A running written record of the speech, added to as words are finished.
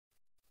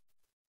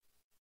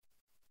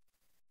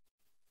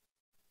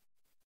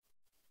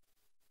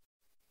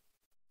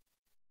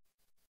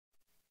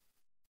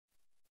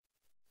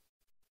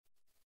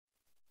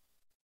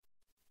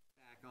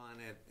on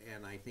it,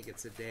 and I think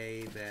it's a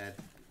day that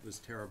was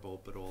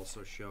terrible, but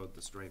also showed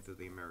the strength of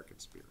the American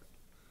spirit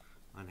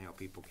on how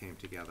people came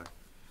together.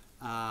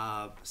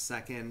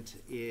 Second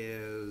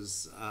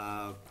is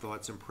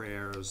thoughts and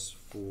prayers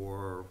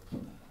for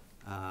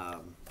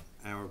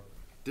our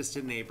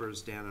distant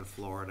neighbors down in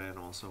Florida and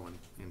also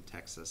in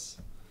Texas.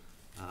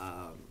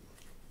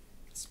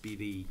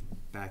 Speedy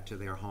back to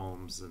their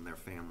homes and their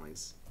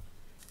families.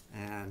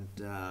 And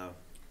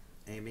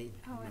Amy,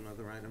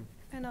 another item?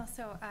 And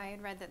also, I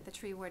had read that the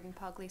tree warden,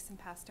 Paul Gleason,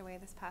 passed away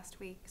this past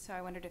week, so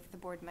I wondered if the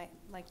board might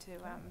like to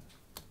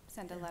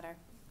send a letter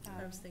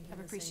of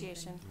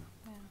appreciation.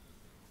 Yeah.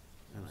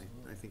 And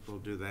I think we'll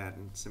do that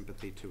in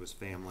sympathy to his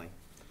family.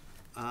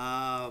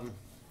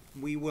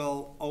 We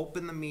will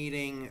open the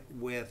meeting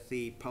with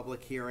the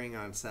public hearing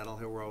on Saddle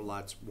Hill Road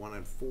lots 1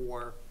 and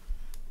 4,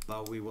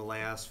 but we will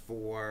ask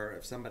for,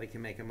 if somebody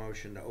can make a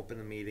motion to open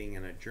the meeting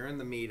and adjourn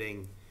the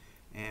meeting,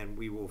 and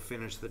we will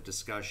finish the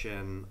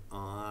discussion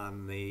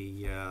on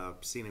the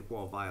scenic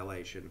wall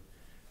violation.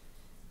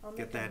 I'll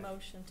make a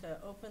motion to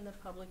open the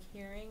public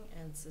hearing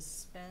and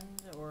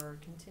suspend or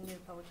continue the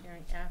public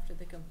hearing after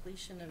the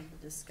completion of the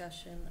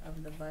discussion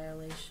of the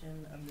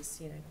violation of the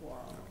scenic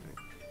wall.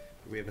 Okay.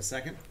 Do we have a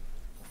second?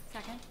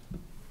 Second.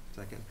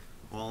 Second.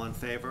 All in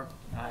favor?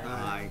 Aye.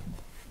 Aye.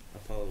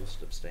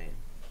 Opposed, abstained.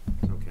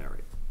 So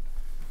carried.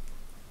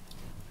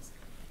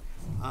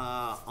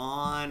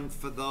 On,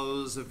 for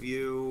those of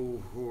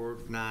you who are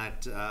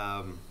not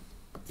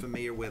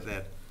familiar with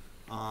it,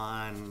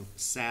 on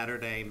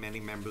Saturday, many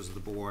members of the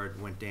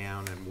board went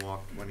down and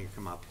walked, when you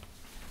come up,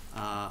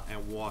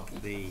 and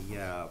walked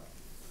the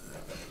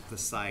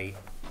site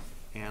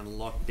and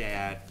looked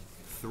at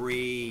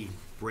 3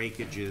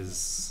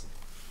 breakages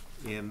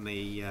in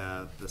the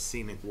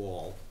scenic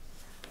wall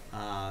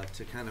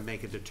to kind of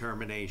make a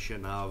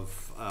determination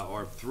of,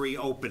 or 3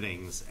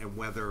 openings, and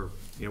whether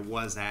it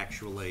was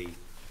actually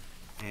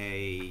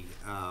a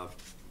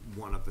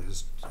one of the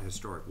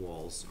historic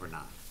walls or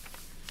not.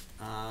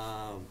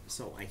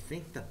 So I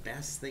think the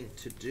best thing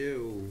to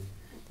do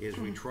is,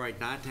 we tried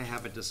not to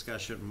have a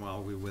discussion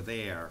while we were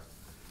there,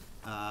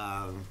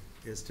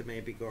 is to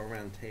maybe go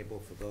around the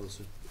table for those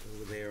who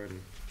were there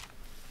and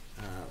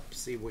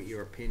see what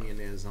your opinion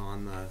is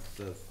on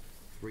the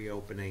 3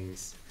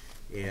 openings,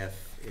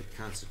 if it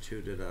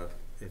constituted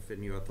if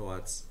in your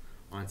thoughts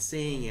on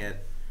seeing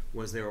it,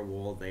 was there a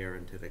wall there,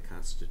 and did it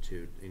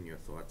constitute, in your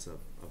thoughts, a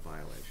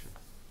violation?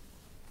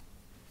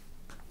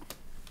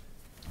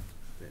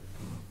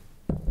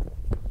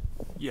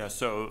 Yeah,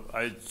 so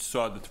I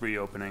saw the 3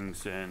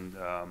 openings, and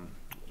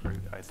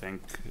I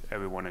think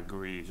everyone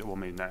agrees. Well,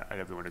 maybe not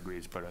everyone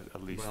agrees, but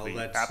at least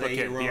the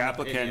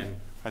applicant.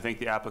 I think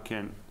the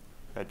applicant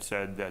had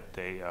said that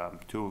they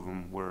 2 of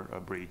them were a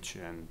breach,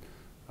 and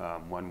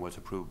 1 was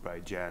approved by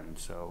Jen.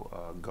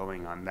 So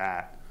going on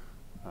that,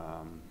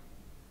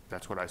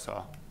 that's what I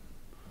saw.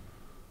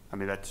 I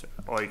mean, that's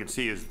all you can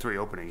see is 3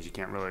 openings. You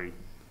can't really,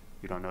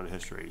 you don't know the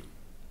history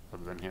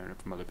other than hearing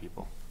it from other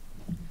people.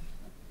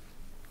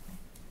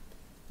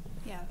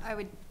 Yeah, I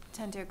would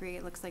tend to agree.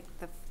 It looks like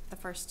the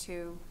first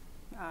 2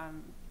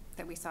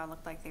 that we saw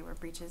looked like they were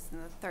breaches, and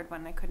the 3rd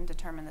one I couldn't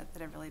determine that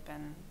there had really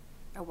been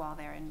a wall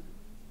there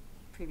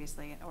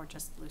previously, or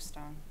just loose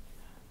stone.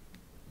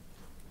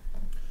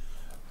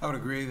 I would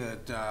agree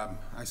that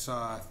I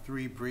saw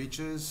 3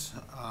 breaches,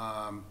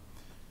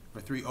 or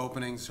 3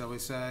 openings, shall we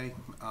say.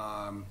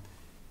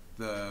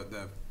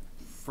 The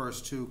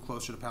first 2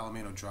 closer to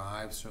Palomino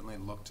Drive certainly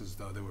looked as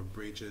though there were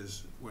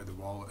breaches where the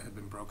wall had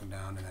been broken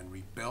down and then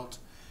rebuilt.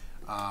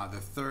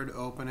 The 3rd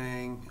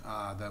opening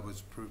that was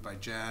approved by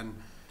Jen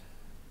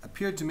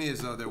appeared to me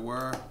as though there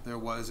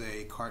was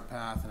a cart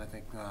path, and I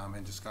think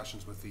in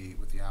discussions with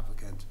the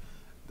applicant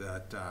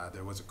that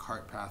there was a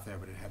cart path there,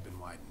 but it had been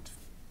widened,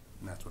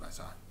 and that's what I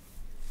saw.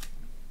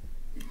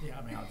 Yeah,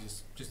 I mean, I'll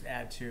just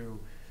add to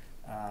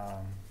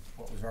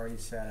what was already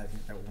said. I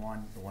think that the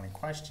one in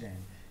question,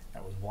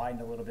 that was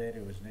widened a little bit.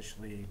 It was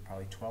initially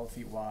probably 12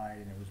 feet wide,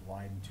 and it was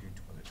widened to,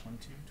 was it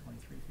 22,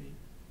 23 feet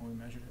when we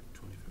measured it?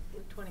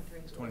 23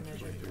 is what we measured.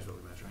 23 is what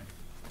we measured.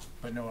 Right.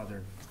 But no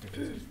other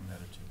differences from the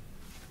other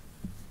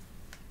 2.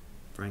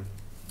 Frank?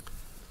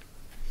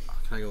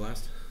 Can I go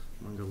last?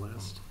 Want to go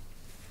last?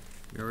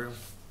 Muriel?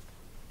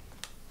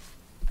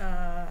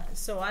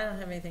 So I don't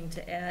have anything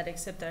to add,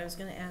 except I was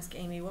going to ask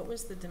Amy, what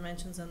was the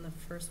dimensions on the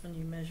first one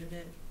you measured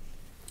it?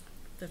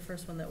 The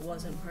first one that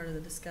wasn't part of the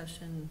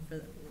discussion for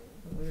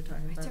what we were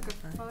talking about. I took a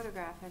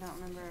photograph. I don't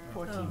remember.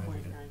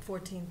 14.9.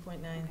 14.9.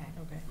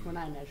 Okay. When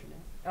I measured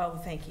it. Oh,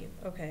 thank you.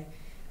 Okay.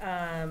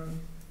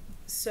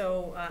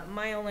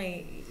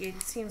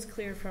 It seems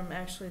clear from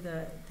actually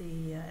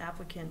the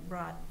applicant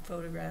brought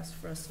photographs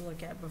for us to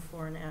look at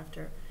before and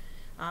after.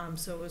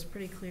 So it was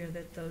pretty clear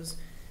that those,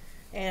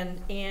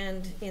 and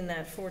in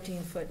that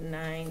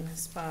 14'9"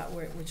 spot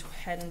which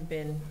hadn't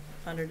been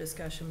under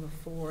discussion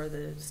before,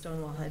 the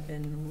stone wall had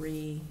been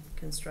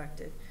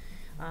reconstructed.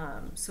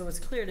 So it's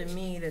clear to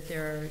me that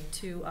there are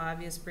 2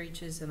 obvious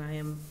breaches, and I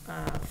am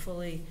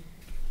fully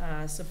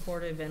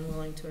supportive and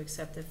willing to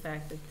accept the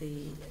fact that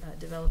the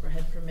developer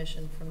had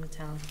permission from the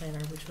town planner,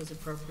 which was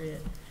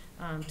appropriate,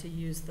 to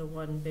use the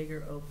one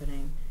bigger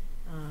opening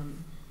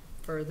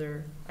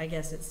further, I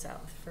guess it's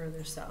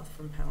further south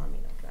from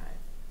Palomino Drive.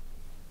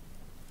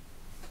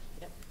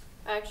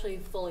 I actually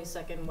fully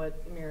second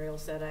what Muriel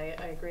said.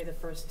 I agree the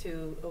first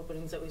two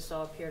openings that we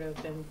saw appear to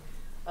have been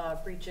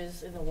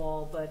breaches in the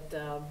wall, but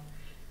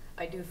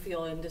I do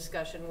feel in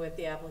discussion with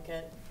the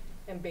applicant,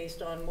 and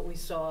based on what we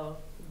saw,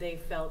 they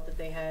felt that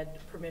they had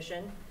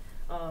permission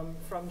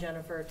from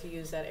Jennifer to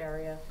use that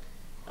area.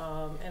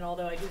 And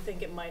although I do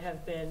think it might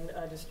have been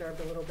disturbed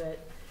a little bit,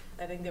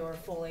 I think they were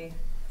fully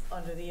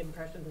under the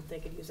impression that they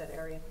could use that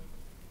area.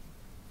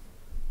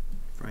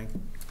 Frank?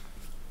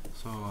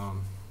 So,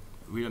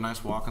 we had a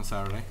nice walk on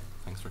Saturday.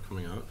 Thanks for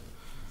coming out.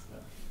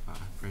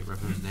 Great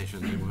representation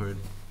of the neighborhood,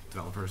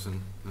 developers,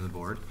 and the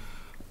board.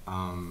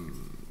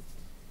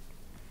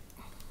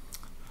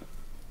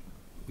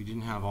 We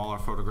didn't have all our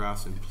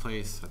photographs in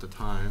place at the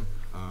time.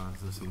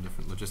 There's some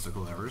different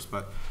logistical errors,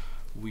 but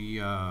we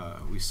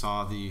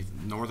saw the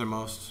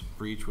northernmost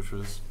breach, which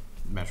was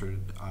measured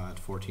at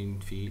 14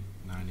 feet,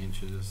 9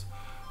 inches.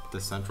 The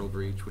central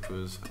breach, which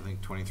was, I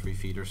think, 23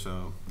 feet or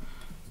so.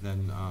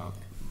 Then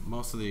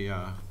most of the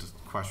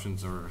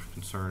questions or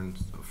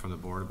concerns from the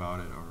board about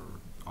it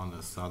are on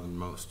the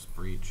southernmost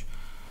breach.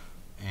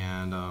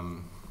 And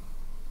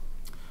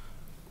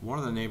one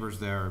of the neighbors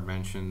there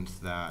mentioned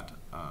that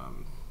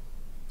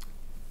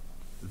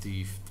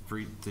the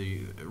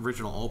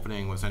original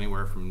opening was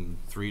anywhere from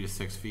 3 to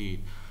 6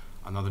 feet.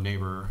 Another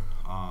neighbor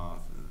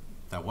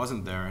that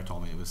wasn't there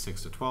told me it was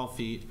 6 to 12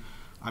 feet.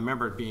 I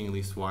remember it being at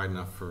least wide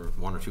enough for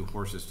 1 or 2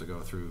 horses to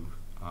go through,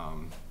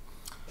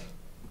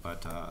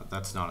 but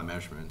that's not a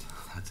measurement.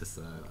 That's just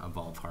a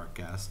ballpark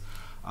guess.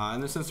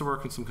 And then since there were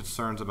some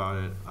concerns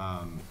about it,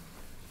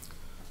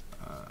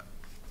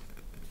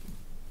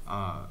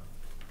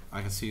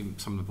 I can see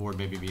some of the board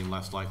maybe being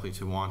less likely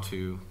to want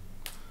to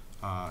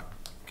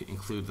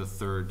include the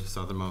third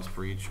southernmost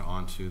breach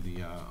onto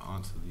the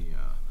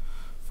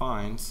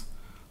fines.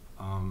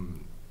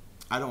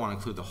 I don't want to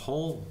include the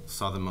whole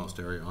southernmost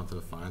area onto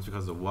the fines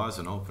because there was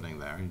an opening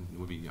there. It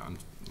would be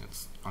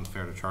it's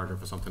unfair to charge her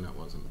for something that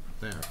wasn't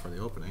there for the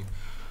opening.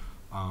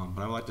 But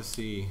I would like to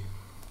see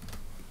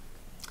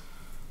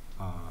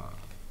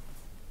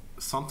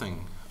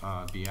something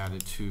be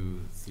added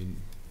to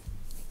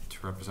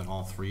represent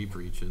all 3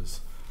 breaches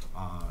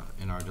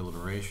in our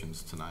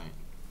deliberations tonight.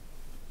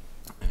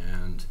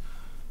 And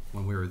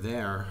when we were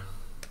there,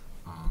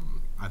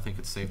 I think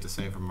it's safe to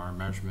say from our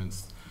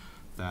measurements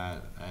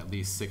that at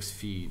least 6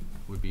 feet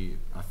would be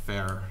a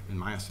fair, in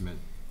my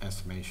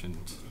estimation,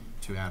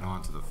 to add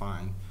on to the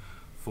fine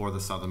for the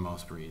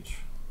southernmost breach.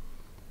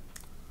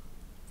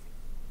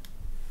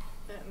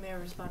 May I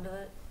respond to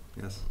that?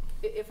 Yes.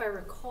 If I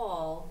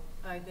recall,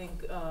 I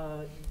think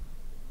the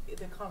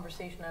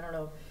conversation, I don't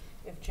know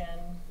if Jen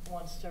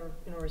wants to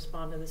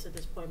respond to this at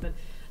this point, but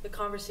the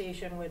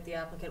conversation with the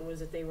applicant was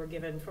that they were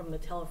given from the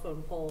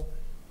telephone pole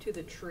to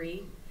the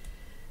tree.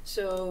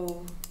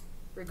 So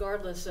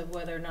regardless of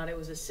whether or not it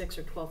was a 6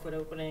 or 12-foot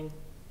opening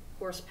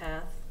horse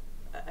path,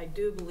 I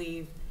do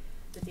believe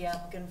that the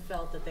applicant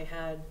felt that they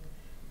had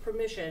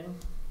permission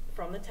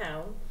from the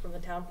town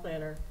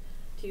planner,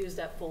 to use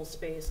that full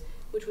space,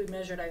 which we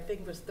measured, I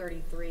think, was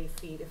 33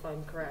 feet, if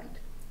I'm correct.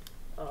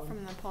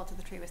 From the pole to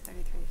the tree was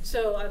 33 feet.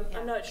 So Yeah.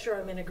 I'm not sure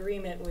I'm in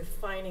agreement with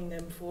fining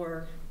them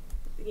for,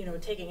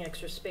 taking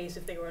extra space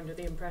if they were under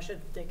the impression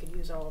that they could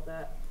use all of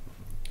that.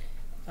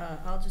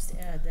 I'll just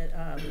add that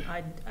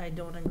I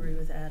don't agree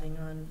with adding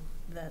on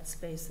that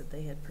space that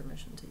they had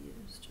permission to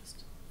use,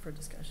 just for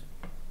discussion.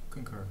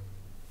 Concur.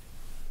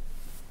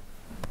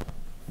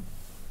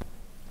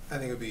 I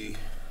think it would be,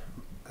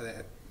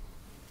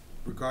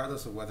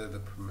 regardless of whether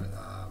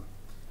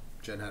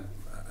Jen had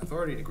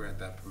authority to grant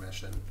that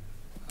permission,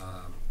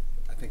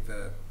 I think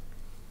the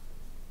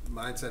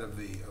mindset of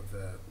the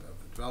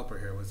developer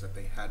here was that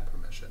they had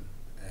permission,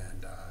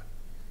 and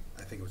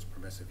I think it was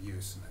permissive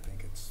use, and I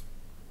think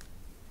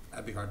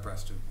I'd be hard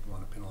pressed to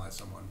want to penalize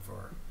someone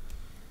for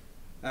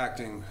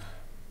acting,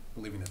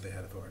 believing that they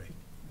had authority.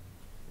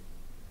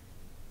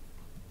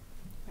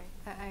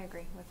 Right. I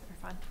agree with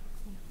Irfan.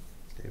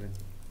 David?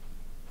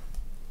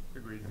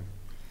 Agreed.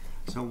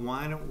 So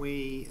why don't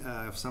we,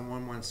 if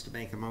someone wants to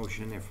make a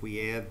motion, if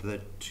we add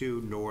the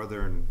 2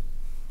 northern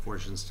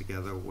portions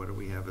together, what do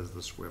we have as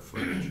the square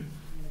footage?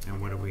 And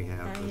what do we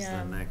have as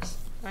the next?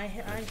 I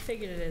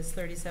figured it as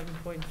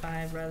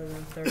 37.5 rather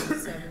than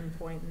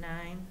 37.9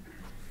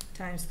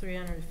 times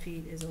 300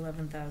 feet is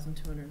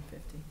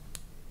 11,250.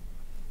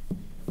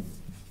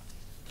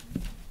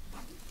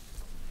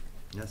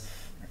 Yes?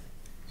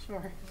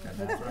 Sure.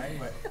 That's right,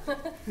 but, so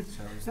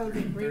it's Sounds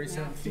like great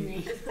 37 math to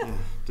me. feet. Yeah.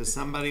 Does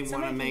somebody want to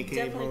Somebody make can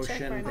a definitely check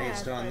motion my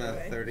based math, on by the the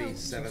way.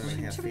 37 and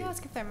a half Should we feet?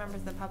 ask if there are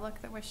members of the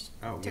public that wish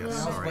Oh, to yes, go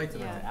Sounds over? sorry. like the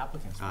Yeah.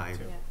 applicants Aye. want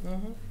to. Yeah.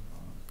 Mm-hmm.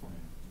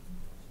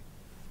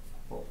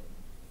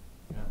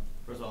 Yeah.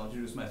 First of all, I'll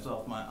introduce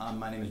myself.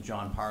 My name is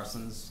John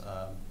Parsons.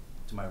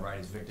 To my right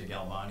is Victor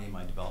Galvani,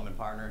 my development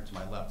partner. To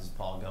my left is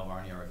Paul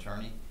Galvani, our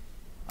attorney.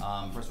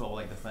 First of all,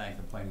 I'd like to thank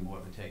the planning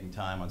board for taking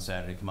time on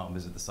Saturday to come out and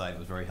visit the site. It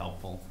was very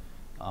helpful.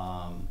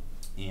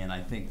 And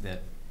I think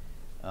that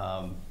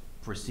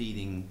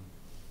proceeding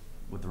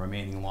with the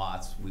remaining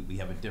lots, we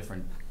have a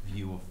different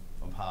view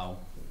of how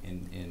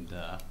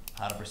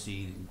how to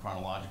proceed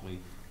chronologically,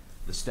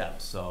 the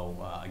steps.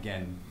 So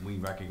again, we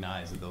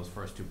recognize that those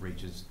first two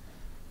breaches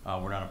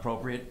were not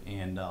appropriate,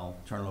 and I'll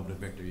turn it over to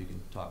Victor. You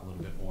can talk a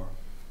little bit more.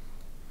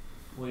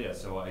 Well, yeah,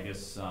 so I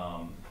guess, you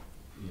know,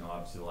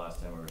 obviously the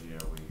last time we were here,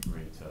 we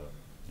agreed to,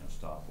 you know,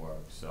 stop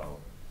work.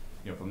 So,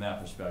 you know, from that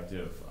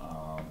perspective,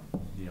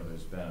 you know,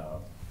 there's been a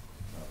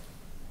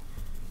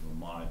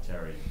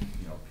monetary,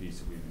 you know, piece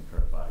that we've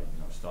incurred by, you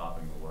know,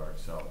 stopping the work.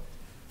 So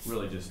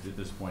really just at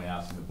this point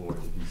asking the board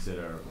to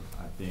consider,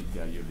 I think you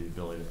have the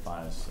ability to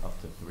fine us up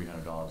to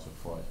 $300 a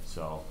foot.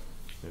 So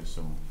there's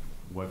some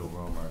wiggle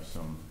room or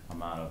some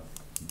amount of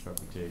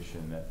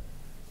interpretation that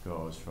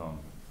goes from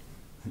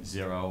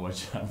 0,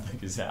 which I don't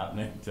think is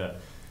happening, to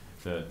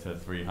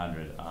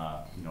 300,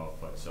 you know, a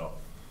foot. So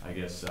I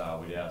guess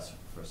we'd ask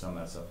for some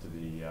that's up to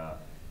be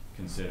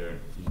considered,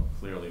 you know,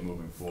 clearly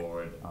moving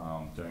forward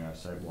during our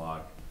site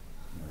walk.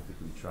 You know, I think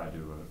we tried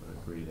to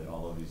agree that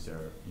all of these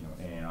are, you know,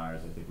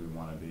 A&Rs. I think we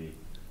want to be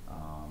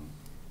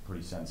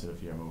pretty sensitive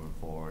here moving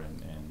forward,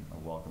 and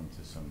welcome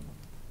to some,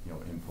 you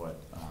know, input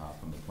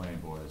from the planning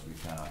board as we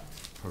kind of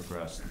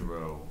progress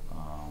through.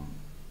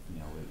 You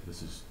know,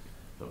 this is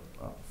the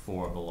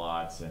 4 of the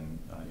lots, and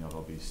you know,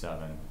 there'll be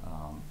 7,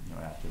 you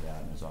know, after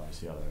that, and there's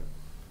obviously other,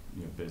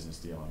 you know, business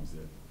dealings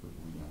that we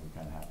you know, we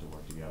kind of have to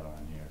work together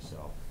on here.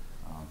 So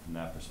from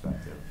that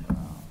perspective, you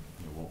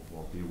know,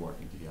 we'll be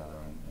working together,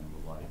 and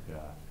we'd like you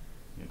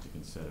know, to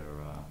consider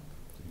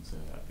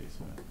that piece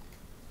of it.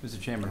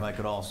 Mr. Chairman, if I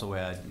could also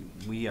add,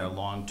 we are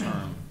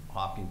long-term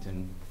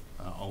Hopkinton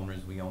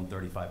owners. We own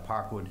 35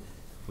 Parkwood.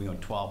 We own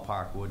 12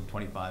 Parkwood,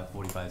 25,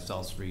 45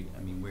 South Street.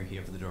 I mean, we're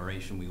here for the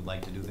duration. We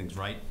like to do things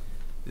right.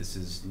 This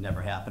has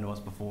never happened to us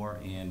before,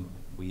 and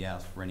we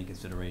ask for any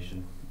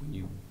consideration when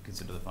you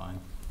consider the fine.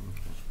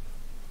 Okay.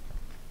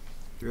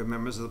 Do you have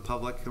members of the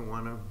public who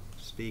want to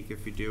speak?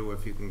 If you do,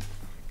 if you can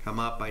come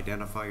up,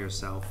 identify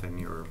yourself and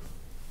your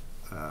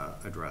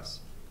address.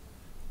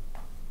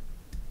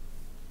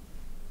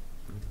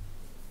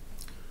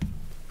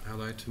 I'd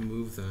like to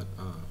move that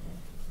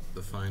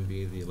the fine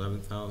be the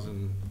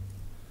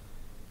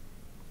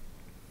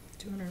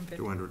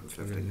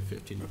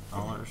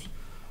 $11,250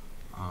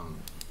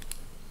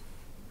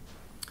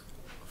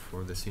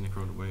 for the scenic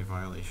roadway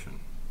violation.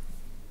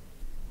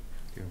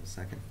 Do you have a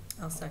second?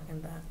 I'll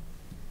second that.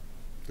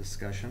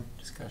 Discussion?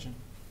 Discussion.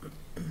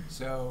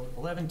 So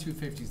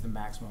 11,250 is the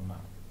maximum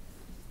amount.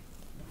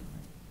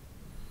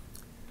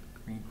 I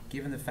mean,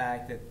 given the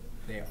fact that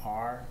they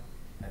are,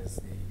 as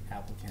the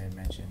applicant had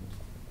mentioned,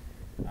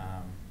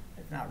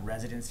 if not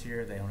residents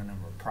here, they own a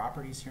number of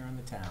properties here in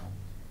the town.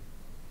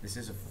 This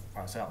is a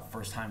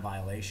first-time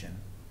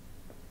violation.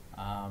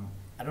 I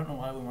don't know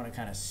why we want to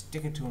kind of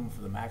stick it to them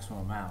for the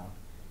maximum amount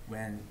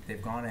when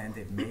they've gone in,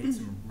 they've made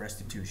some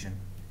restitution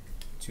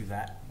to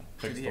that,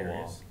 to the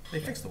areas.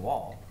 They fixed the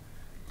wall.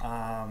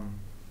 I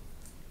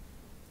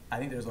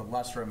think there's a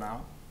lesser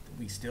amount.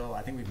 I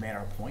think we've made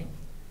our point.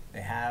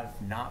 They have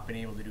not been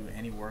able to do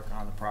any work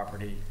on the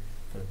property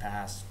for the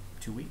past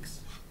 2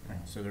 weeks.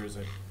 So there's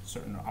a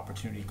certain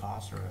opportunity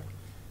cost or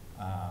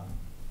a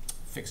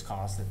fixed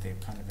cost that they've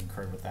kind of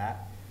incurred with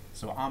that.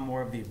 So I'm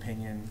more of the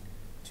opinion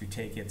to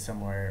take it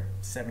somewhere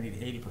 70 to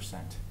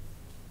 80%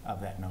 of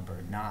that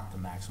number, not the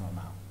maximum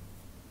amount,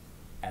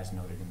 as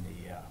noted in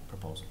the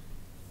proposal.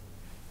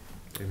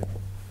 David?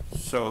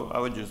 So I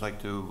would just like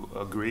to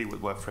agree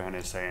with what Fran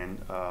is saying.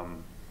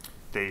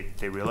 They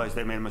realize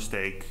they made a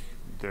mistake.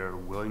 They're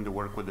willing to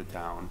work with the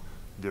town.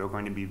 They're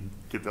going to be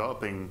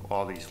developing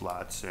all these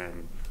lots,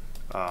 and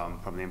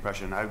from the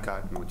impression I've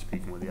gotten with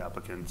speaking with the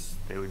applicants,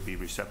 they would be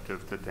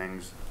receptive to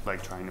things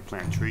like trying to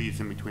plant trees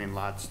in between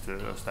lots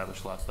to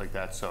establish lots like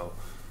that. So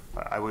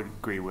I would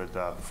agree with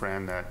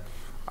Fran that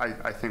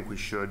I think we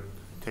should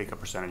take a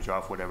percentage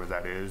off whatever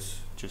that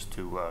is, just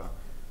to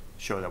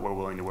show that we're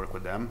willing to work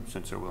with them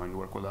since they're willing to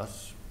work with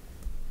us.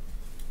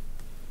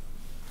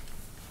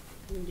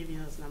 I can give you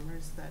those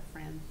numbers that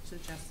Fran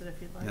suggested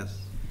if you'd like.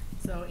 Yes.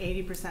 So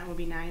 80% would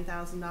be $9,000,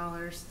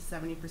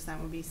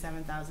 70% would be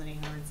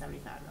 $7,875.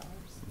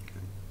 Okay.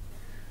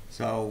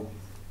 So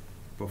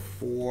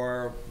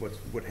before, what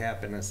would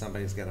happen is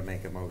somebody's got to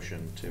make a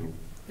motion to.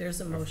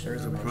 There's a motion.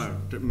 There's a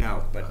motion.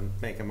 No, but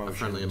make a motion. A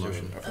friendly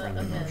motion. A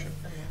friendly motion.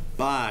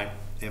 But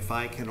if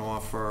I can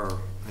offer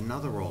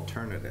another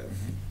alternative,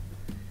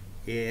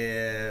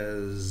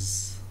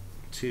 is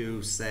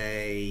to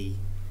say,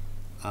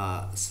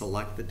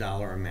 select the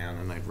dollar amount,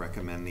 and I'd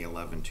recommend the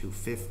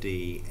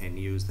 11,250, and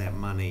use that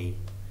money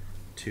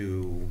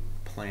to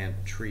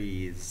plant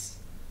trees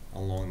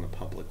along the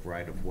public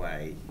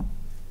right-of-way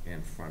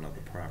in front of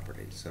the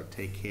property. So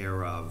take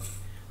care of.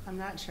 I'm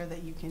not sure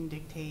that you can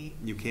dictate.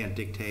 You can't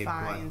dictate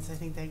fines. What? I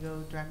think they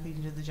go directly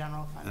into the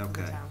general fund of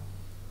the town.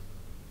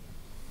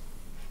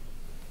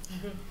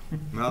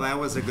 Well, that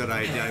was a good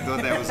idea. I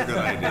thought that was a good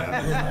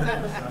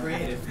idea.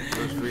 Creative. It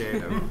was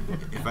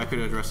creative. If I could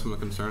address some of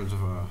the concerns of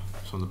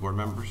some of the board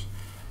members.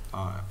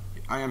 I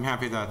am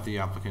happy that the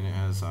applicant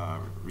has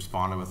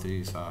responded with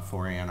these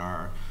 4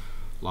 A&R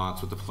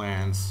lots with the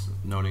plans,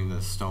 noting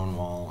the stone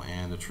wall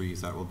and the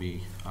trees that will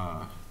be,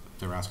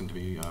 they're asking to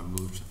be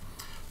moved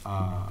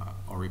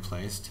or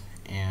replaced.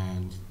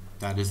 And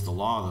that is the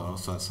law, though,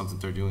 so that's something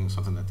they're doing,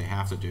 something that they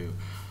have to do.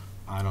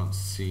 I don't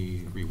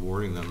see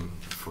rewarding them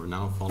for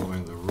now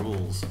following the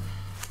rules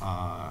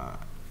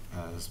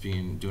as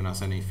doing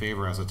us any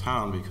favor as a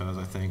town, because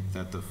I think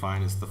that the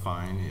fine is the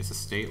fine. It's a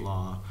state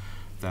law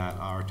that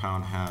our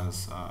town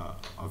has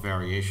a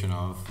variation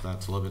of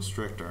that's a little bit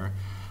stricter.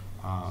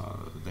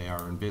 They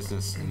are in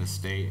business in the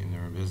state and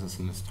they're in business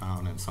in this town,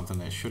 and it's something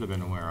they should have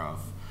been aware of.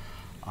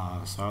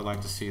 So I'd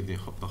like to see the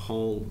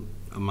whole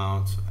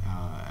amount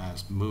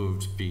as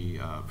moved be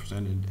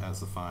presented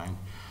as the fine.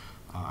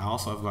 I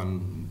also have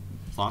gotten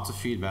lots of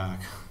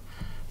feedback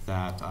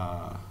that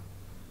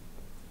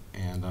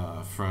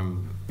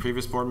from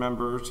previous board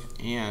members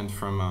and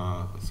from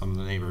some of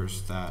the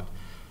neighbors that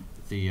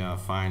the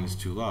fine is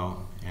too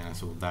low, and I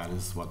said, well, that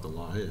is what the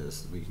law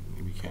is. We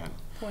can't.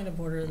 Point of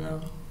order,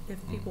 though. If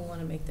people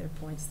want to make their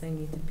points, they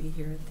need to be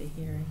here at the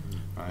hearing.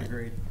 Right.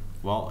 Agreed.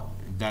 Well,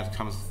 that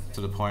comes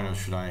to the point of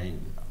should I?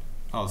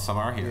 Oh, some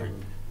are here.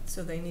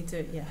 So they need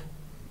to,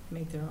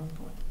 make their own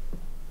point.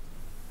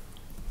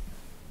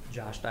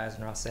 Josh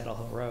Dyson, Saddle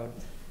Hill Road.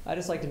 I'd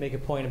just like to make a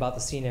point about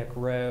the scenic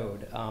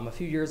road. A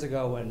few years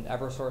ago when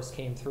Eversource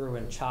came through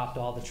and chopped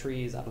all the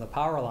trees out of the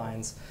power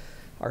lines,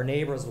 our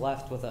neighbors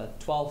left with a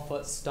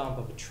 12-foot stump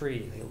of a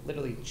tree. They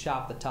literally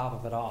chopped the top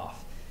of it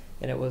off.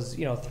 And it was,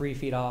 3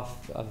 feet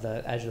off of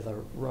the edge of the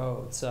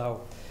road.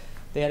 So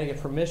they had to get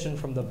permission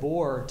from the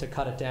board to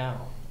cut it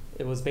down.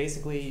 It was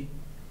basically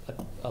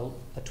a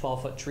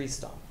 12-foot tree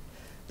stump.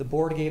 The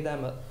board gave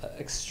them an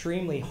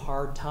extremely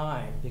hard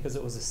time because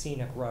it was a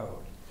scenic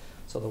road.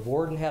 So the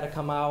warden had to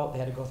come out. They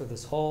had to go through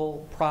this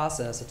whole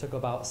process. It took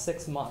about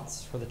 6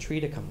 months for the tree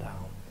to come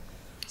down.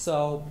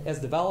 So as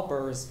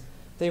developers,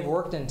 they've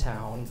worked in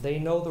town. They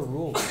know the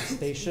rules.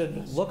 They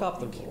should look up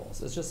the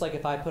rules. It's just like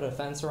if I put a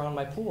fence around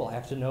my pool, I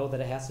have to know that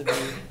it has to be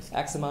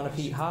X amount of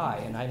feet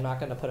high, and I'm not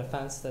going to put a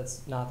fence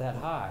that's not that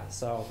high.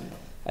 So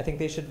I think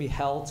they should be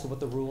held to what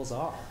the rules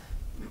are.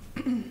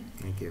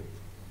 Thank you.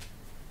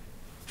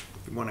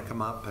 If you want to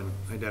come up and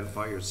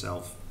identify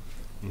yourself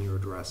and your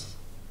address.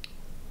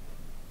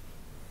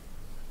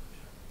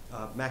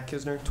 Matt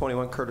Kisner,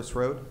 21 Curtis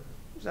Road.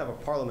 I just have a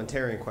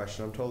parliamentarian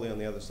question. I'm totally on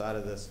the other side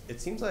of this.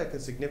 It seems like a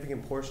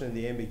significant portion of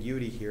the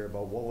ambiguity here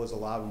about what was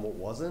allowed and what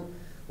wasn't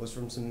was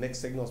from some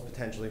mixed signals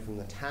potentially from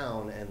the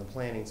town and the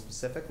planning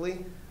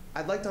specifically.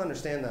 I'd like to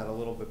understand that a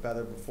little bit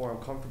better before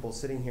I'm comfortable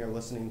sitting here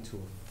listening to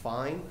a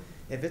fine.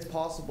 If it's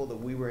possible that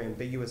we were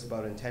ambiguous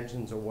about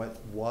intentions or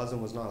what was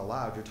and was not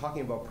allowed, you're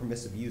talking about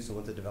permissive use and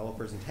what the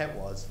developer's intent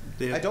was.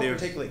 I don't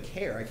particularly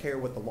care. I care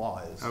what the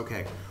law is.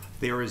 Okay.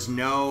 There is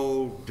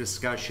no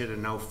discussion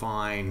and no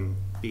fine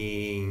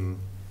being...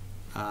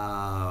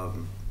 So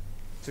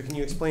can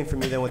you explain for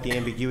me then what the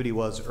ambiguity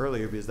was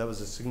earlier, because that was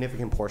a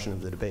significant portion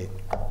of the debate.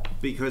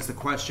 Because the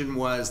question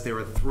was there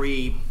are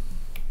 3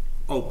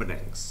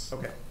 openings.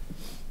 Okay.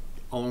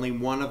 Only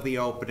one of the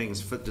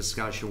openings for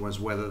discussion was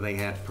whether they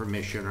had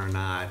permission or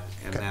not,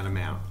 and that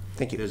amount.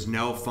 Thank you. There's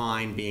no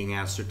fine being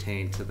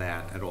ascertained to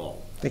that at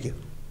all. Thank you.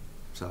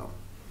 So,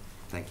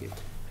 thank you.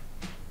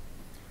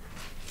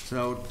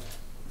 So,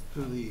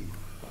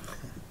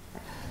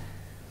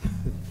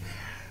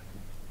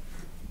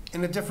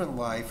 in a different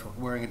life,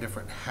 wearing a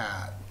different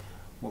hat,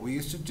 what we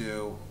used to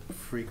do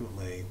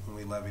frequently when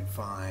we levied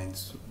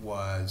fines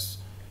was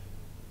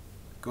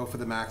go for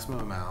the maximum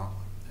amount,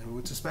 and we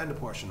would suspend a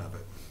portion of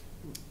it.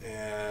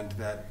 And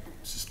that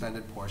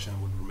suspended portion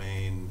would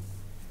remain,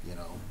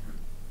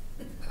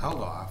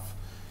 held off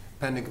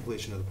pending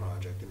completion of the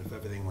project. And if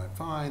everything went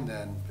fine,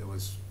 then it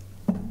was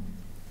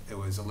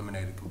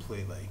eliminated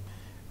completely.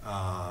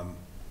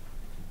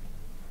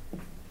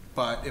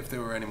 But if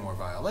there were any more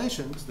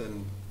violations,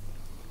 then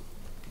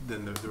the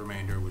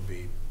remainder would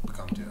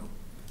become due.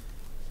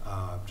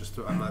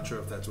 I'm not sure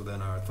if that's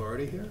within our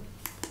authority here,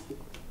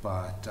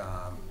 but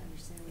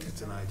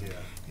it's an idea.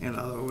 In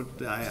other words,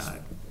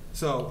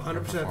 So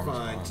 100%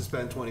 fine,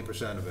 suspend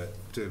 20% of it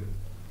to.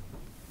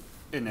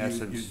 In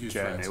essence, use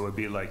Jen, friends. it would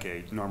be like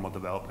a normal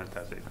development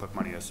that they put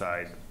money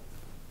aside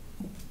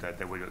that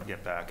they would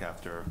get back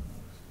after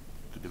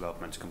the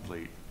development's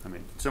complete. I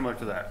mean, similar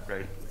to that,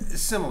 right?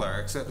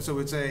 Similar, except, so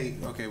we'd say,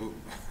 okay, we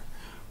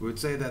would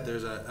say that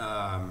there's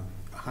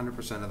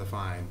 100% of the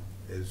fine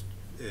is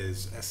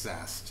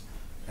assessed,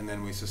 and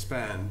then we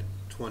suspend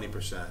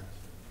 20%,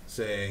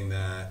 saying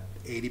that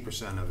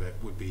 80% of it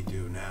would be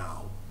due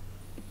now,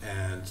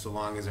 and so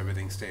long as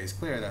everything stays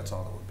clear, that's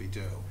all that would be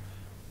due.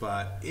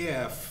 But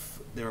if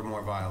there are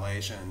more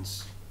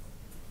violations,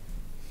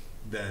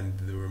 then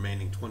the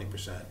remaining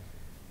 20%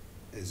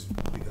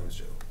 becomes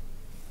due.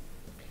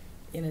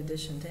 In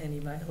addition to any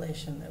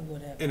violation that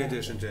would have. In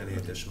addition to any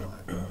additional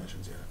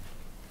violations, yeah.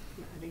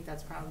 I think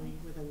that's probably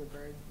within the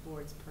board's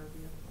board's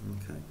purview.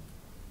 Okay.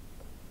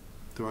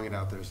 Throwing it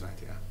out there is an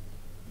idea.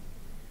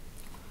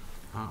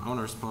 I want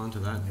to respond to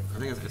that. I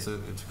think it's a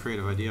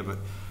creative idea, but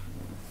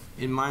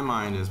in my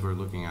mind, as we're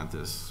looking at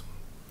this,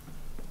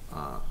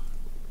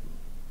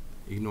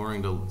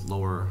 ignoring the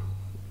lower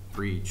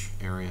breach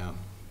area,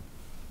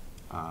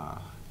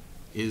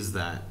 is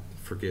that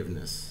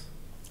forgiveness,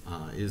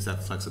 is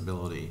that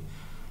flexibility,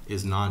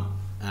 is not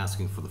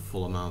asking for the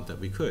full amount that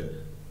we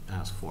could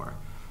ask for.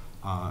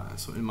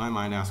 So in my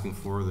mind, asking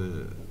for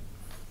the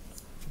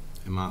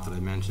amount that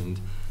I mentioned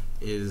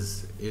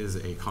is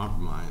a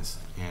compromise,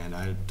 and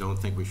I don't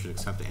think we should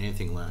accept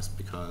anything less,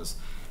 because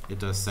it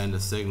does send a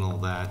signal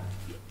that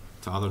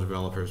to other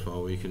developers,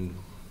 well, we can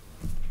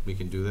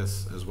do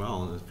this as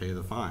well and just pay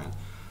the fine.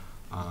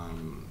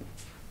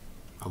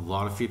 A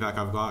lot of feedback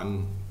I've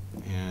gotten,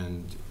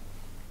 and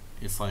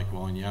it's like,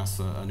 well, and yes,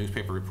 a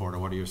newspaper reporter,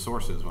 what are your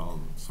sources? Well,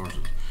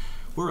 sources.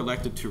 We're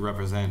elected to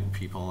represent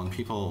people, and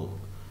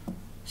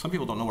some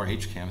people don't know where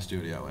HCAM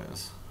Studio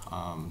is.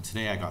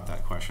 Today I got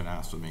that question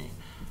asked of me.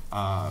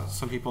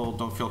 Some people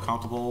don't feel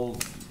comfortable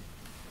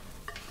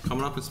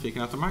coming up and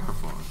speaking at the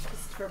microphone.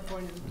 Just for a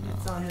point,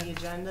 it's on the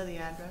agenda, the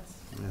address.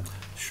 Yeah.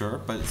 Sure,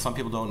 but some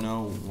people don't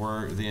know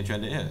where the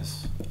agenda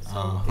is.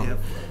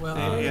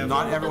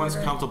 Not everyone's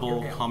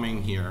comfortable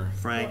coming here.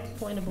 Frank?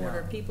 Point of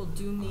order, people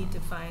do need to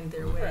find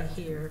their way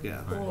here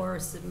Yeah. or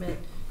submit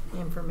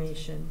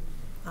information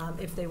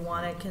if they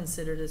want it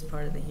considered as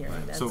part of the hearing.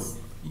 Right. That's, So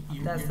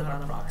You're that's the not a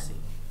bottom line. proxy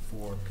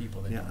for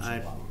people that Yeah, don't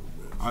show up.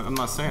 I'm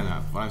not saying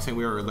that, but I'm saying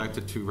we are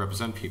elected to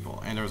represent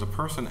people. And there was a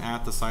person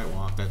at the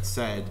sidewalk that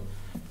said,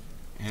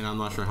 and I'm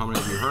not sure how many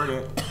of you heard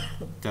it,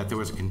 that there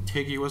was a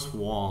contiguous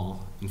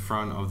wall in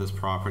front of this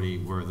property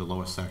where the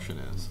lowest section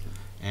is.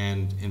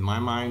 And in my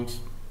mind,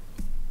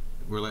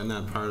 we're letting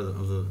that part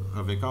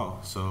of it go.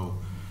 So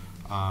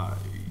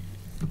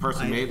the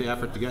person made the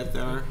effort to get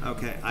there.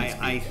 Okay,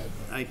 I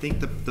think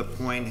the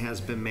point has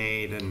been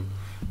made, and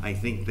I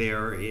think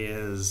there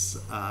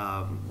is,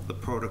 the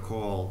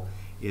protocol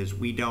is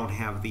we don't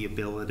have the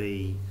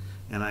ability,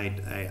 and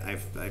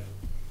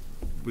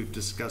we've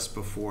discussed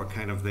before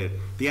kind of the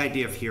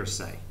idea of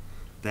hearsay,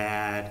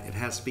 that it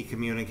has to be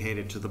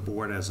communicated to the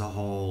board as a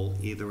whole,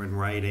 either in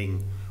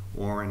writing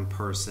or in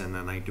person,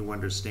 and I do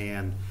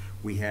understand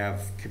we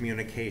have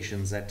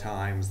communications at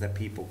times that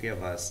people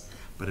give us,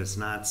 but it's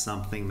not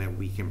something that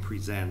we can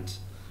present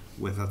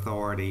with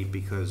authority,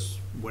 because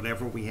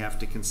whatever we have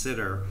to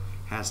consider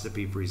has to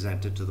be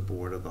presented to the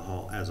board of the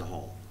whole as a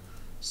whole.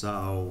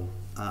 So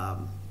I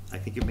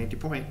think you made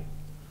your point.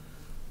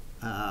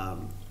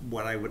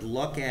 What I would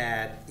look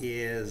at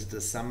is,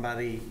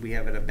 we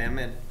have an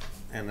amendment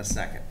and a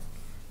second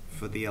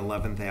for the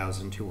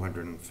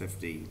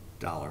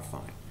 $11,250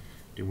 fine.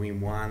 Do we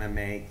want to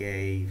make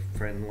a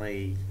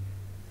friendly?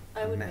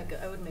 I would make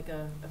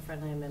a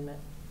friendly amendment.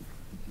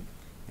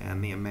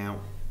 And the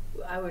amount?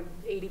 I would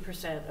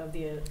 80% of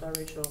the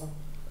original,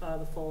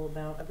 the full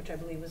amount, which I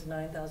believe was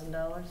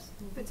 $9,000.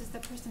 But does the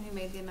person who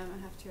made the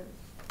amendment have to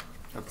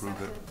Approve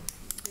accept it.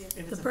 If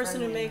The it's a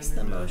person who friendly makes the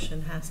amendment.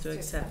 motion has to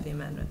accept the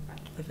amendment,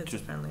 if it's a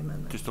Just- friendly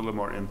amendment. Just a little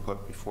more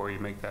input before you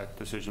make that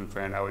decision,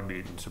 Fran. I would be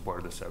in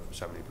support of the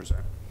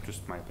 70%,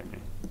 just my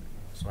opinion.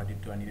 So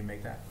do I need to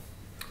make that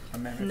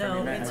amendment?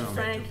 No, friendly it's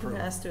amendment? Frank who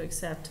Approve. has to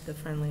accept the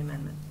friendly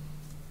amendment.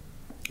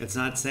 It's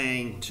not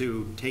saying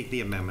to take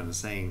the amendment, it's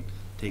saying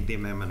take the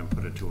amendment and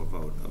put it to a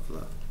vote of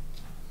the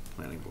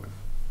planning board.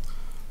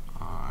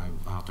 I'll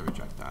have to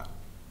reject that,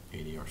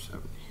 80 or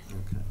 70.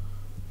 Okay.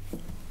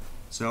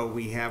 So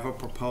we have a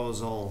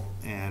proposal,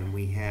 and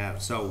we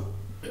have a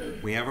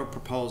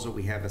proposal,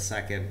 we have a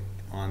second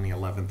on the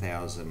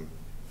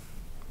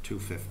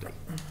 $11,250.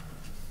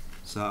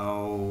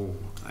 So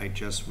I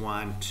just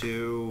want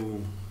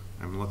to,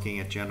 I'm looking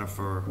at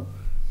Jennifer,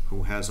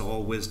 who has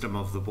all wisdom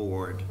of the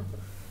board.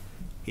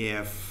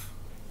 If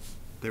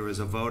there is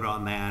a vote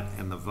on that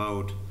and the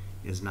vote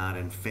is not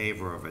in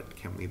favor of it,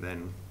 can we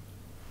then?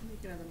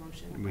 Make another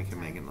motion. We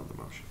can make another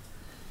motion.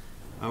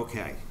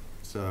 Okay,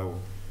 so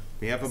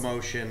we have a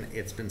motion,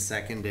 it's been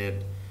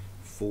seconded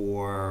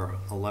for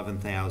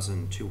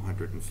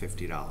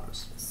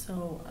 $11,250.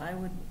 So I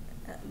would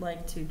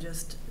like to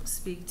just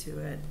speak to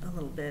it a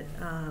little bit.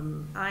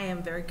 I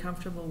am very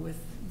comfortable with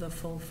the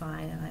full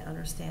fine, and I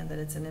understand that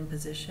it's an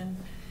imposition,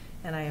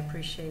 and I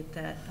appreciate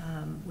that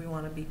we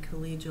want to be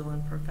collegial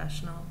and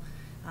professional.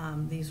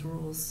 These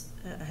rules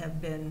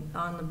have been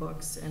on the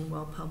books and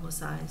well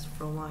publicized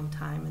for a long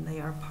time, and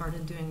they are part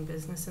of doing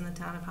business in the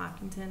town of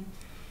Hopkinton.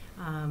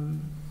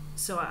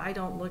 So I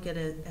don't look at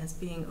it as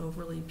being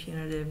overly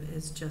punitive.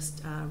 It's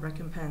just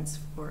recompense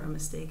for a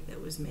mistake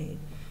that was made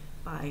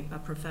by a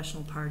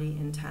professional party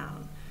in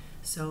town.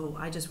 So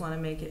I just want to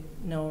make it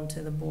known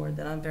to the board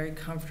that I'm very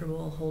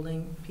comfortable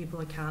holding people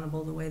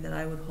accountable the way that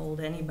I would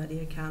hold anybody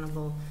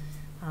accountable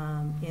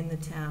in the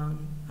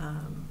town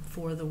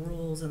for the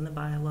rules and the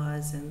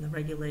bylaws and the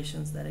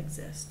regulations that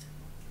exist.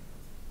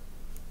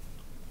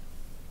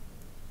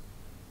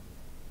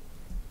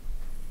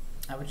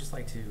 I would just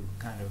like to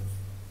kind of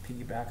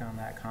piggyback on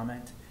that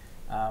comment.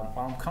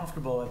 While I'm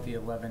comfortable at the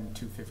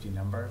 $11,250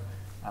 number,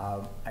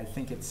 I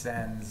think it's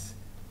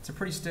a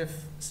pretty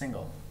stiff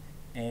single.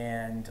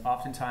 And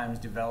oftentimes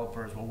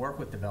developers will work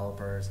with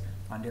developers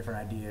on different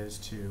ideas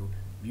to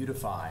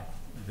beautify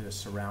the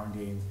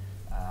surrounding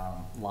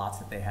lots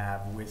that they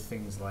have with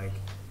things like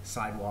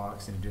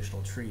sidewalks and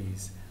additional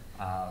trees.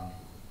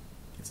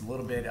 It's a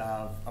little bit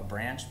of a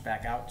branch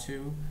back out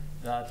to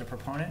the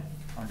proponent,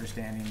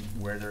 understanding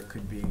where there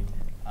could be,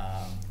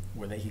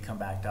 where they could come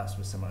back to us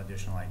with some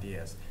additional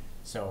ideas.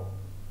 So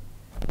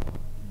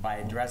by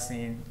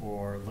addressing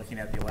or looking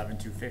at the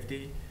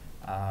 11,250,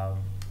 I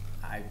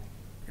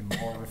am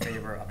more of a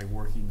favor of a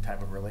working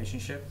type of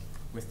relationship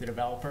with the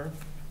developer,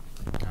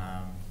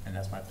 and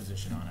that's my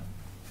position on it.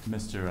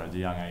 Mr.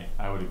 DeYoung,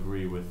 I would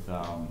agree with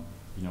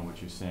you know,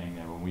 what you're saying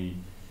there. When we,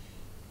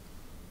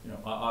 you know,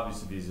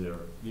 obviously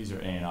these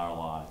are A&R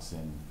lots,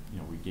 and you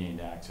know, we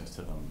gained access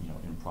to them, you know,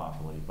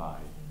 improperly by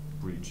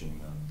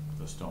breaching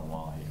the stone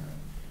wall here.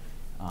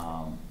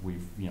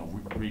 We've, you know,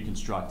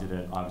 reconstructed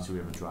it. Obviously,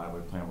 we have a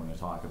driveway plan we're going to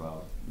talk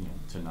about, you know,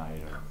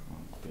 tonight, or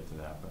we'll get to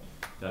that. But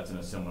that's in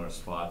a similar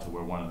spot to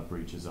where one of the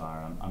breaches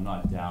are. I'm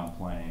not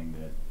downplaying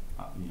that,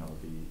 you know,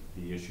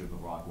 the issue of the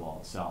rock wall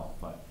itself,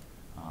 but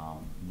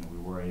you know, we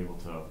were able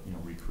to, you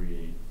know,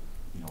 recreate,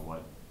 you know,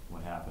 what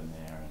happened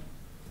there, and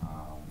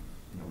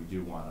you know, we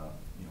do want to,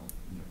 you know,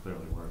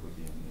 clearly work with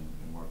you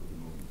and work with you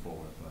moving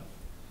forward. But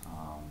you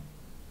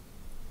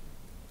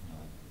know,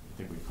 I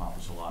think we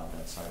accomplished a lot of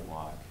that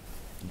sidewalk,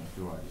 you know,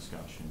 through our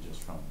discussion,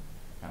 just from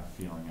kind of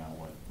feeling out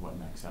what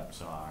next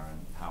steps are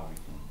and how we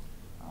can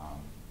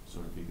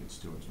sort of be good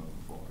stewards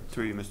moving forward.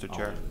 Through you, Mr.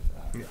 Chair.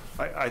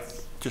 Yeah.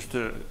 Just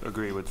to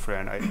agree with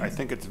Fran, I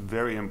think it's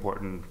very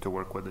important to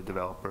work with the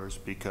developers,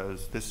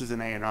 because this is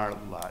an A&R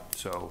lot.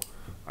 So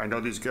I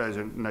know these guys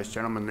are nice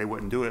gentlemen, they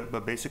wouldn't do it,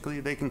 but basically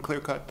they can clear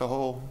cut the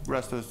whole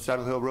rest of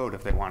Saddle Hill Road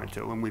if they wanted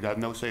to, and we'd have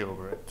no say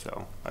over it.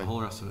 So the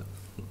whole rest of it.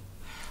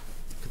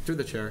 Through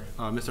the chair,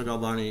 Mr.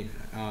 Galvani,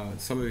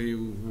 some of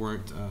you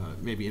weren't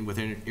maybe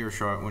within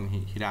earshot when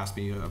he'd asked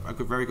me a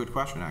very good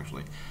question,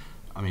 actually.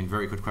 I mean,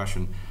 very good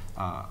question.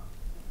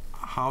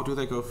 How do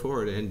they go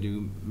forward and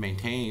do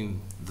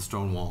maintain the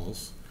stone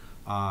walls?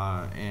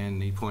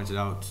 And he pointed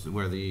out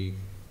where the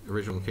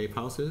original Cape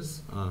House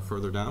is,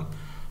 further down,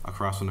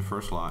 across from the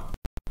first lot.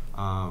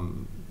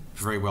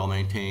 Very well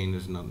maintained,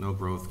 there's no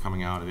growth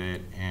coming out of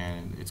it,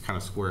 and it's kind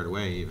of squared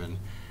away even.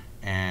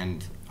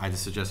 And I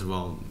just suggested,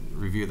 well,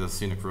 review the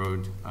scenic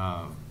road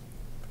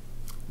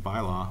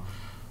bylaw,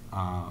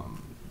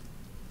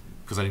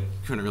 because I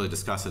couldn't really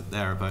discuss it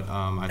there, but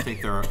I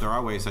think there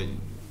are ways that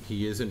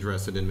he is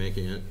interested in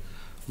making it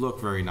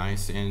look very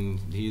nice, and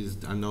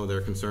I know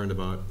they're concerned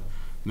about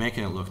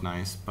making it look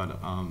nice, but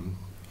and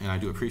I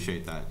do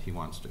appreciate that he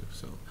wants to.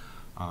 So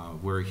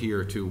we're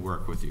here to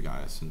work with you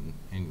guys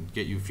and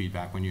get you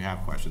feedback when you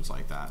have questions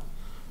like that.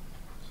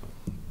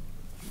 So.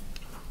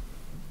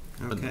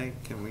 Okay,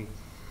 can we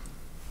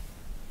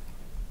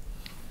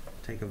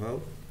take a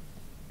vote?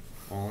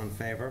 All in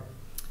favor?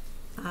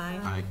 Aye.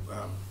 Aye.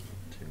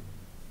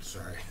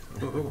 Sorry.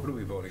 What are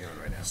we voting on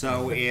right now?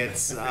 So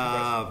it's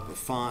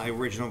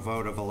original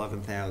vote of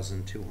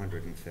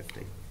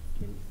 11,250.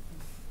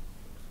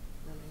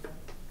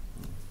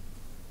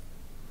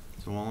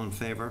 So all in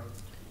favor?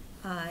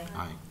 Aye.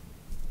 Aye.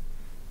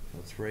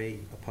 So 3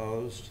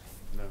 opposed?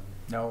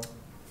 No.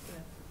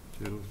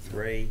 2,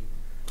 3,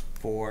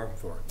 4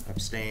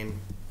 abstain.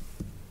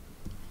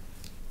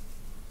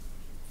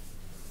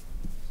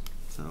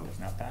 So It's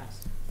not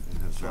passed.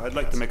 So I'd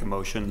like to make a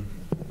motion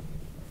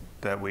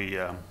that we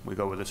go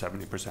with the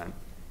 70%.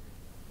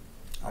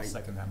 I'll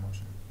second that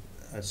motion.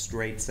 a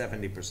straight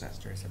 70%.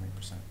 Straight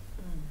 70%.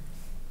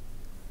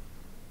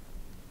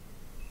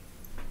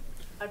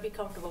 I'd be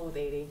comfortable with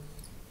 80.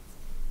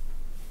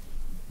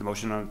 The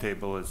motion on the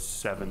table is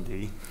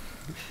 70.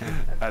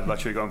 I'd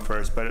let you go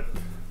first, but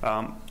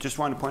just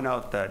wanted to point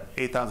out that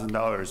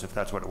 $8,000, if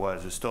that's what it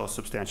was, is still a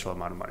substantial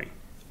amount of money.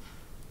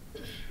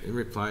 In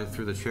reply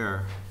through the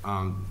chair,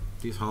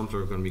 these homes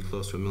are going to be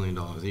close to $1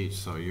 million each,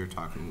 so you're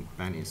talking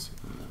pennies.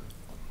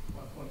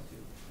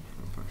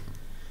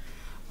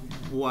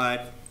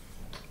 What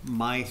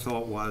my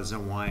thought was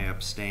and why I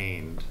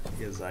abstained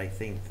is I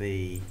think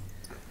the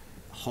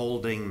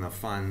holding the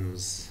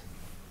funds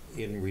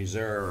in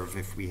reserve,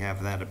 if we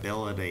have that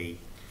ability.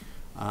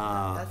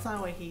 That's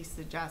not what he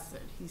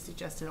suggested. He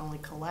suggested only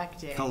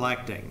collecting.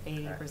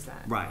 80%.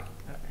 Right.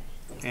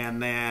 Okay.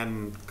 And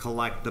then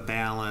collect the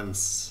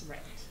balance. Right.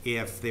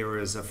 If there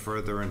is a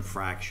further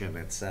infraction,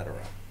 et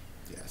cetera.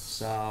 Yes.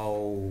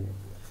 So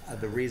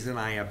the reason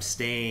I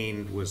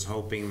abstained was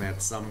hoping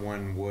that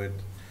someone would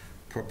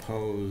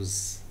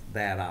propose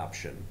that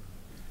option.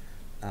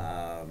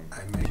 I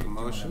make a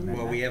motion.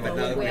 Well, we have a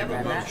motion. Do you want to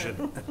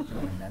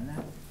amend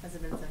that? Has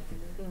it been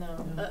seconded?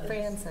 No.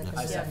 Fran seconded.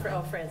 I Yeah,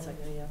 second. Fran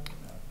seconded, yeah.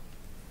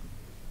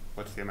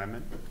 What's the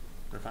amendment?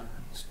 Irfan?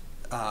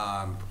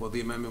 Well,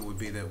 the amendment would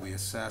be that we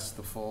assess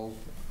the full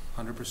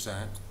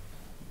 100%.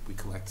 We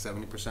collect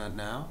 70%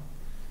 now,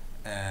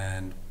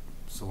 and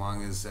so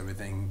long as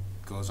everything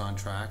goes on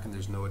track and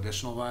there's no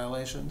additional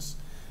violations,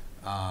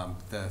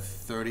 the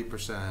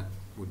 30%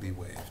 would be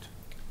waived.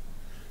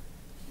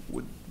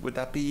 would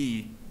that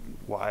be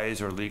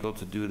wise or legal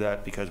to do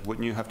that? Because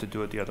wouldn't you have to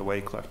do it the other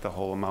way, collect the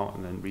whole amount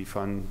and then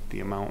refund the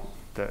amount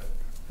that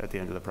at the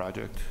end of the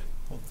project?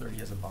 Hold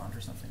 30 as a bond or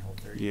something, hold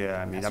 30.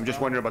 Yeah, I mean, I'm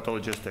just wondering about the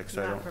logistics.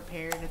 I Not don't.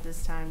 prepared at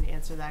this time to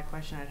answer that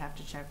question. I'd have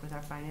to check with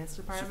our finance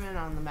department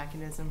on the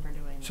mechanism for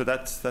doing it. So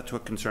that's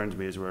what concerns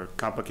me, is we're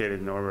complicated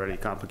and already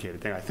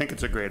complicated thing. I think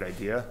it's a great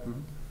idea,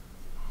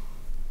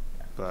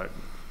 but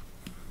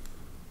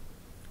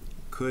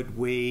could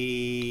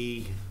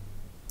we,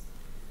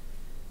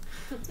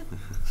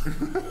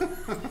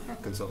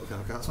 Consult with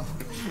town council.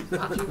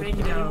 Did you make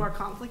it any more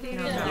complicated?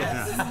 No.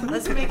 Yeah.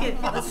 Let's make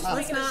it, let's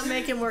not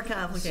make it more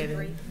complicated.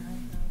 Make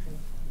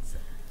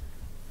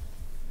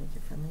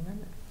it friendly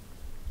amendment.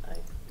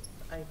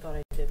 I thought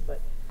I did,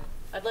 but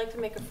I'd like to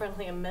make a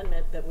friendly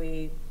amendment that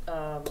we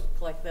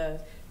collect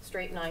the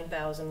straight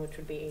 9,000, which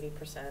would be 80%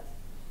 of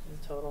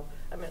the total.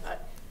 I mean,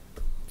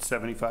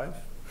 75?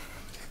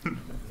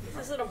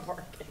 this isn't a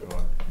market.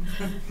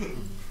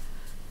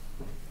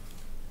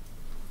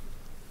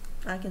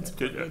 I can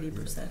support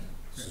 80%.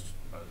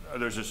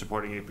 Others are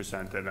supporting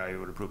 8%, then I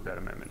would approve that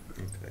amendment.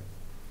 okay.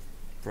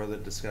 Further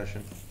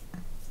discussion?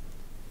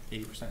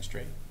 80%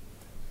 straight.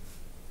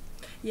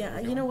 Yeah,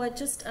 you know what,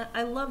 just,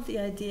 I love the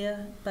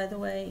idea, by the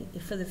way,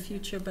 for the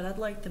future, but I'd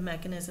like the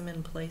mechanism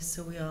in place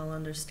so we all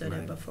understood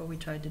Right. it before we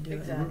tried to do it.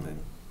 Exactly.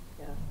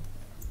 Yeah.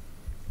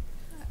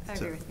 I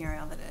agree with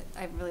Muriel that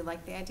I really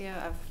like the idea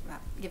of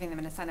giving them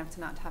an incentive to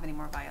not have any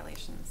more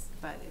violations.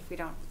 But if we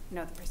don't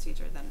know the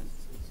procedure, then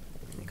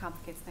it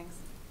complicates things.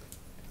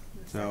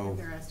 The So-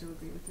 seconder has to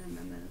agree with the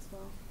amendment as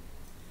well.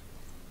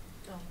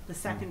 Oh. The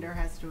seconder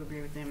has to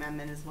agree with the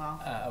amendment as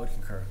well. I would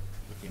concur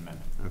with the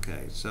amendment.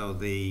 Okay, so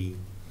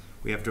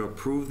we have to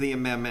approve the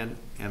amendment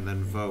and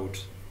then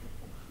vote.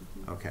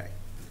 Okay.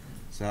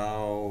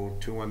 So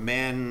to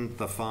amend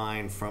the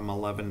fine from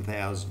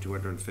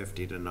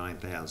 11,250 to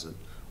 9,000,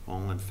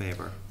 all in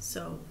favor?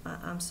 So,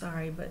 I'm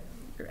sorry, but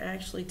you're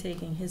actually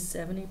taking his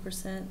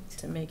 70%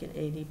 to make it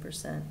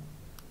 80%.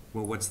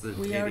 Well, what's the 80%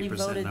 We already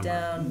voted number?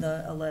 down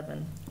the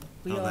 11.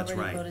 We Oh, that's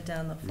already right. voted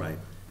down the full. Right.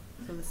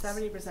 So the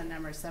 70%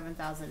 number is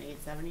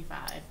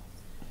 7,875,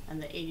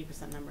 and the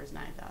 80% number is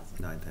 9,000.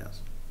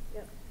 9,000.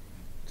 Yep.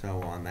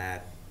 So on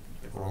that,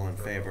 all in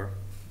favor?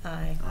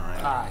 Aye.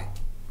 Aye.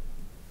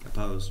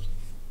 Opposed?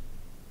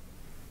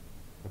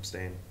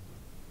 Abstain?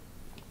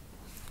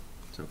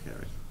 So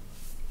carried.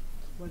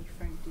 What,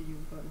 Frank, did you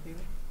vote in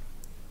favor?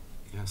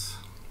 Yes.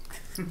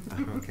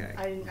 Okay.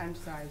 I'm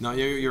sorry. No,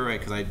 you're right,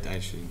 because I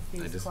actually, He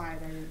was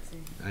quiet, I didn't see.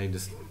 I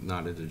just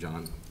nodded to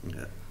John.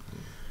 Yeah.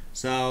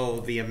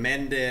 So the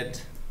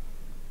amended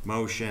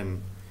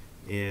motion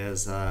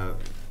is to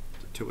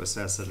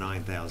assess a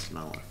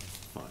 $9,000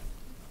 fine.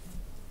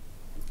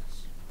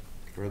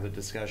 Further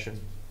discussion?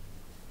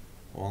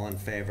 All in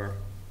favor?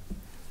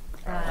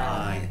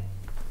 Aye.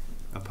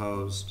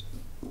 Opposed?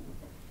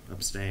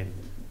 Abstain?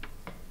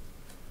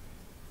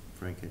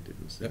 Frank, I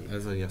didn't see. Yep,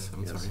 as a yes,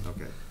 I'm Yes, sorry.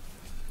 okay.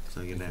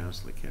 So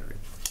unanimously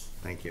carried.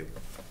 Thank you.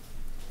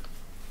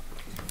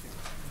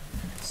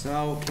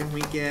 So can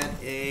we get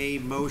a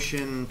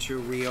motion to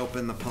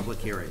reopen the public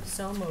hearing?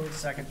 So moved.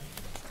 Second.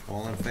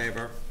 All in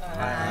favor?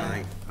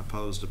 Aye.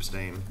 Opposed,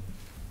 abstain?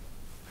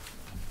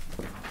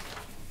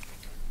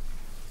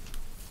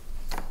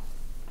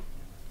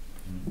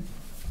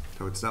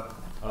 So it's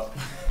up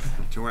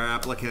to our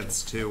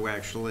applicants to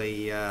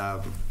actually,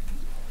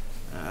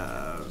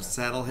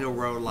 Saddle Hill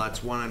Road,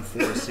 lots 1 and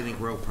 4, scenic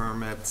road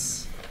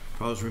permits,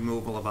 proposed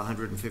removal of a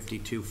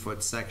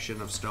 152-foot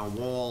section of stone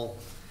wall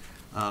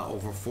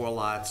over 4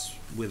 lots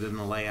within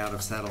the layout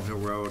of Saddle Hill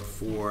Road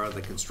for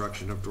the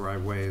construction of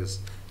driveways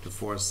to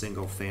 4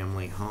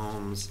 single-family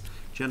homes.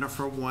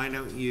 Jennifer, why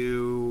don't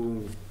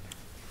you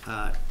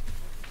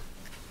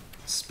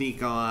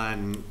speak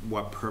on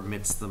what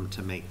permits them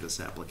to make this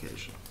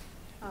application?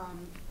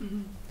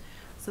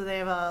 So they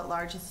have a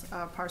large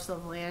parcel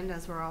of land,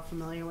 as we're all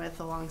familiar with,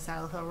 along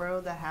Saddle Hill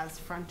Road that has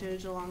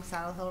frontage along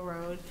Saddle Hill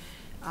Road.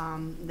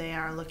 They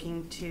are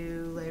looking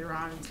to, later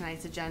on in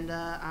tonight's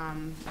agenda,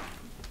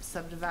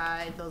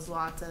 subdivide those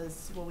lots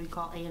as what we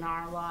call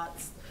A&R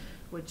lots,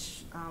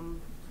 which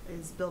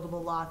is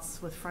buildable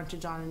lots with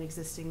frontage on an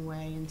existing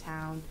way in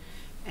town.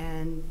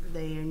 And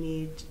they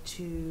need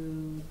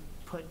to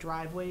put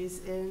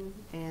driveways in,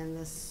 and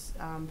this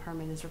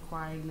permit is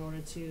required in order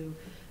to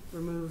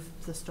remove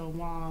the stone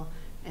wall.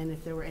 And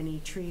if there were any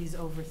trees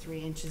over 3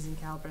 inches in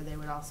caliber, they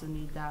would also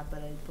need that,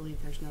 but I believe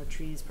there's no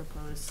trees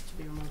proposed to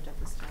be removed at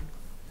this time.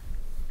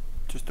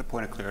 Just a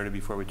point of clarity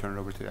before we turn it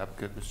over to the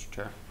applicant, Mr.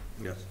 Chair.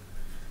 Yes.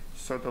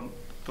 So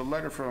the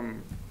letter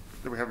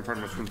that we have in front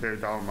of us from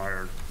David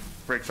Dollemeyer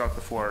breaks out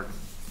the 40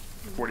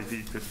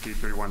 feet, 50 feet,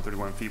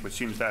 31 feet, which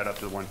seems to add up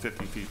to the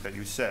 150 feet that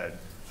you said.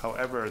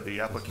 However, the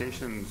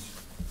application's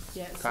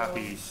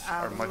copies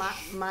are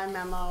much... My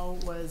memo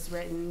was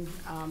written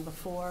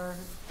before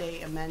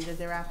they amended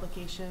their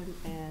application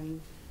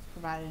and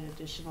provided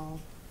additional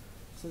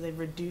So they've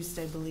reduced,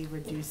 I believe,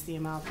 the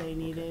amount they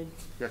needed.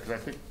 Yeah, because I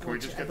think, can we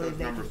Which just I get those believe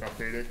they numbers could-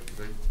 updated?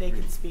 They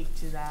could speak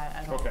to that.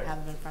 I don't Okay. have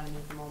it in front of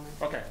me at the moment.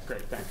 Okay,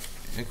 great, thanks.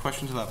 A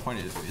question to that point,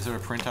 is there a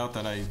printout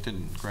that I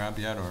didn't grab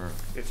yet, or?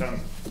 It's on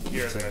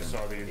here that I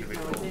saw the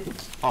individual.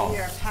 Oh. In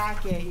your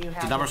packet, you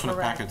have The numbers from the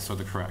correct- packet, so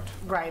they're correct.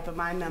 Right, but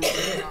my memory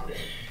is wrong.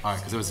 All right,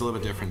 because it was a little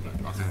bit different,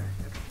 but, okay.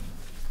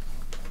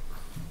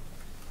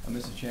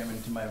 Mr. Chairman,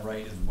 to my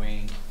right is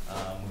Wayne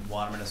with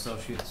Waterman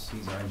Associates.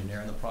 He's our engineer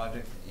on the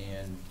project.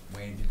 And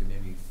Wayne, if you could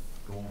maybe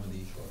go over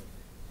the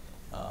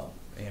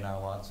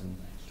A&R lots and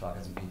talk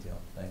in some detail.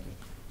 Thank you.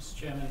 Mr.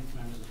 Chairman,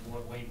 members of the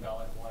board, Wayne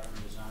Bellick,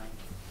 Waterman Design.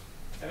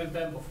 Haven't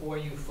been before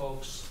you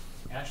folks,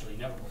 actually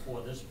never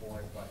before this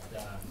board, but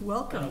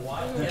Welcome. been a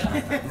while.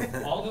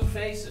 Yeah. All new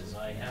faces.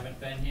 I haven't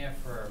been here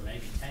for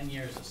maybe 10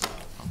 years or so.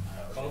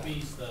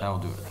 Kobe's That'll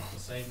do it. the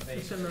same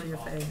face. Familiar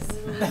face.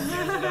 10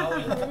 years ago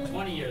and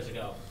 20 years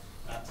ago.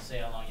 Not to say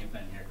how long you've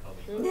been here,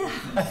 Kobe.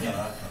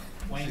 Yeah.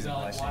 Wayne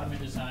Bellick, Waterman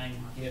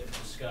Design, here to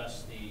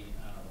discuss the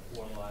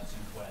 4 lots in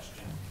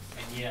question.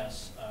 And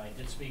yes, I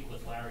did speak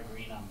with Larry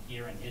Green. I'm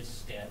here in his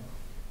stead.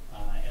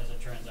 As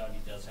it turns out,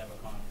 he does have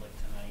a conflict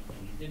tonight,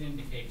 and he did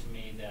indicate to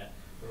me that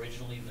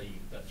originally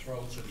the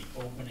throats or the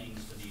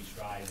openings to these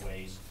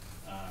driveways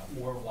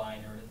were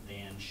wider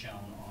than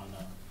shown on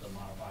the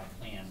modified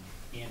plan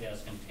and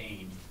as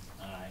contained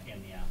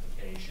in the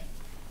application.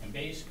 And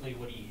basically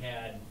what he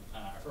had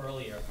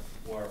earlier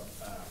were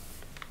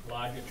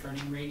larger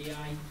turning radii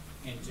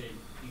into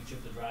each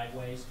of the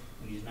driveways,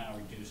 and he's now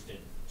reduced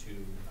it to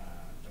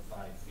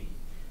 5 feet.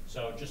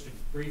 So just to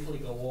briefly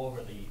go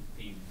over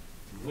the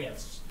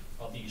widths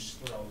of these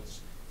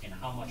throats and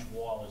how much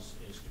wall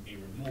is to be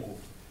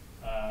removed.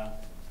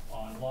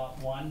 On lot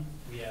 1,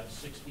 we have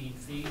 16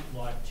 feet,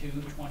 lot 2,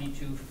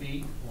 22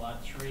 feet,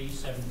 lot 3,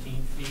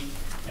 17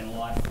 feet, and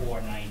lot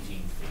 4, 19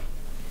 feet.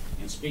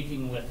 And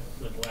speaking with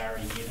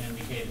Larry, he had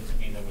indicated to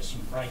me there was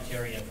some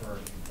criteria for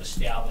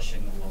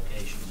establishing the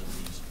locations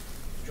of these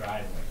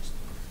driveways.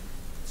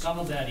 Some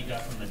of that he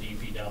got from the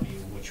DPW,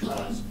 which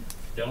was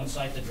don't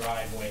site the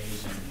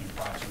driveways in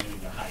proximity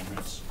to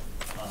hydrants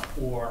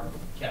or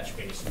catch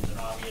basins. And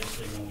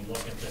obviously, when we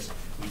look at this,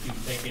 we do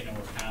take into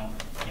account,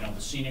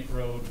 the scenic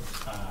road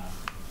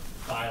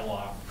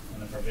bylaw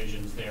and the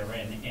provisions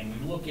therein, and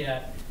we look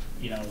at,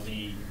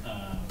 the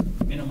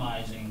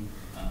minimizing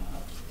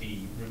the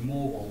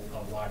removal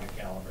of larger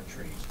caliber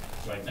trees.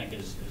 So I think,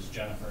 as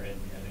Jennifer had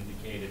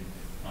indicated,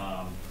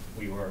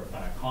 we were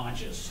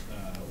conscious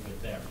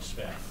with that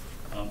respect.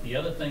 The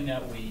other thing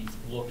that we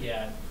look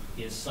at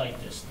is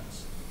site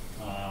distance.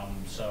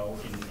 So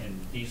in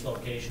these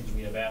locations,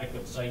 we have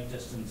adequate site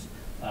distance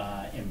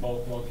in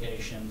both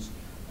locations.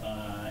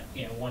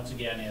 And once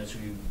again, as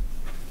we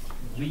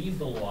leave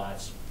the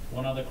lots,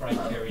 one other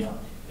criteria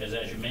is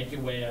as you make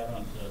your way out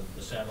onto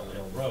the Saddle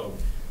Hill Road,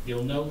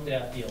 you'll note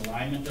that the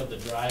alignment of the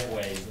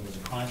driveways, there was a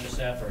conscious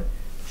effort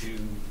to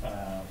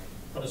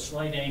put a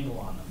slight angle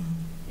on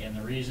them. And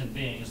the reason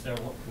being is that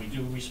we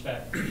do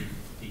respect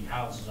the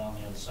houses on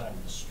the other side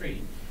of the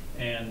street.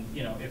 And,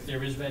 if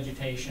there is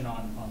vegetation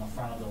on the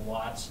front of the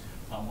lots,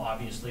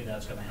 obviously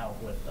that's going to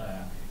help with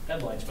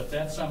headlights. But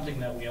that's something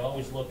that we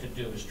always look to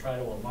do, is try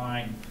to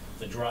align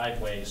the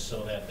driveways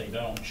so that they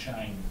don't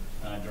shine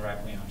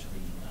directly onto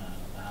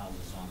the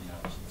houses on the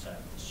opposite side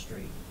of the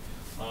street.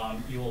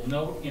 You will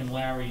note in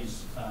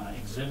Larry's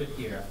exhibit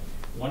here,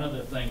 one of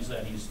the things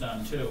that he's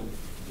done too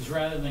is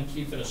rather than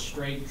keep it a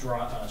straight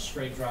drive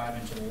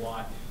into the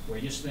lot where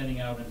you're standing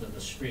out into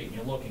the street and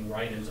you're looking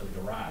right into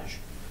the garage,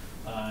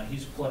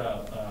 he's put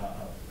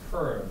a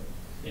curb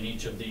in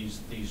each of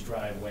these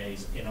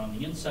driveways, and on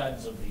the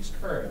insides of these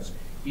curbs,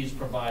 he's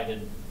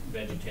provided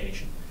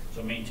vegetation.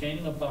 So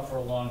maintaining a buffer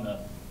along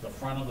the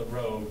front of the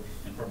road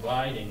and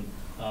providing,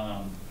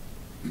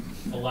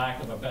 for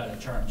lack of a better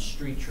term,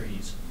 street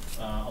trees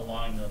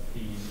along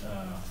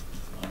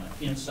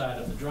the inside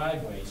of the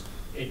driveways,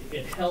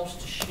 it helps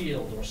to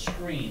shield or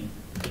screen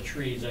the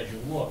trees as you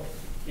look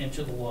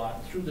into the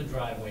lot through the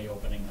driveway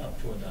opening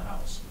up toward the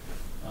house.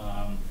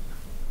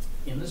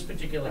 In this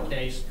particular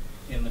case,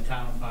 in the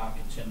town of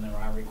Hopkinton, there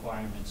are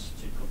requirements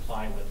to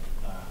comply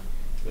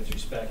with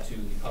respect to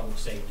the public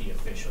safety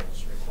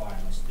officials'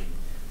 requirements, the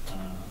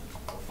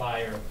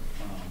fire,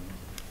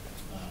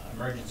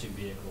 emergency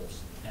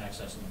vehicles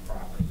accessing the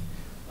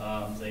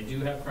property. They do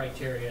have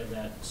criteria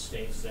that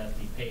states that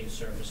the paved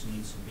surface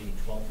needs to be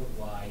 12 foot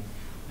wide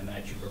and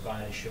that you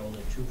provide a shoulder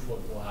 2 foot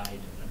wide,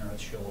 an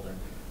earth shoulder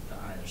to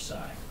either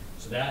side.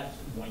 So that,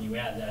 when you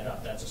add that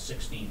up, that's a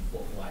 16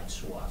 foot wide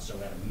swath. So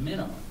at a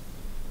minimum,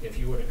 if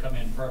you were to come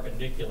in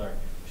perpendicular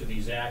to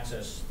these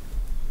access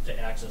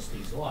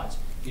these lots,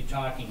 you're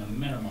talking a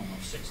minimum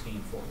of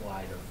 16 foot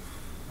wide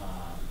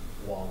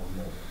of wall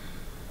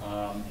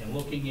removal. And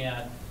looking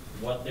at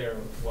what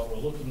we're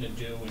looking to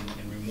do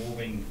in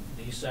removing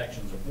these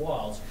sections of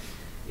walls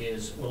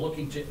is we're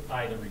looking to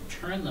either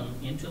return them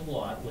into the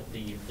lot with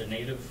the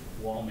native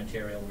wall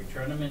material,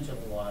 return them into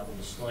the lot with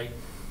a slight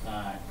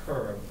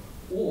curve,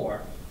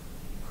 or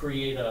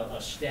create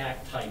a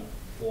stack type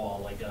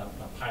wall, like a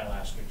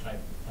pilaster type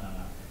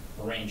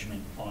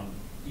arrangement on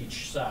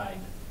each side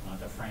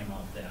to frame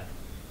out the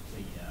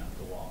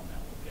wall in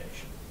that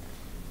location.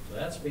 So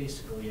that's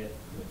basically it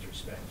with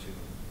respect to the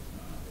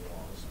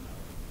walls, and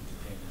I'll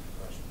entertain any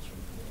questions from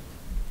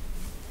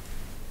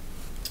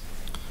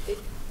the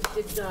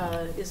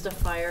board. Is the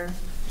fire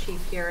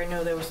chief here? I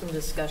know there was some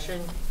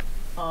discussion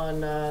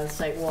on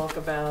site walk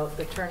about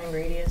the turning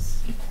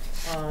radius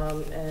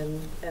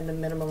and the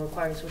minimum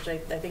requirements, which I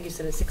think you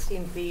said is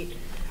 16 feet,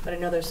 but I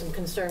know there's some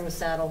concern with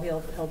Saddle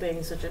Hill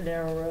being such a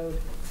narrow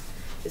road.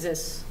 Is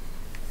this,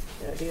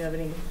 do you have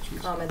any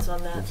comments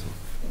on that?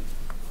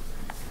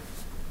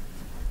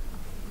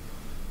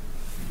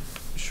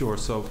 Sure.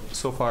 So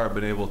far I've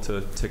been able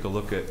to take a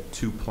look at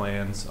 2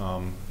 plans.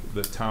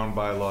 The town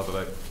bylaw that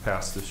I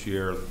passed this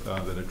year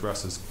that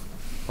addresses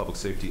public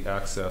safety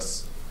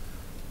access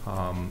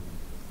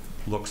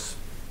looks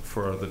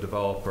for the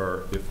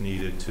developer, if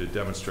needed, to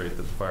demonstrate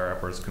that the fire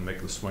apparatus can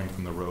make the swing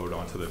from the road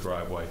onto the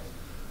driveway.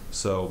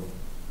 So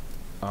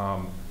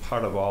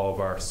part of all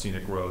of our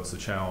scenic roads, the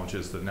challenge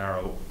is the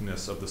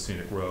narrowness of the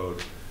scenic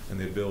road and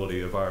the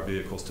ability of our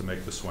vehicles to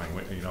make the swing.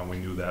 We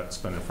knew that's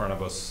been in front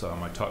of us.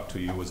 I talked to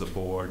you as a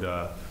board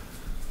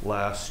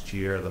last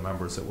year, the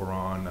members that were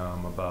on,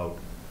 about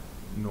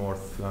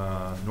North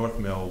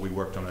Mill. We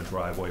worked on a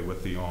driveway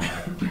with the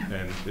owner,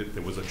 and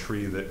it was a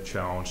tree that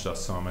challenged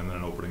us some, and then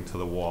an opening to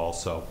the wall.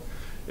 So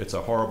it's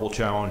a horrible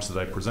challenge that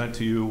I present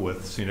to you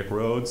with scenic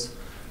roads,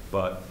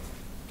 but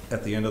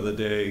at the end of the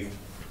day,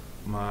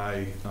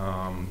 my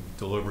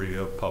delivery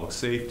of public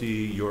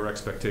safety, your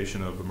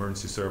expectation of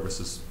emergency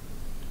services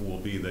will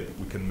be that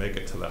we can make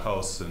it to the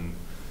house and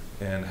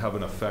have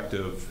an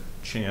effective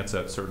chance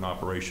at certain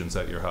operations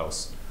at your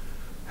house.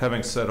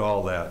 Having said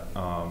all that,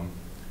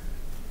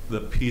 the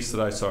piece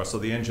that I saw, so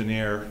the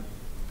engineer,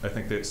 I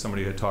think that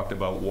somebody had talked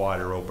about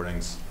wider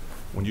openings.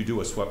 When you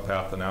do a swept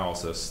path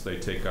analysis, they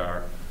take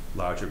our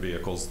larger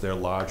vehicles. They're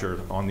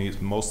larger on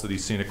most of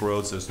these scenic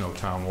roads. There's no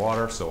town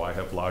water, so I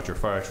have larger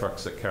fire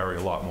trucks that carry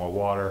a lot more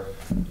water.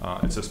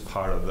 It's just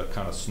part of the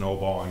kind of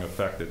snowballing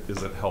effect that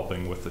isn't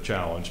helping with the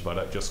challenge, but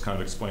I just kind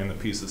of explain the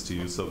pieces to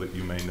you so that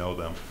you may know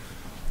them.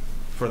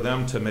 For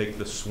them to make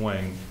the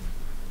swing,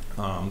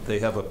 they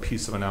have a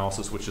piece of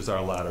analysis, which is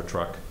our ladder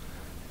truck,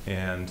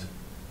 and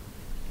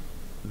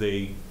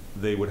they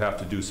would have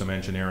to do some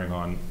engineering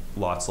on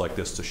lots like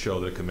this to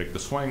show that it can make the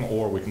swing,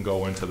 or we can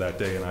go into that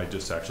day and I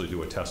just actually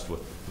do a test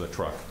with the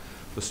truck.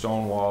 The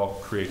stone wall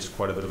creates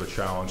quite a bit of a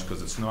challenge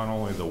because it's not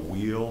only the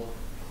wheel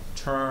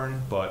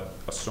turn, but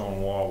a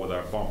stone wall with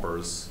our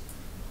bumpers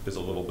is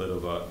a little bit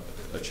of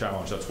a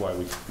challenge. That's why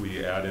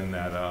we add in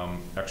that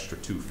extra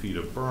 2 feet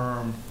of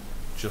berm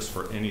just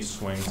for any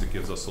swings. It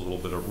gives us a little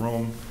bit of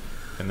room.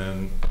 And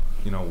then,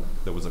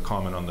 there was a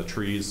comment on the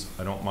trees.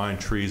 I don't mind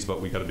trees, but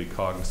we got to be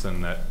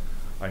cognizant that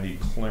I need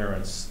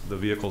clearance. The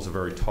vehicles are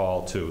very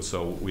tall too,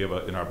 so we have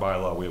in our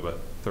bylaw we have a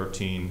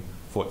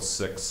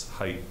 13'6"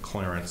 height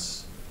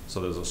clearance. So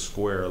there's a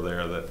square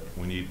there that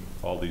we need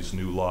all these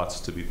new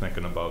lots to be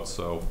thinking about,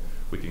 so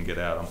we can get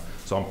at them.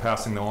 So I'm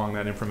passing along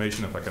that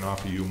information. If I can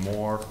offer you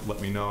more, let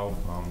me know.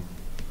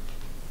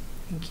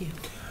 Thank you.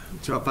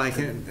 So if I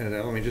can,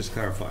 let me just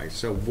clarify.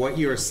 So what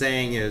you're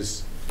saying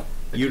is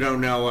you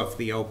don't know if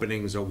the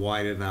openings are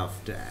wide enough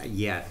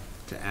yet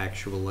to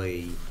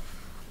actually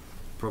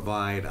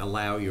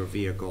allow your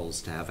vehicles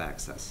to have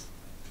access?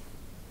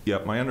 Yeah,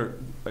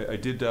 I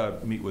did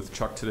meet with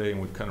Chuck today,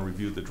 and we kind of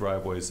reviewed the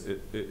driveways.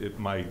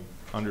 My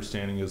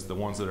understanding is the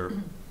ones that are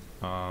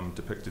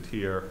depicted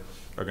here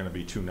are going to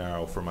be too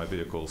narrow for my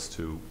vehicles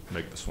to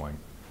make the swing.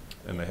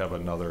 And they have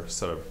another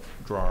set of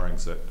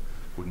drawings that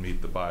would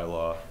meet the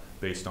bylaw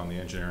based on the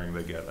engineering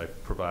they get. I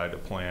provide a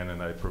plan,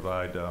 and I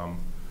provide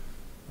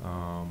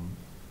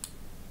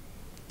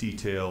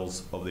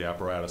details of the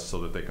apparatus so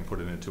that they can put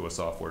it into a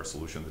software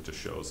solution that just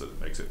shows that it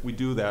makes it. We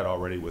do that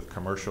already with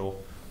commercial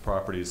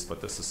properties,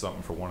 but this is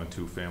something for 1 and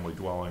 2 family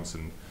dwellings,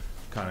 and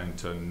kind of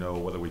to know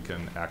whether we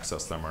can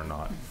access them or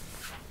not.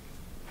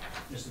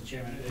 Mr.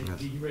 Chairman,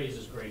 he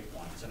raises great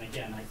points. And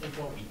again, I think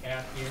what we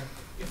have here,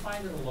 you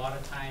find that a lot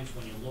of times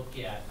when you look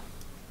at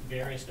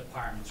various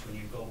departments, when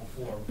you go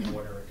before a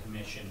board or a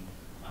commission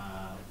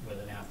with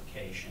an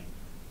application,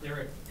 there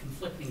are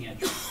conflicting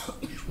interests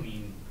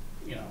between,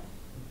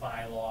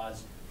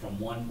 bylaws from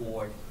one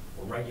board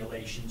or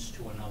regulations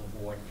to another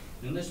board.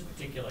 And in this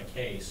particular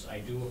case, I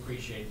do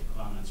appreciate the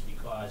comments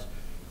because,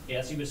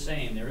 as he was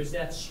saying, there is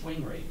that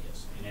swing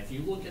radius. And if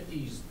you look at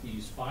these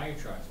fire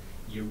trucks,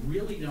 you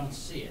really don't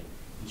see it.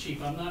 And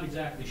Chief, I'm not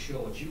exactly sure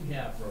what you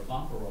have for a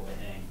bumper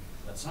overhang,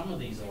 but some of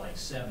these are like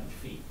 7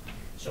 feet.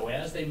 So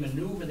as they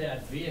maneuver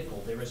that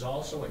vehicle, there is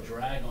also a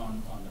drag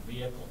on the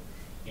vehicle.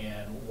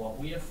 And what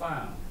we have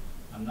found,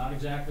 I'm not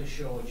exactly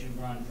sure what you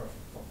run for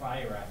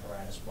fire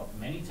apparatus, but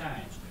many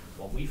times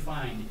what we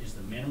find is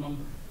the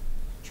minimum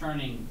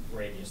turning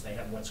radius. They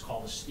have what's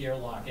called a steer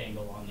lock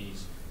angle on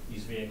these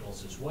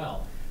vehicles as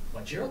well.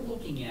 But you're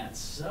looking at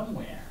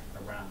somewhere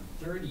around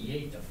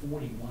 38 to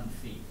 41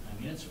 feet. I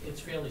mean,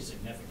 it's fairly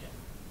significant.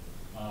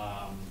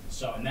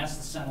 And that's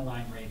the center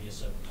line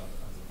radius of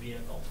the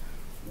vehicle.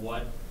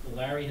 What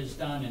Larry has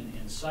done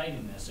in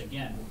citing this,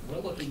 again, we're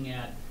looking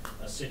at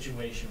a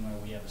situation where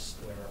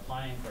we're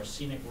applying for a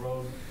scenic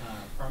road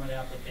permit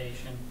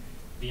application,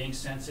 being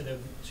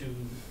sensitive to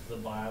the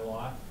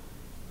bylaw,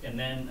 and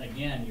then,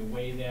 again, you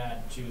weigh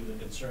that to the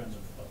concerns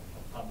of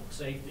public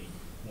safety.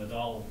 With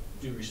all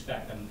due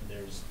respect, and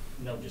there's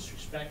no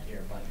disrespect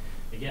here, but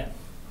again,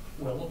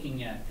 we're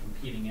looking at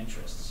competing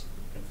interests,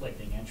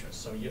 conflicting interests.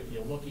 So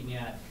you're looking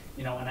at,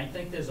 and I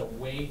think there's a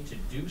way to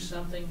do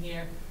something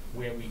here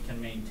where we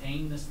can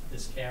maintain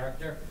this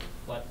character,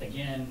 but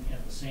again,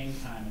 at the same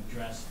time,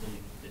 address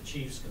the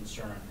chief's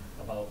concern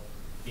about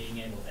being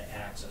able to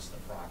access the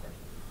property.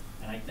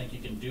 And I think you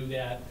can do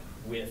that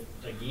with,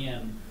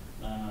 again,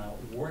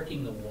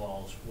 working the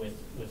walls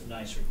with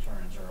nice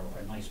returns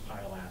or a nice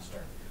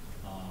pilaster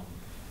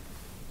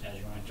as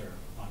you enter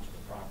onto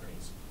the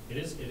properties. It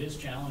is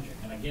challenging.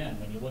 And again,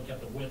 when you look at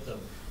the width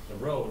of the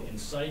road, in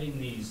citing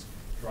these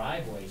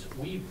driveways,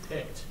 we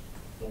picked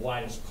the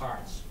widest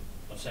parts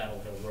of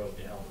Saddle Hill Road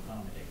to help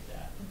accommodate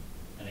that.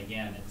 And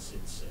again, it's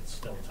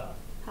still tough.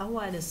 How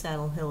wide is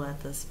Saddle Hill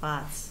at the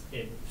spots?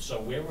 So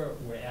we're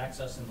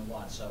accessing the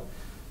lot. So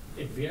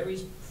it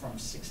varies from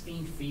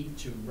 16 feet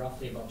to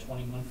roughly about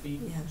 21 feet.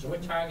 Yeah. So we're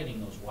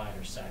targeting those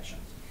wider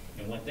sections.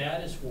 And what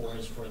that is for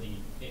in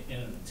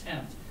an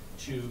attempt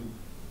to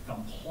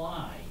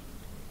comply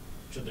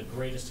to the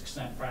greatest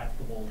extent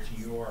practicable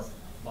to your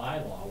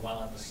bylaw,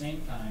 while at the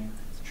same time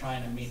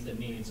trying to meet the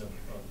needs of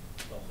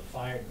the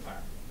fire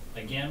department.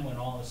 Again, when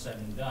all is said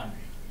and done,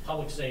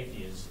 public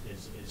safety is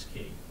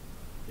key.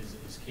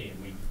 Is key,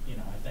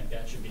 and I think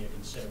that should be a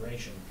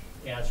consideration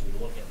as we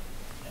look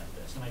at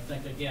this. And I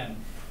think, again,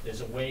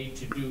 there's a way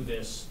to do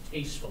this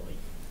tastefully.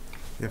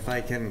 If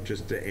I can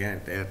just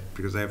add,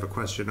 because I have a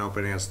question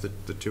open, ask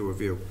the two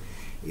of you,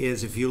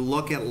 is if you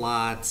look at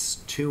lots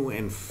 2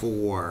 and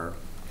 4,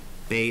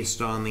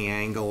 based on the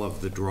angle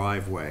of the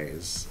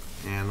driveways,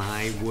 and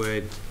I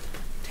would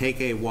take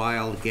a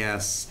wild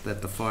guess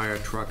that the fire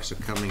trucks are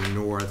coming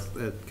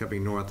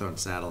north on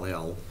Saddle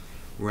Hill,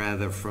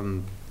 rather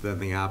than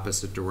the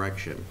opposite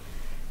direction.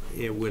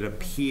 It would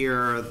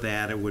appear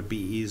that it would be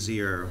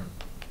easier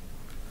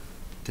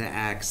to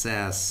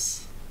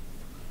access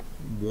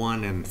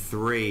 1 and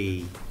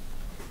 3,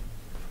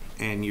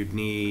 and you'd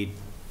need,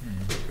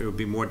 it would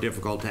be more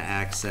difficult to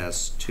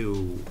access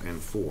 2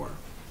 and 4.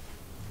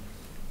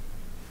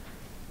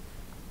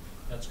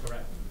 That's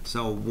correct.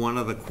 So one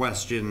of the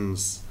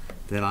questions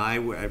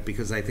that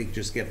because I think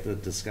just get the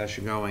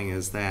discussion going,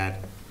 is that,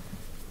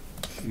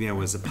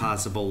 is it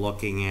possible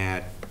looking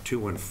at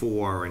 2 and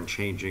 4 and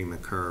changing the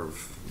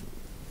curve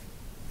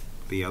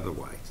the other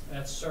way?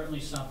 That's certainly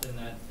something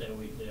that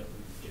we do,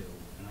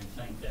 and I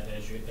think that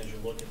as you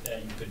look at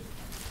that, you could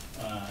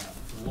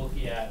look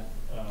at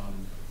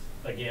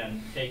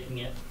again, taking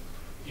it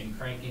and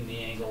cranking the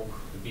angle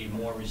to be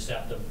more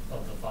receptive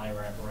of the fire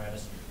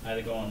apparatus,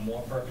 either going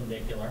more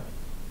perpendicular.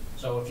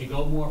 So if you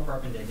go more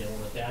perpendicular,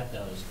 what that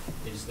does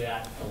is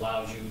that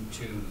allows you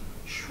to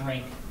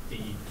shrink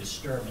the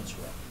disturbance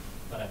width,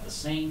 but at the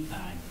same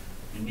time,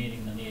 in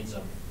meeting the needs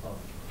of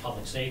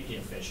public safety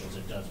officials,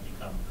 it does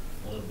become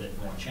a little bit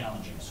more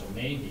challenging. So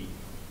maybe,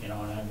 and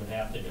I would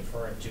have to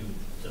defer it to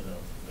the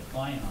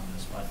client on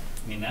this, but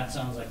I mean, that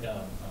sounds like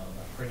a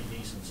pretty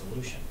decent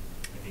solution.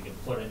 If you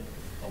could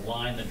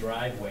align the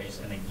driveways,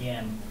 and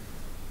again,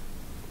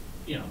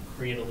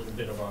 create a little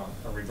bit of a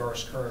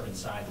reverse curve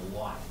inside the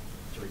lot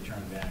to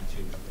return back to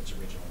its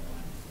original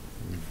line.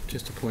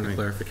 Just a point of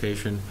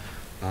clarification,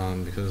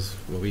 because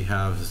what we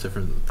have is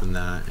different than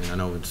that, and I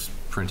know it's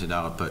printed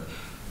out, but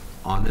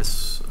on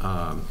this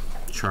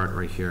chart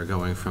right here,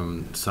 going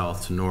from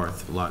south to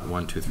north, lot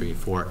 1, 2, 3,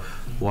 4,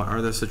 what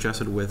are the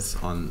suggested widths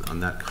on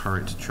that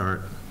current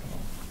chart?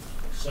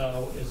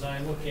 So as I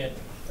look at,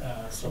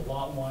 so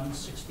lot 1,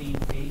 16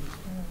 feet,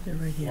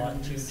 Right here.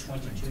 lot 2,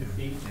 22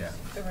 feet, Yeah.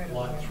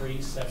 lot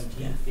 3, 17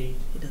 Yeah. feet,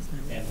 He doesn't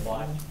have and that.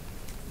 lot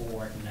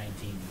 4,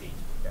 19 feet.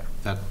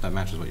 That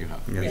matches what you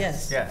have.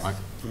 Yes. Yes.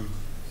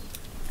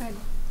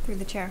 Through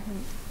the chair.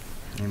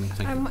 Amy,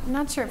 thank you. I'm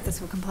not sure if this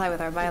will comply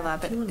with our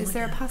bylaw, but 2 and is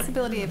there a 1.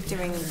 possibility of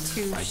doing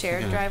 2 I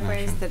shared can't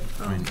driveways imagine. that,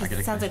 I mean, I because get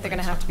it a sounds like they're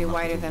gonna connection, have to be but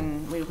wider nothing to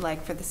do. than we would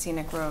like for the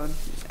scenic road.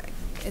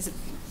 Is it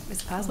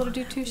possible to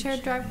do 2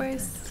 shared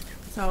driveways?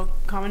 So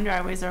common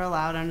driveways are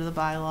allowed under the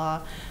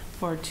bylaw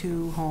for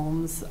 2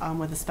 homes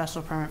with a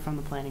special permit from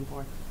the planning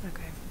board.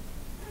 Okay.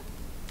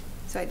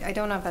 So I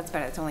don't know if that's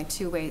better. It's only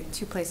 2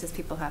 places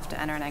people have to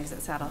enter and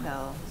exit Saddle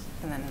Hill,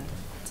 and then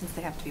since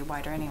they have to be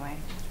wider anyway.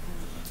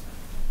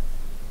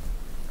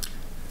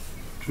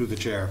 Through the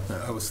chair,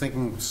 I was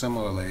thinking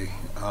similarly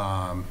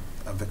of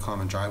the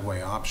common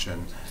driveway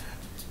option.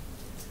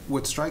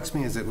 What strikes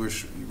me is that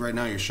right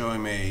now you're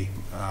showing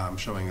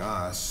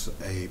us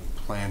a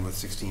plan with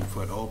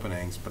 16-foot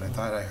openings, but I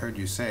thought I heard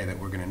you say that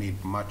we're going to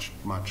need much,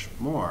 much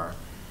more.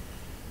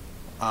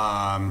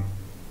 Do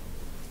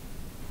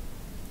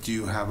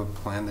you have a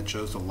plan that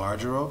shows the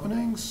larger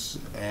openings?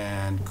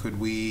 And could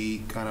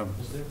we kind of...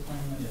 Was there a plan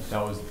that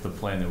That was the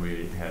plan that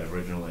we had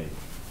originally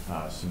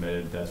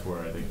submitted. That's where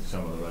I think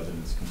some of the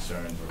residents'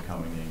 concerns were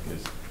coming in,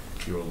 because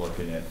you were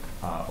looking at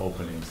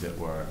openings that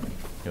were,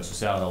 so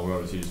Saddle Hill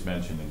Road, as you just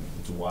mentioned, and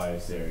its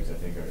widest areas, I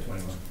think, are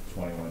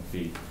 21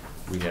 feet.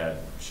 We had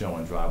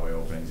showing driveway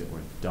openings that were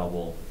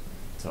double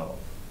to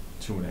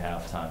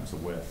 2.5 times the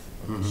width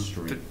of the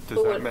street.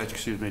 Does that match,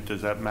 excuse me,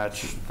 does that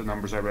match the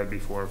numbers I read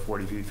before,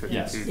 40 feet, 50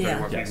 Yes. feet, Yeah.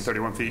 31 feet, and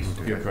 31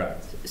 feet? You're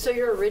correct. So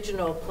your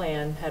original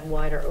plan had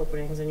wider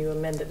openings and you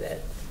amended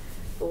it,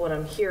 but what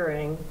I'm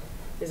hearing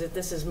is that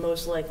this is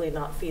most likely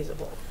not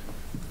feasible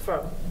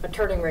from a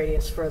turning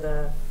radius for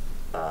the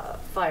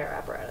fire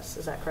apparatus,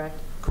 is that correct?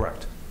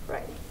 Correct.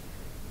 Right.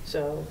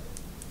 So,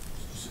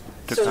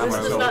 The so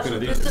comment-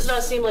 this does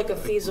not seem like a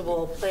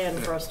feasible plan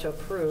for us to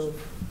approve.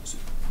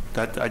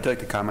 I'd like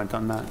to comment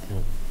on that.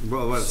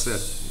 Well, what's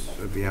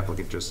it, the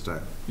applicant just,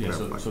 Yeah,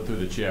 so clarify. through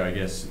the chair, I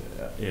guess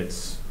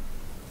it's,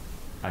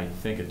 I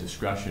think, a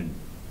discretion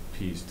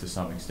piece to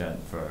some extent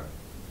for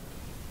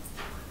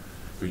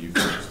you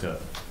folks to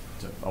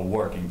a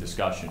working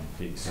discussion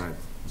piece. Right.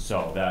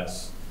 So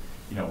that's,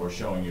 we're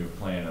showing you a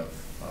plan of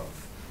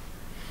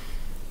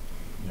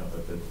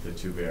the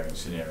two varying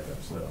scenarios,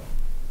 so.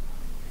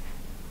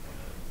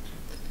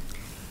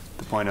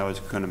 The point I was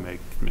going to make,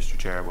 Mr.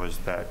 Chair, was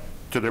that,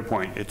 to their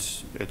point,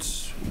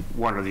 it's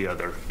one or the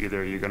other.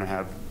 Either you're going to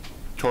have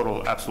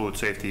total absolute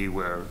safety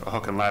where a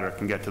hook and ladder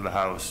can get to the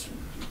house,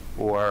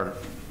 or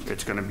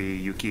it's going to be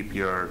you keep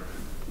your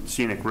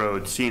scenic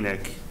road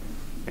scenic,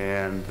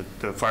 and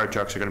the fire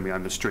trucks are going to be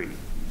on the street.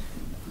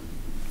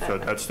 So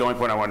that's the only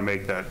point I want to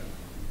make, that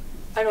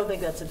I don't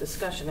think that's a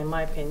discussion, in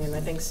my opinion.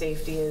 I think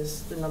safety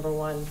is the number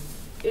one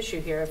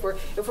issue here. If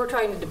we're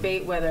trying to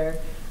debate whether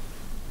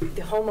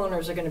the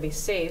homeowners are going to be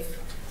safe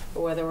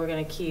or whether we're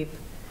going to keep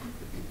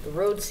the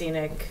road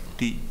scenic,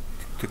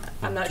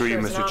 I'm not through sure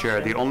you, it's an Mr. Chair,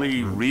 option. the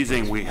only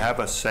reason we have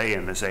a say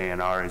in this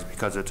A&R is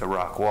because it's a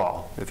rock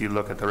wall. If you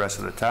look at the rest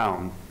of the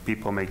town,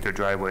 people make their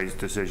driveways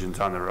decisions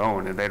on their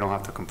own, and they don't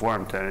have to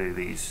conform to any of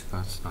these.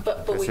 That's not.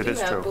 But Yes, it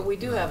is true. we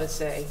do have a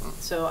say.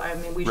 So, I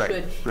mean, we Right,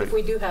 should, right. if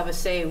we do have a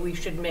say, we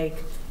should make,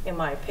 in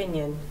my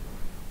opinion,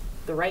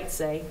 the right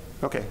say.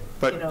 Okay,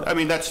 but, I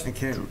mean, that's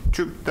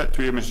true, that,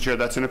 through you, Mr. Chair,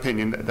 that's an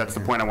opinion. That's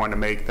the point I wanted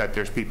to make, that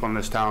there's people in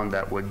this town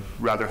that would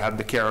rather have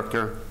the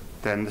character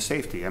than the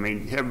safety. I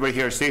mean, everybody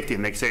hears safety,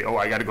 and they say, oh,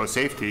 I gotta go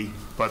safety,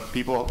 but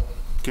people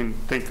can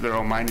think their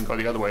own mind and go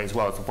the other way as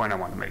well. It's the point I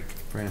want to make.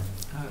 Brandon?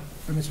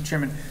 Mr.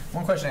 Chairman,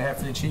 one question I have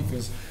for the chief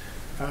is,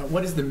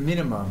 what is the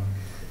minimum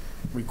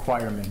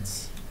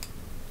requirements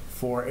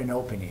for an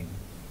opening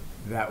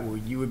that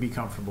you would be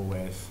comfortable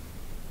with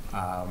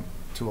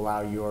to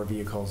allow your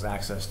vehicles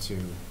access to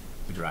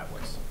the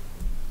driveways?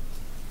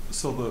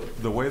 So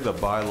the way the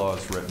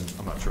bylaw's written,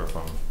 I'm not sure if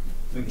I'm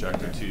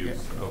objecting to you.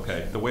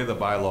 Okay, the way the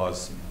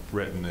bylaw's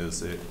written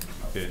is it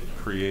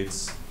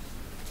creates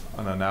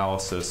an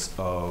analysis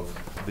of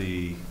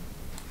the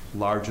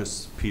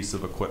largest piece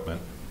of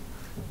equipment.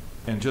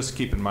 And just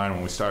keep in mind,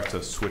 when we start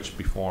to switch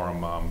before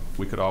them,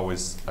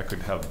 I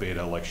could have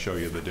Beta show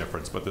you the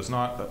difference, but there's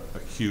not a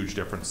huge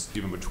difference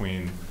even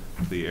between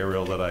the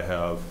aerial that I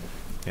have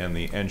and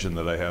the engine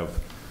that I have,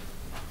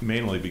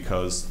 mainly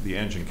because the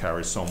engine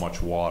carries so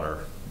much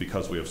water,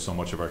 because we have so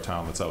much of our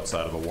town that's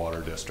outside of a water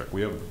district.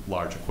 We have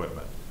large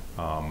equipment.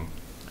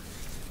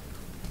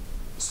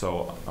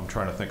 So I'm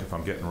trying to think if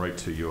I'm getting right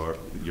to your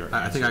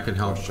I think I can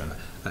help.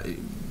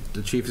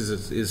 The chief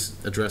is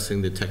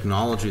addressing the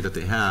technology that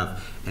they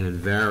have, and it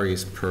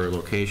varies per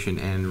location,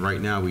 and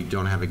right now we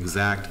don't have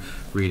exact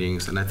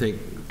readings, and I think,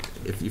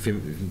 if you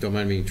don't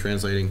mind me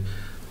translating,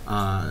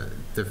 our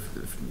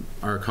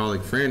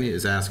colleague Fran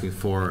is asking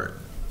for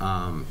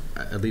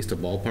at least a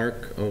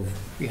ballpark of...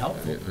 Be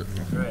helpful.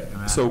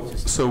 Right.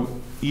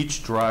 So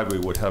each driveway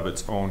would have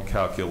its own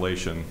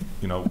calculation.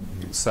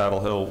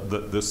 Saddle Hill,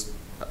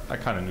 I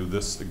kind of knew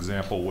this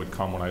example would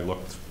come when I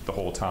looked the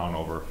whole town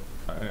over.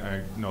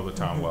 I know the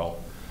town well.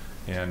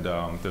 And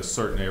there's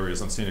certain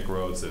areas on scenic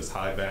roads, there's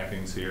high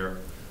bankings here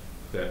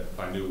that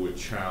I knew would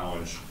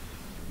challenge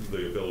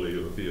the ability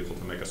of a vehicle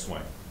to make a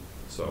swing.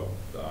 So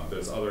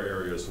there's other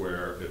areas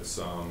where it's,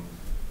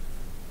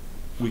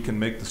 we can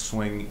make the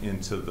swing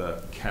into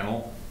the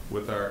kennel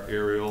with our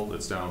aerial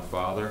that's down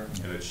farther,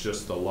 and it's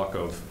just the luck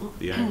of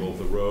the angle of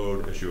the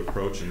road as you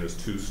approach, and there's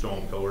 2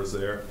 stone pillars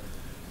there.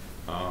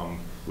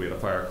 We had a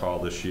fire call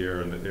this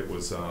year, and it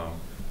was,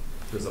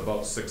 there's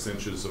about 6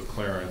 inches of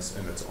clearance,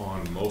 and it's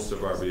on most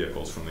of our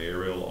vehicles from the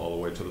aerial all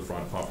the way to the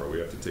front bumper. We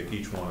have to take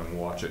each one and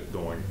watch it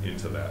going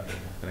into that.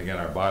 And again,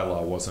 our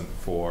bylaw wasn't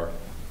for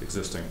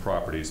existing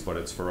properties, but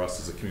it's for us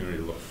as a community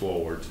to look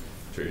forward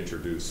to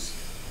introduce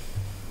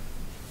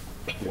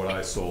what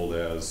I sold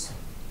as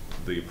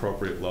the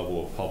appropriate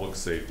level of public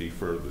safety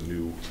for the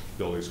new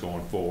buildings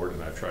going forward,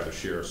 and I've tried to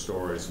share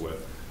stories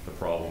with the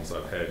problems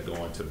I've had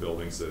going to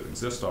buildings that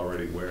exist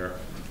already where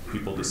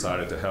people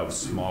decided to have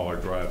smaller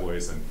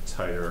driveways and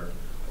tighter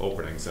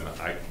openings, and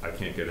I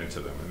can't get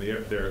into them. And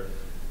they're,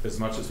 as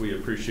much as we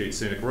appreciate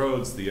scenic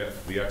roads, the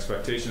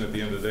expectation at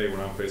the end of the day when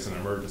I'm facing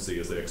an emergency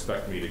is they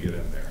expect me to get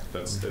in there.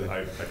 That's,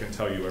 I can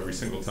tell you every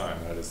single time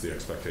that is the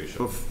expectation.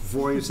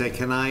 Before you say,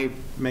 can I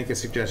make a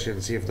suggestion,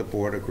 see if the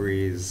board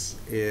agrees,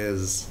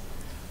 is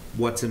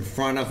what's in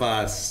front of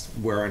us,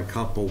 we're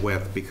uncomfortable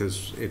with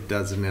because it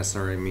doesn't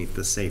necessarily meet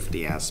the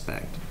safety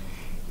aspect,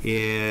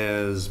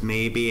 is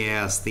maybe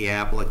ask the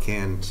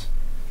applicant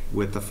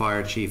with the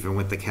fire chief and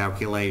with the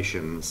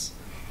calculations,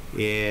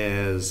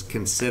 is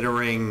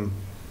considering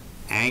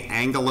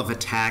angle of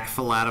attack,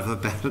 for lack of a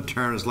better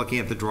term, is looking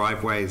at the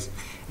driveways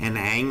and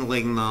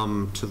angling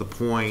them to the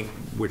point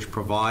which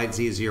provides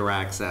easier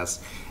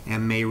access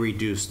and may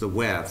reduce the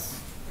width,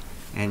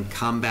 and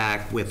come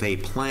back with a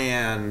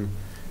plan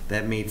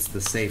that meets the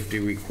safety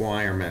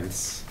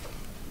requirements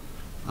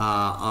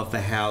of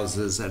the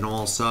houses. And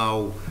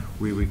also,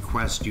 we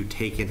request you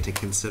take into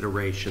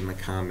consideration the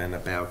comment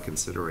about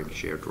considering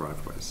shared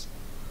driveways.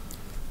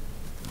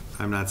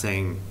 I'm not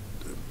saying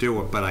do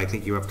it, but I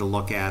think you have to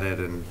look at it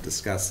and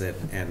discuss it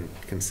and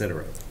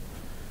consider it.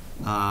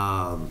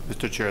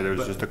 Mr. Chair, there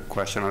was just a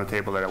question on the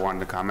table that I wanted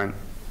to comment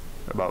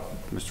about,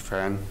 Mr.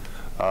 Farren.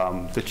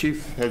 The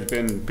chief has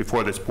been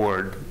before this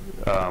board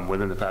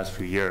within the past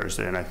few years,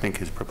 and I think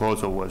his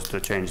proposal was to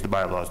change the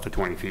bylaws to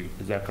 20 feet.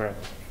 Is that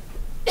correct?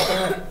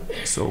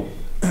 So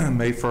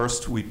May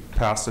 1st, we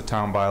passed a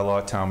town bylaw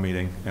at town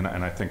meeting, and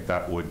I think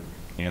that would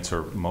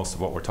answer most of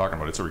what we're talking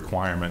about. It's a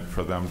requirement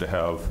for them to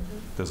have,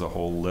 there's a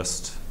whole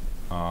list.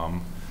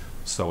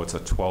 So it's a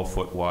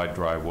 12-foot wide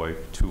driveway,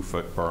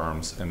 2-foot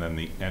berms, and then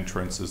the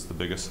entrance is the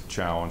biggest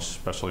challenge,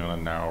 especially on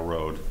a narrow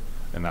road,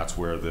 and that's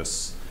where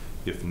this,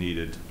 if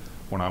needed,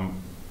 when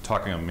I'm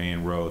talking a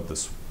main road, the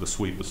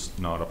sweep is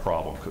not a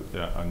problem.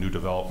 A new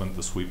development,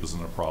 the sweep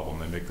isn't a problem.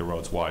 They make the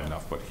roads wide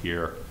enough, but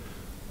here,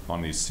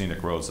 on these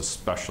scenic roads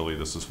especially,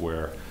 this is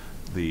where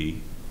the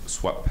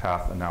swept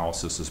path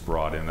analysis is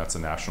brought in. That's a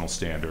national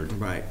standard.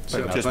 Right.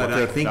 So, but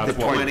I think the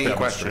 20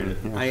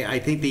 question. I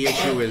think the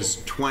issue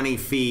is 20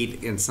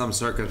 feet in some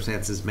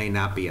circumstances may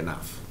not be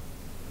enough.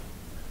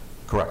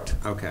 Correct.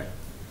 Okay.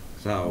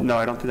 So. No,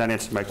 I don't think that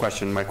answered my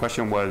question. My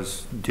question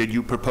was, did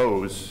you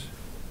propose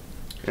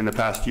in the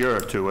past year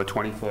or two a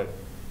 20-foot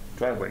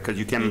driveway? Because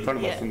you came in front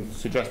of us and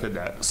suggested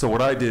that. So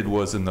what I did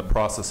was, in the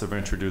process of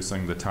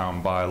introducing the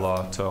town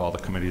bylaw to all the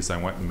committees, I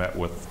went and met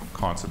with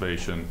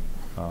Conservation,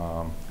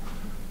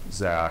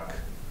 Zach,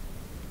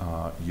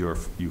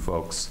 you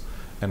folks,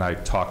 and I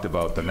talked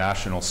about the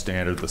national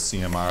standard, the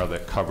CMR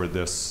that covered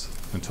this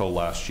until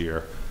last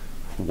year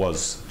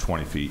was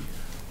 20 feet.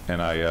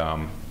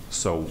 And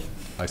so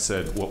I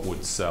said what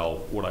would sell.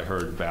 What I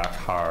heard back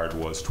hard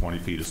was 20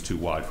 feet is too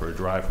wide for a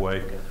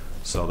driveway.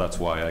 So that's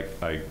why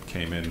I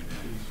came in.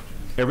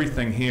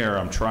 Everything here,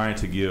 I'm trying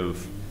to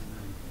give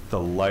the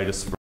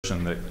lightest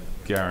version that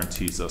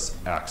guarantees us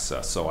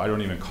access. So I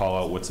don't even call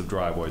out widths of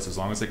driveways, as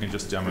long as they can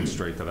just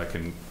demonstrate that I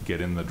can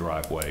get in the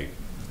driveway,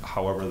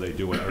 however they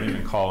do it. I don't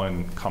even call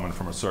in coming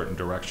from a certain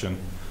direction.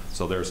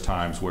 So there's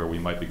times where we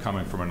might be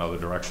coming from another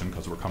direction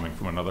because we're coming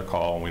from another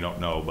call and we don't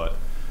know, but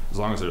as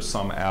long as there's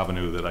some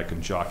avenue that I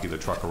can jockey the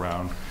truck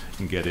around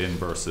and get in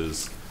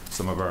versus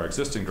some of our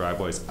existing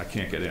driveways, I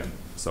can't get in.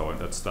 So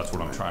that's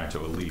what I'm trying to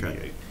alleviate.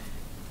 Okay.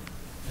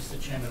 Mr.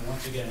 Chairman,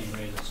 once again, he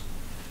raises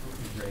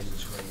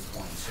great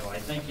points. So I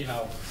think, you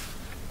know,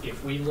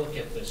 if we look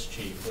at this,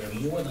 Chief, we're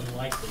more than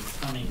likely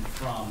coming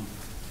from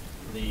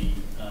the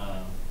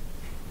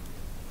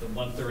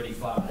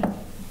 135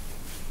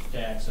 to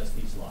access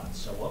these lots.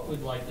 So what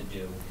we'd like to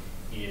do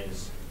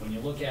is, when you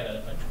look at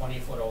a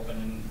 20-foot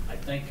opening, I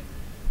think,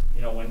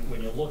 you know,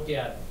 when you look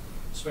at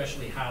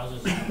especially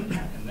houses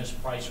in this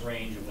price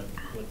range and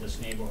with this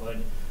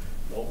neighborhood,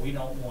 what we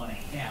don't want to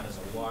have is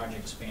a large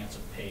expanse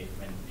of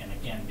pavement. And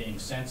again, being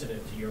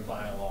sensitive to your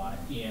bylaw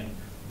in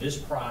this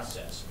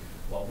process,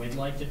 what we'd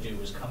like to do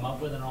is come up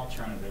with an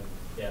alternative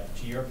that,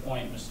 to your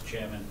point, Mr.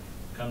 Chairman,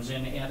 comes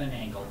in at an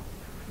angle,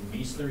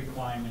 meets the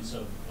requirements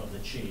of the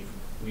chief.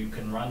 We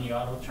can run the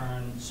auto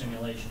turn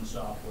simulation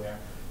software.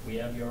 We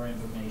have your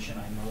information,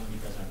 I know,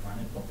 because I've run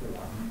it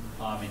before.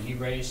 And he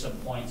raised some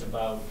points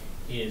about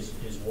his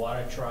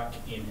water truck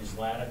and his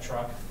ladder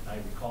truck. I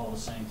recall the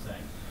same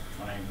thing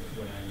when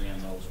I ran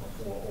those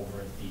before over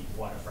at the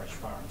Waterfresh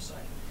Farm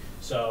site.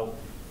 So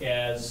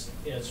as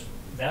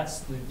that's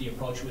the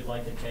approach we'd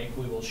like to take.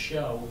 We will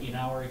show in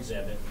our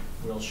exhibit,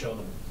 we'll show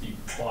the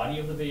body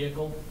of the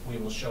vehicle, we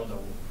will show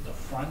the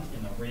front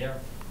and the rear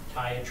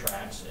tire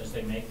tracks as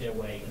they make their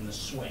way in the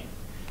swing,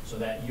 so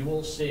that you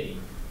will see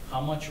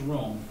how much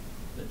room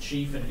the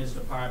chief and his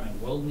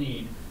department will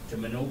need to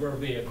maneuver a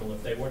vehicle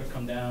if they were to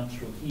come down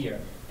through here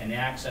and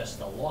access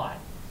the lot,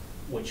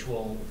 which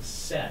will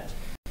set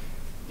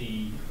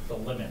the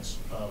limits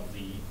of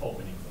the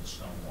opening for the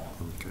stone wall.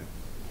 Okay.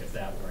 If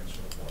that works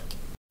for the board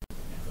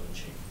and for the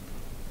chief.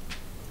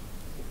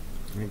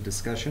 Any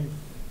discussion?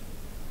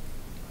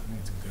 I think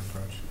it's a good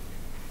approach.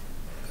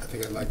 I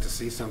think I'd like to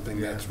see something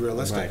that's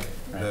realistic.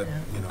 Right. That,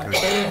 you know,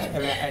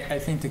 I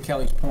think to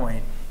Kelly's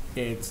point,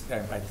 I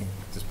think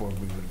this board,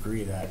 we would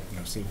agree that, you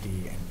know,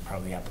 safety, and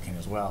probably the applicant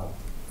as well,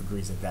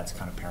 agrees that that's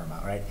kind of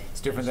paramount, right?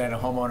 It's different than a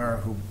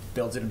homeowner who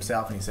builds it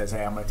himself and he says,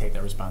 hey, I'm going to take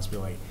that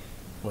responsibility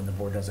when the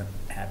board doesn't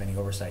have any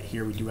oversight.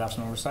 Here we do have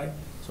some oversight,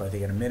 so I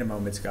think at a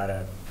minimum, you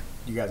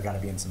guys got to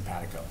be in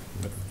simpatico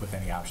with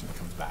any option that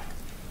comes back.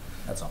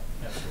 That's all.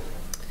 Absolutely.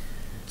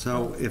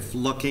 So if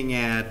looking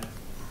at,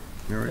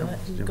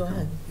 Go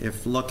ahead.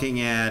 if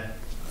looking at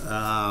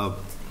the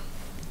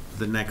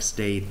next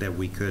date that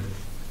we could,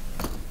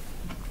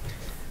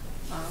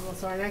 Well,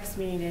 so our next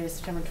meeting is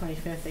September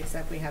 25th,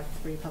 except we have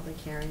 3 public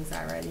hearings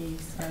already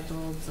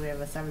scheduled. So we have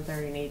a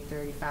 7:30, an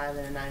 8:35,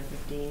 and a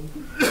 9:15.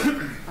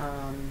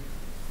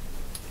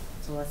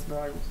 So unless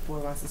the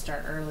board wants to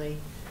start early,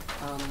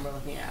 we're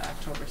looking at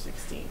October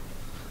 16th.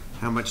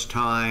 how much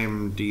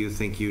time do you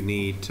think you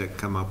need to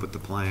come up with the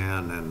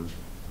plan and?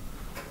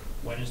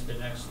 When is the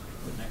next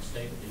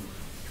date, the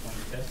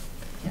 25th?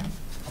 Yeah.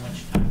 How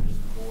much time does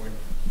the board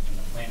and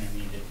the planner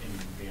need it in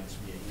advance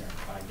of being here?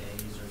 5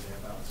 days or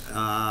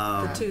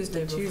thereabouts?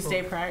 Tuesday The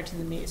Tuesday prior to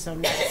the meeting, so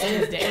next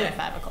Tuesday at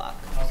 5 o'clock.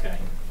 Okay.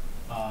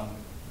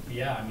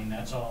 Yeah, I mean,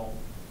 that's all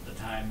the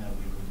time that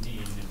we would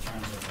need in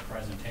terms of the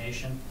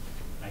presentation.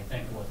 I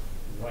think what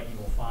you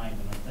will find,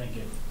 and I think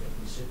if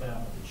we sit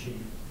down with the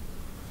chief,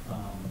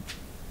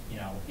 you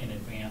know, in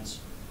advance,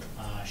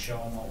 show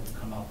him what we've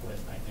come up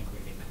with, I think we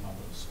can come up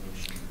with a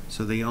solution.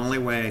 So the only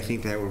way I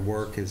think that would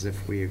work is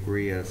if we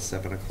agree a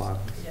 7 o'clock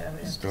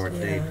start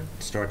date,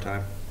 start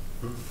time.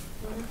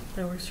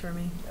 That works for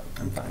me.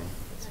 I'm fine.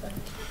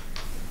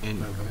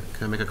 And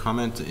can I make a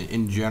comment?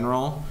 In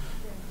general,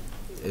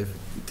 if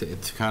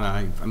it's kind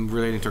of, I'm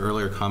relating to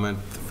earlier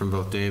comment from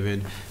both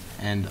David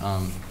and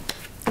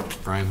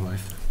Brian's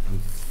wife.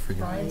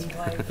 Brian's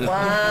wife.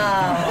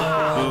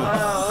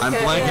 Wow. I'm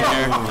blanking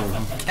here.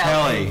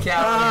 Kelly.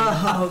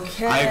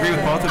 Okay. I agree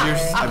with both of you.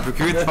 I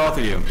agree with both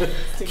of you.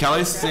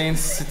 Kelly's saying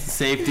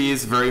safety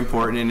is very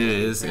important, and it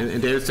is.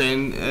 And David's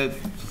saying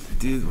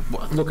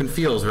look and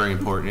feel is very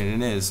important,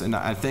 and it is. And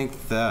I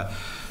think the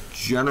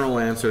general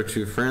answer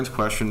to Fran's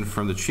question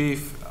from the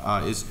chief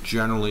is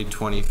generally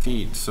 20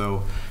 feet.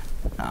 So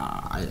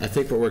I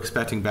think what we're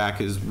expecting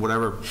back is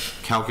whatever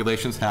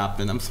calculations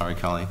happen. I'm sorry,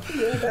 Kelly.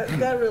 Yeah,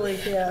 that really,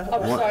 yeah.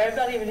 I'm sorry, I'm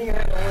not even hearing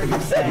a word you're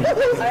saying.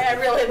 I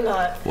really am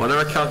not.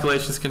 Whatever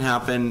calculations can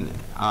happen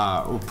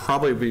will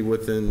probably be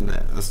within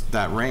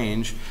that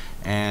range,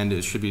 and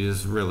it should be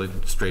just really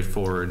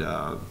straightforward.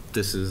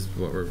 This is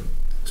what we're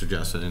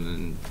suggesting.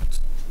 And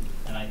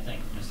I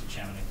think, Mr.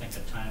 Chairman, I think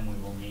the time we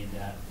will need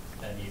that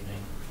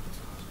evening is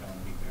going to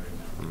be very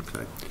minimal.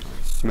 Okay.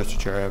 Mr.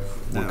 Chair, I have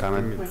one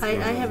comment.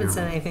 I haven't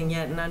said anything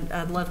yet, and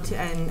I'd love to,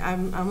 and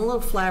I'm a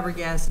little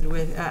flabbergasted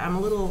with, I'm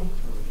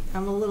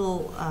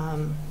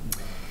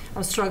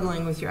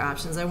struggling with your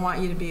options. I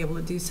want you to be able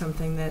to do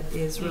something that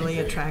is really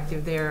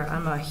attractive there.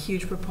 I'm a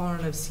huge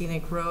proponent of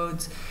scenic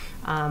roads.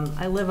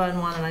 I live on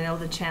one and I know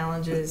the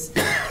challenges.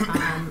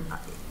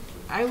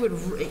 I would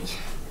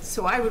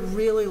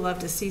really love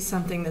to see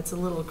something that's a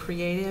little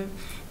creative,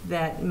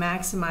 that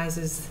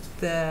maximizes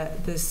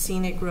the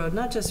scenic road,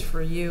 not just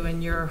for you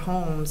and your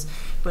homes,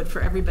 but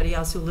for everybody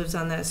else who lives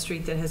on that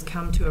street that has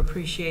come to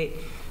appreciate,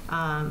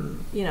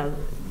 you know,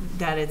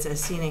 that it's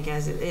as scenic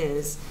as it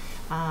is,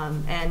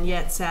 and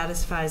yet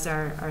satisfies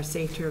our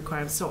safety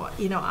requirements. So,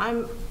 you know,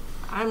 I'm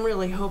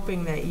really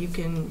hoping that you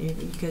can,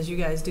 because you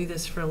guys do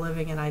this for a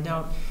living and I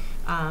don't,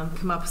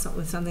 come up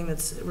with something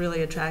that's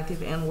really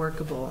attractive and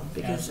workable,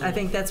 because I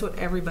think that's what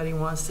everybody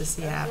wants to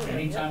see happen.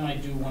 Anytime I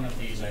do one of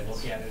these, I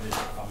look at it as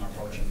if I'm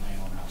approaching my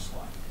own house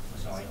lot.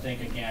 So I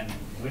think, again,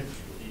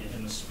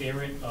 in the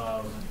spirit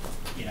of,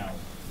 you know,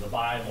 the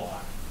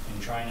bylaw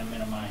and trying to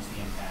minimize the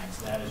impacts,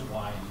 that is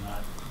why I'm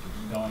not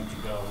going to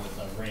go with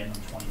a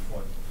random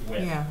 20-foot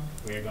width. Yeah.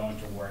 We are going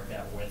to work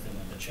that width, and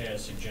with the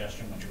chair's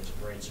suggestion, which was a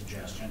great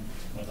suggestion,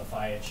 with the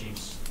fire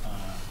chief's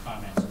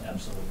comments,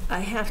 absolutely. I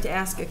have to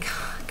ask a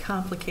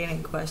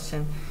complicating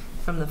question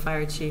from the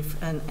fire chief,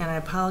 and I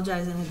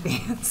apologize in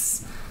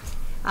advance.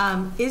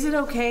 Is it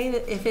okay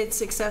if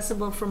it's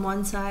accessible from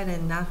one side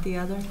and not the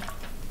other?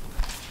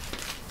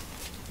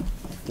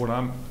 What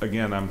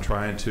I'm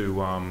trying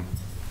to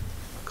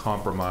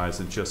compromise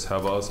and just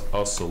have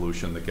a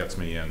solution that gets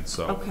me in.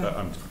 So,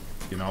 okay.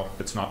 You know,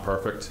 it's not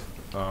perfect.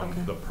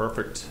 Okay. The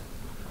perfect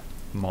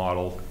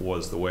model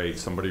was the way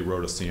somebody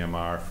wrote a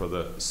CMR for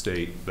the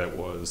state that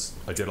was,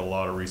 I did a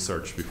lot of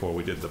research before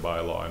we did the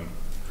bylaw, and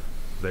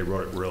they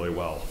wrote it really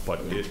well, but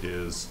it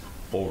is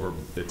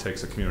it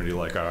takes a community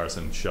like ours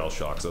and shell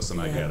shocks us, and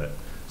I get it.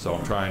 So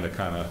I'm trying to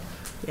kind of,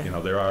 you know,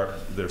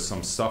 there's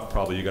some stuff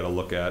probably you got to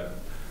look at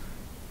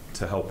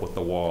to help with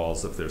the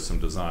walls if there's some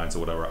designs or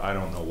whatever. I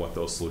don't know what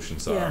those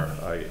solutions are.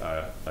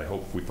 I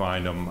hope we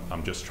find them.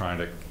 I'm just trying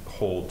to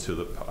hold to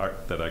the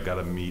part that I got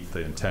to meet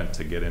the intent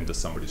to get into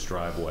somebody's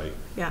driveway.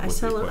 Yeah, I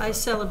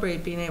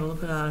celebrate being able to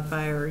put out a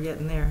fire or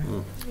getting there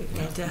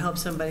to help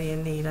somebody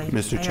in need.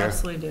 Mr. Chair. I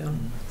absolutely do.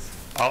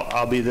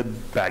 I'll be the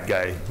bad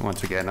guy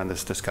once again on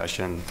this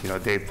discussion. You know,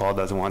 Dave Paul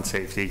doesn't want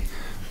safety,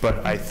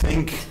 but I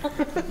think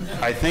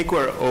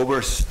we're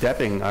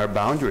overstepping our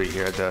boundary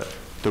here.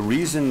 The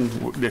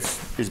reason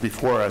this is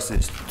before us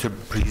is to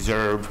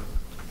preserve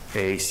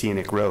a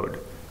scenic road.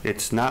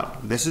 It's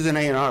not, this is an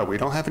A&R. We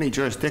don't have any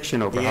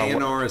jurisdiction over how. The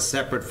A&R is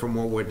separate from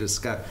what we're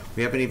discussing.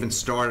 We haven't even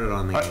started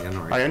on the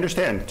A&R. I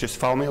understand. Just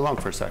follow me along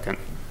for a second.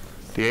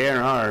 The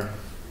A&R,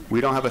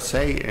 we don't have a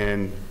say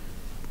in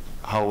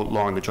how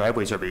long the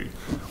driveways are be.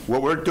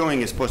 What we're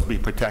doing is supposed to be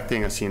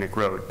protecting a scenic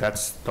road.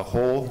 That's the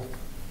whole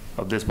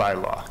of this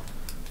bylaw.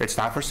 It's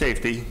not for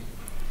safety,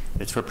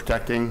 it's for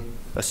protecting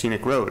a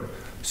scenic road.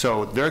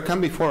 So they're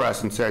come before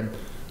us and said,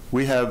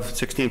 we have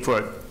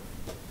 16-foot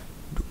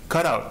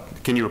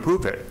cutout, can you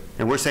approve it?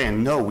 And we're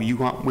saying, no, we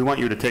want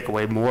you to take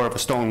away more of a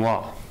stone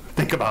wall.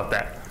 Think about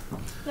that.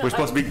 No, We're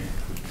supposed to be,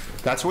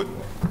 that's what,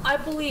 I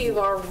believe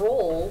our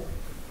role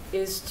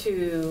is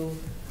to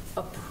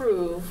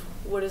approve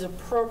what is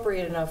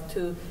appropriate enough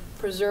to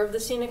preserve the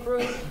scenic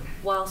road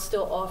while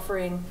still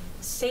offering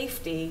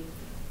safety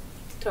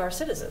to our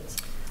citizens.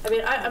 I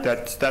mean, I'm...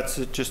 That's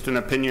just an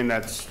opinion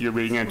you're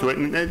reading into it,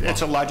 and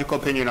it's a logical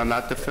opinion. I'm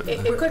not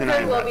It could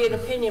very well be an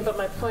opinion, but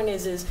my point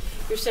is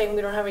you're saying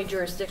we don't have any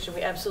jurisdiction.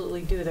 We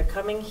absolutely do. They're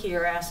coming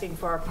here asking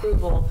for our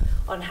approval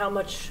on how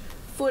much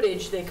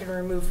footage they can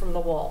remove from the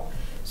wall.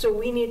 So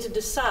we need to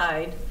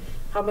decide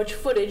how much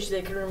footage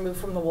they can remove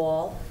from the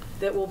wall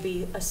that will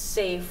be a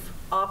safe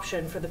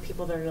option for the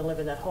people that are going to live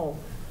in that home.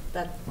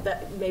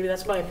 Maybe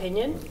that's my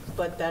opinion,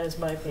 but that is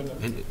my opinion.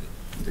 And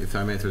if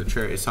I may, through the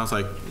chair, it sounds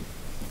like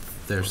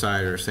their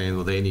side are saying,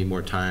 well, they need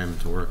more time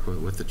to work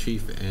with the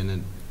chief, and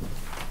it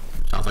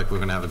sounds like we're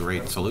going to have a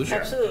great solution.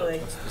 Absolutely.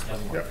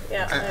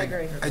 Yeah, I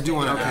agree. I do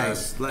want to add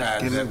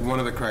that one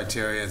of the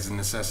criteria is the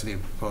necessity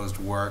of proposed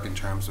work in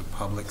terms of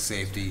public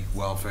safety,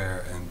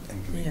 welfare, and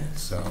convenience.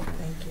 Yes. So,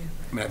 Thank you.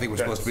 I mean, I think we're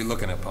supposed to be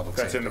looking at public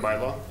That's safety. in the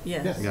bylaw?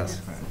 Yes.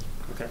 Yes.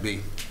 Okay. B.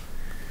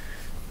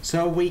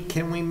 So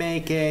can we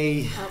make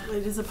a,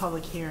 It is a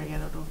public hearing, I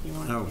don't know if you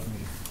want to. oh,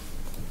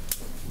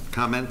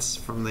 comments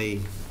from the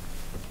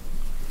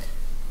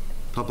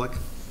public?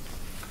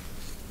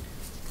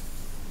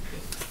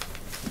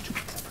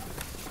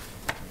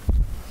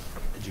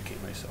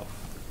 Educate myself.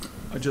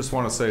 I just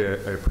want to say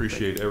I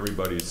appreciate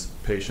everybody's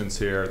patience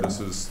here. This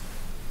is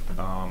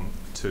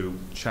to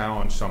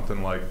challenge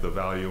something like the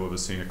value of a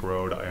scenic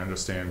road. I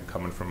understand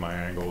coming from my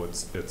angle,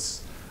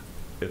 it's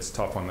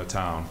tough on the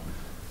town.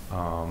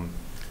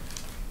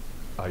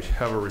 I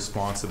have a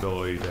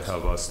responsibility to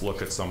have us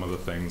look at some of the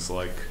things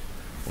like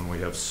when we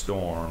have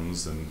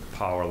storms and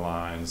power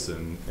lines,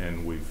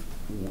 and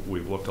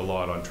we've looked a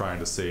lot on trying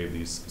to save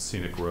these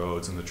scenic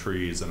roads and the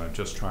trees, and I'm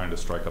just trying to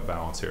strike a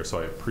balance here. So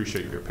I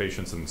appreciate your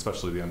patience, and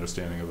especially the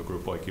understanding of a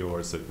group like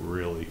yours that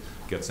really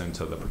gets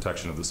into the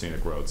protection of the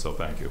scenic road. So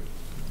thank you.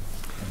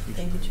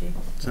 Thank you, Chief.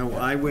 So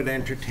I would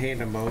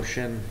entertain a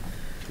motion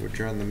to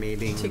adjourn the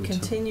meeting. To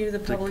continue the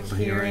public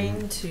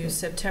hearing to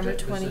September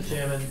 20th. Mr.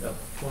 Chairman, a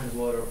point of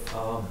order.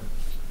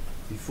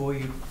 Before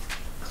you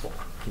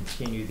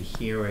continue the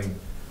hearing,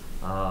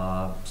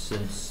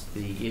 since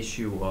the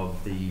issue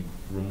of the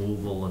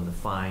removal and the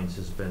fines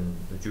has been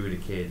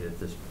adjudicated at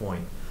this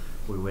point,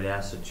 we would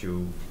ask that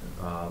you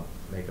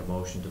make a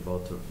motion to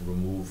vote to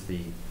remove the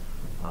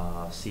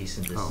cease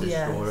and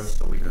desist order,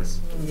 so we can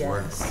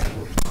work.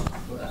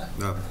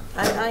 No.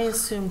 I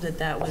assumed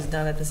that was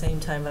done at the same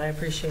time, but I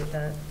appreciate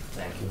that.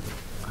 Thank you.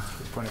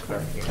 Point of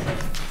clarification.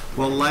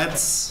 Well,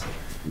 let's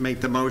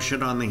make the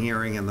motion on the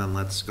hearing, and then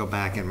let's go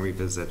back and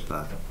revisit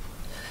the.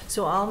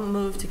 So I'll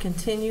move to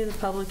continue the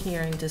public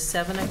hearing to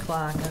 7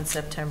 o'clock on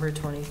September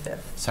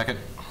 25th. Second?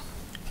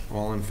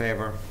 All in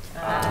favor?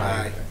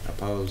 Aye.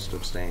 Opposed,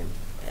 abstained.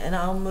 And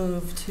I'll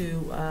move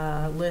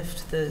to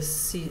lift the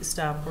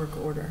stop work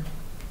order.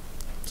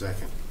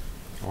 Second.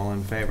 All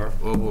in favor?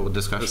 Whoa,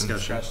 discussion.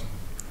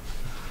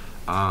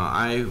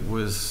 I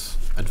was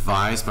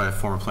advised by a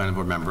former planning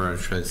board member,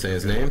 should I say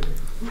his name?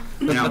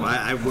 No,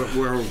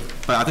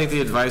 but I think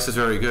the advice is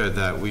very good,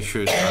 that we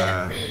should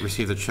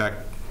receive the check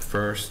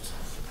first,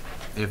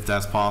 if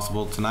that's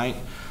possible tonight,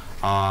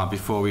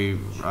 before we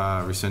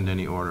rescind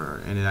any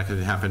order. And that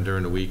can happen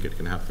during the week, it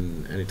can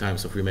happen anytime.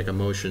 So if we make a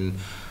motion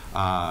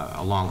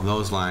along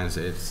those lines,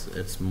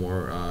 it's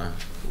more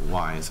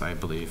wise, I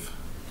believe.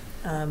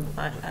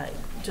 I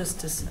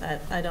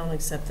don't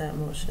accept that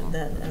motion,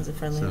 that as a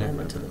friendly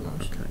amendment to the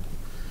motion. Okay.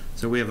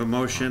 So we have a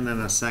motion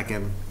and a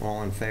second.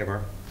 All in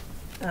favor?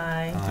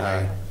 Aye.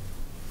 Aye.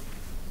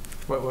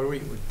 What are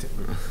we?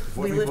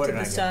 We lifted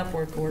the stop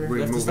work order.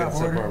 Remove the stop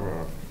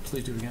order.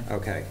 Please do it again.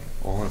 Okay.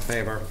 All in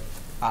favor?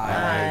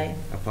 Aye.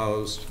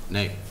 Opposed?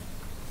 Nay.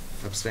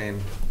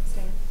 Abstain?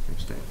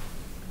 Abstain.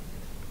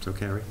 So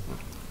carry.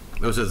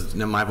 It was just,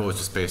 no, my vote was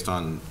just based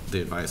on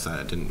the advice.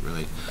 I didn't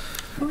really.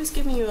 Who's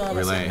giving you all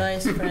this Relay.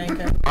 advice,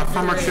 Frank? Our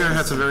former chair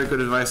had some very good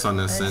advice on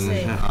this, I and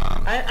see.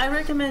 I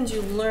recommend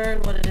you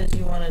learn what it is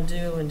you want to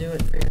do and do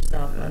it for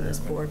yourself on this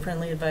board.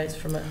 Friendly advice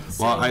from a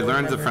well, I board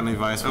learned the member. friendly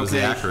advice was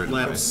the accurate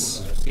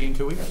advice. See you in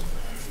 2 weeks.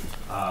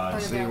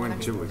 See you in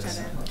 2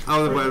 weeks.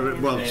 Oh,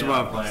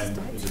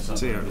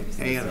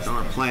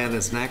 A&R plan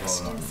is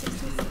next.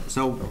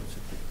 So,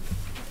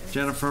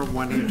 Jennifer,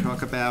 why don't you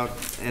talk about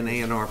an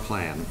A&R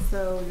plan?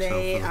 So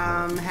they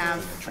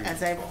have,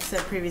 as I've said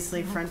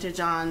previously, frontage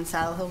on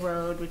Saddle Hill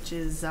Road, which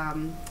is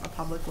a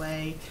public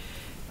way.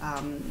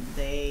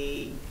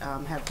 They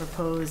have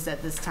proposed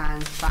at this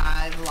time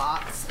 5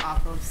 lots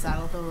off of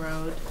Saddle Hill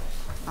Road.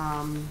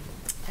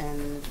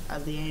 And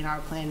the A&R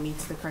plan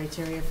meets the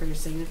criteria for your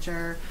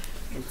signature.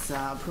 It's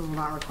approval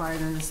not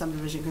required under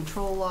subdivision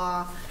control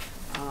law.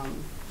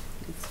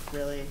 It's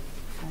really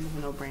kind of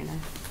a no-brainer.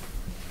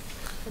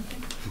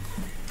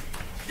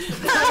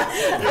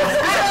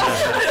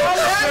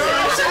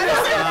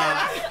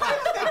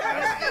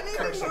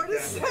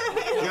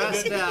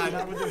 Just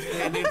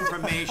an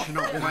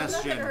informational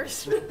question.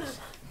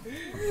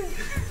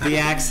 The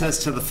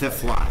access to the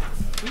 5th lot.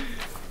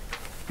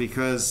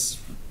 Because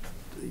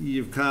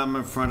you've come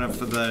in front of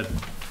for the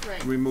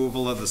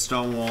removal of the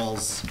stone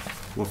walls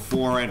with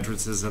 4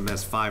 entrances and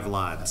there's 5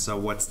 lots. So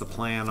what's the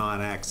plan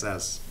on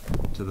access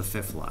to the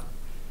 5th lot?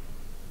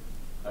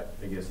 I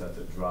guess that's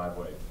a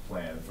driveway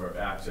plan for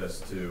access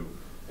to.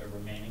 The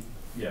remaining?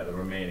 Yeah, the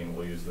remaining,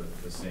 we'll use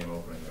the same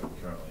opening that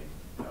we currently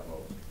have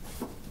open.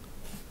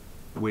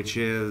 Which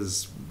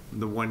is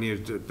the one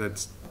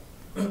that's.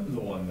 The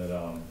one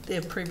that, They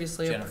have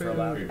previously Jennifer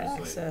approved allowed.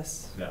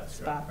 access That's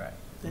spot. Right.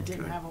 That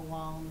didn't have a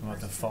wall. and Want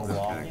the person faux was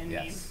wall? getting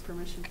Yes.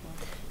 Permission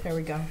for. There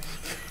we go.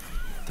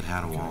 That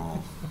had a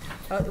wall.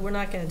 Oh, we're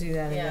not gonna do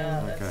that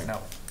again. Okay. No.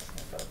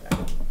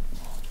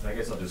 and I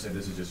guess I'll just say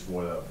this is just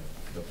for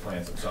the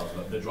plans themselves.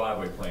 The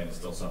driveway plan is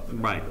still something.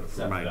 that Right, we would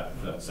approve for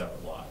right. that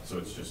separate lot, so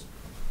it's just.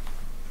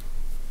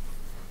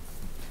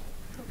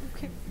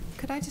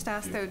 Could I just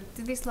ask though,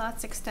 do these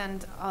lots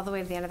extend all the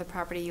way to the end of the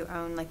property you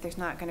own? Like there's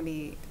not gonna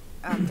be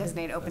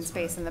designated open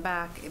space in the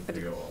back, but,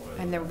 They go all the way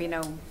and there would be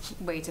no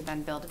way to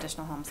then build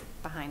additional homes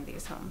behind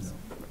these homes?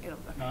 It'll,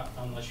 Not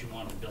unless you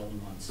want to build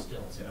them on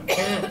stills.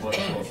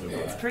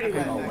 it's pretty Oh,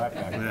 good.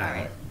 okay. All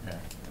right. Yeah.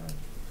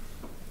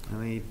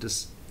 Any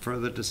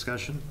further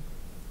discussion?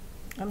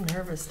 I'm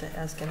nervous to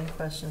ask any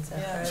questions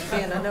after it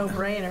being a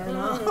no-brainer,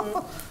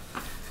 no?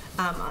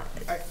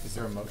 Is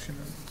there a motion?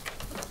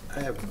 I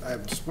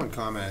have just one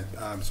comment.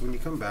 So when you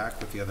come back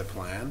with the other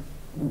plan,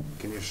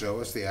 can you show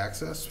us the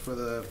access for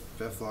the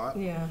 5th lot?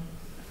 Yeah,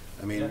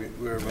 I mean,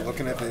 we're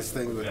looking at this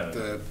thing with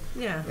the,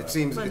 yeah. it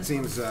seems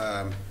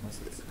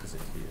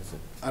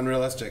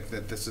unrealistic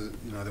that this is,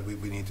 that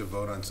we need to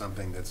vote on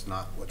something that's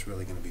not what's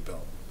really gonna be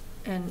built.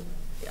 And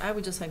I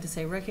would just like to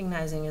say,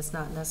 recognizing it's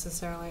not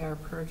necessarily our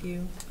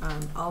purview,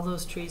 all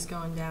those trees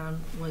going down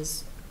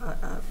was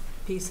a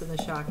piece of the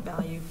shock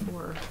value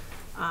for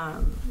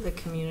the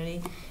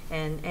community,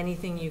 and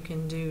anything you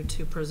can do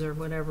to preserve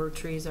whatever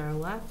trees are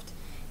left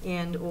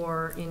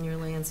and/or in your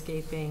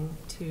landscaping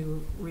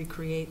to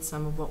recreate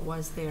some of what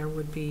was there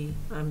would be,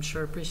 I'm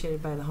sure,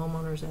 appreciated by the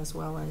homeowners as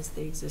well as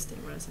the existing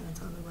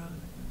residents on the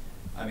road.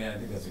 I mean, I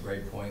think that's a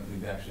great point.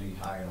 We've actually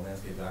hired a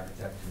landscape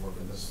architect to work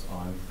with us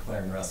on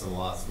clearing the rest of the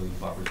lots, leave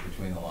buffers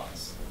between the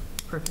lots.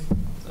 Perfect.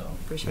 So,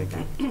 Appreciate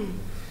that.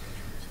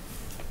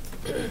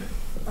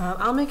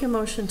 I'll make a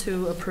motion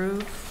to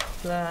approve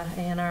the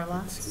A&R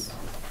lots.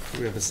 Do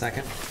we have a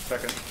second?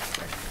 Second.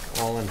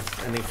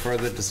 Any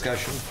further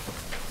discussion?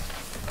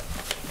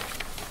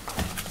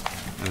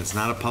 And it's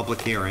not a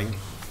public hearing,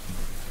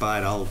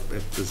 but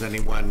if there's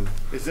anyone,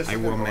 I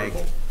will make.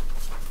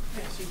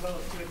 Yes, you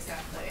vote to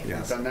accept the.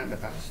 Yes. I've done that in the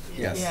past.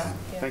 Yes. Yeah.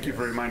 Thank you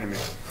for reminding me.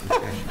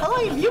 How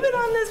long have you been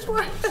on this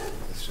for?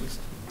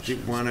 Do you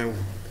want to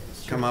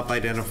come up,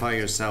 identify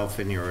yourself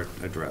and your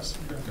address?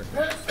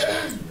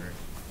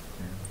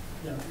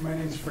 Yeah, my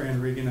name's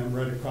Fran Regan. I'm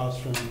right across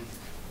from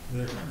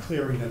the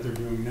clearing that they're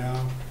doing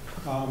now.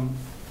 I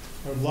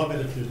would love it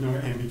if there's no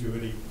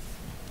ambiguity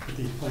with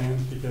these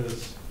plans,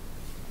 because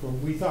what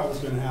we thought was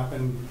going to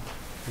happen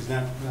is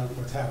not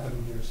what's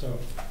happening here. So,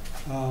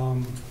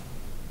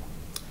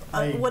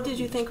 What did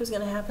you think was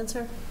going to happen,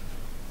 sir?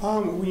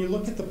 when you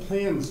look at the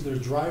plans, there's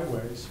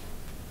driveways,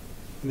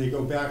 and they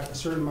go back a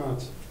certain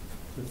amount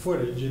of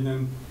footage, and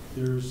then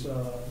there's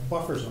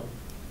buffer zone.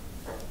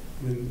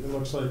 And it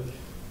looks like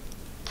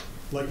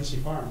Legacy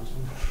Farms.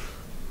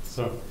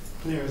 So,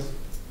 anyways.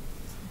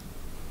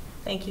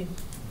 Thank you.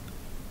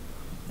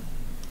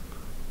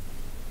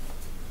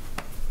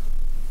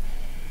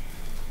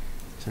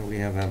 So we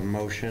have a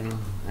motion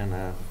and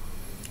a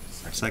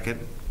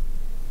second.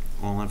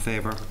 All in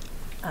favor?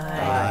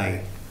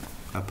 Aye.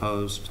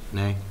 Opposed?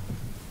 Nay?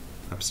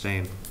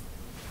 Abstain?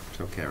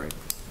 So carried.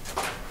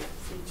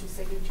 See 2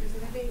 signatures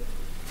and a date.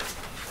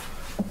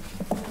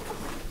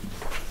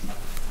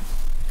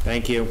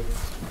 Thank you.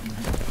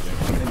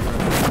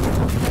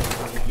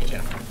 Thank you,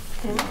 Jennifer.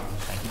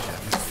 Thank you,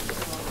 Jennifer.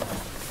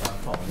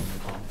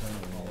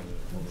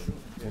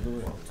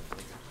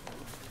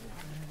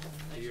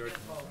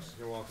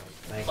 You're welcome.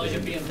 Pleasure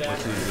being back.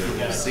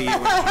 We'll see you in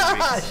 2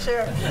 weeks.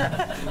 Sure.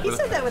 He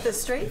said that with a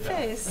straight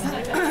face.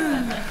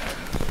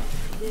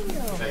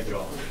 Thank you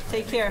all.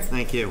 Take care.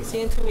 Thank you. See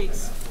you in 2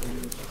 weeks.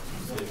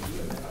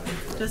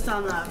 Just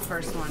on the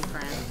first one,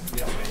 Fran.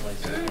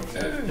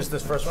 Just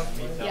this first one?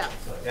 Yeah.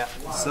 Yeah.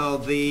 So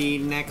the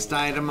next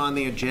item on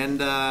the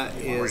agenda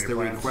is the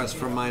request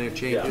for minor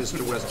changes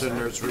to Western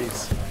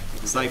Nurseries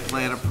site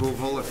plan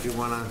approval, if you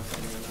want to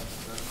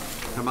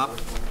come up.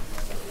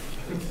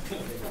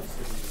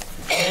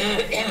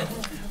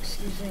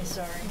 Excuse me,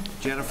 sorry.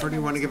 Jennifer, do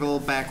you want to give a little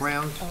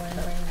background?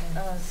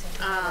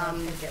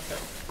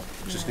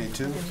 Just need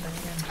 2?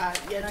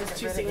 Yeah, just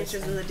 2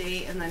 signatures and the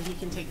date, and then he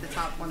can take the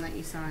top one that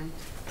you signed.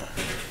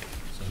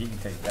 So he can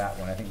take that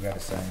one. I think we got to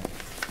sign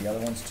the other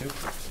ones too.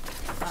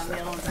 The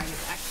other ones I get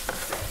back.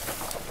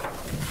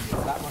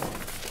 That one.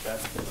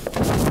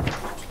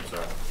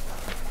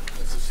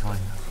 Sorry.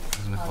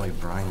 Doesn't look like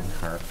Brian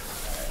Carp.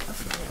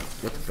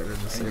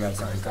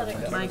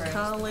 My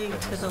colleague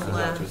to the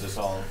left. Was this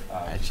all?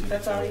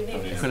 That's all you need?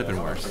 It could have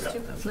been worse.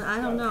 No, I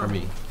don't know. For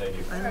me. Thank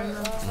you. I don't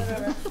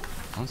know.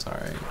 I'm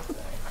sorry.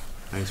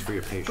 Thanks for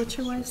your patience. What's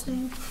your wife's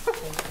name?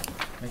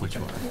 Which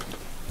one?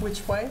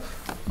 Which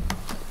wife?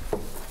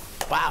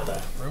 Wow,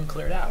 the room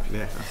cleared out.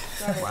 Yeah.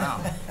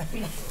 Wow.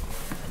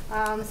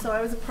 So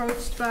I was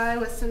approached by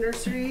Western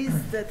Nurseries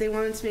that they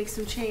wanted to make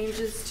some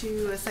changes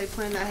to a site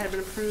plan that had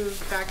been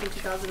approved back in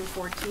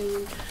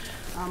 2014.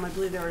 I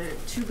believe there were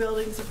 2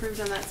 buildings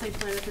approved on that site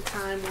plan at the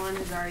time. One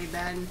has already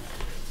been,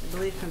 I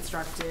believe,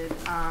 constructed,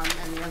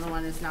 and the other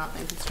one has not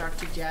been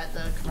constructed yet,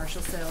 the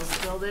commercial sales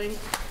building.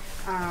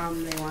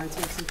 They wanted to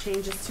make some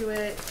changes to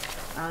it.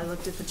 I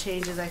looked at the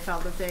changes. I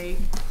felt that they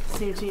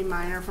seemed to be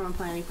minor from a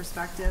planning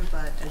perspective,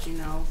 but as you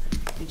know,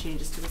 any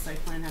changes to the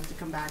site plan have to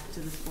come back to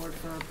this board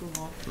for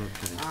approval.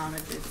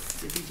 Okay.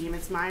 If you deem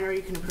it's minor,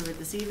 you can approve it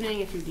this evening.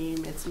 If you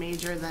deem it's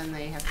major, then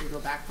they have to go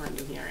back for a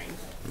new hearing.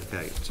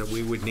 Okay, so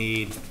we would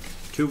need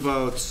 2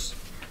 votes,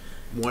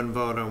 1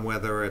 vote on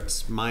whether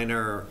it's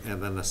minor,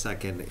 and then the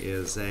second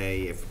is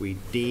if we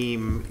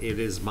deem it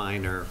is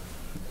minor,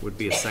 would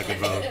be a second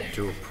vote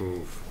to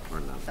approve or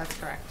not. That's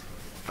correct.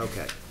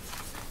 Okay.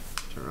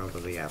 Turn over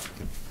to the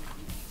applicant.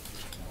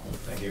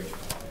 Thank you.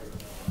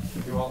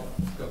 You all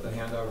got the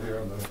handout here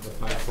on the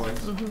 5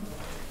 points.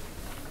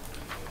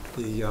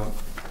 The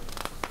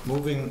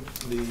moving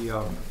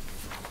the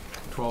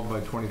 12 by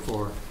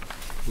 24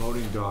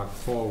 loading dock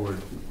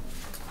forward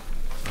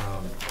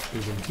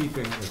is in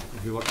keeping,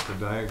 if you look at the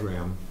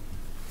diagram,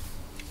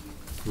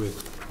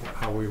 with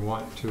how we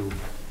want to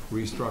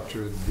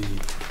restructure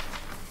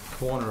the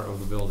corner of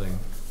the building,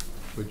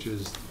 which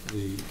is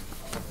the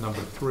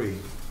number 3.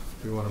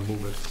 We want to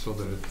move it so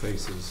that it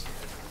faces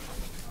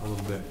a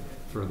little bit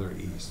further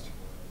east.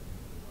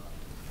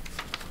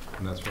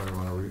 And that's why we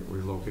want to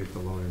relocate the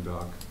loading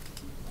dock.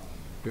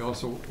 We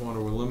also want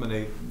to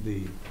eliminate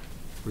the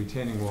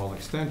retaining wall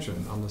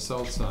extension on the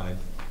south side,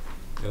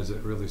 as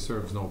it really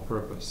serves no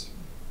purpose.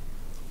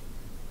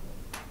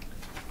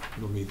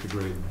 It'll meet the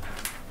grade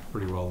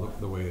pretty well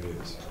the way it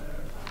is.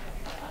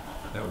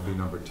 That would be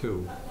number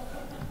 2.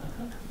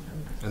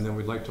 And then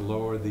we'd like to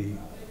lower the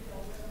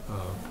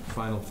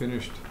final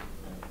finished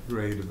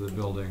grade of the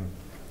building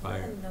by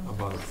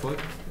about 1 foot.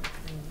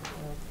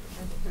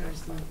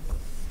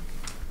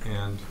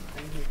 And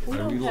We by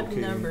don't have relocating-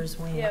 numbers,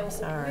 Wayne, I'm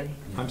sorry.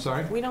 I'm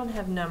sorry? We don't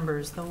have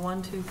numbers, the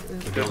 1, 2,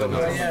 3.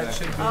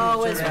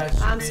 Oh,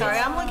 I'm sorry,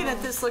 I'm looking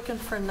at this looking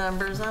for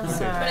numbers, I'm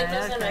sorry. But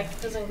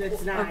it doesn't, Okay.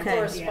 It's not. Okay.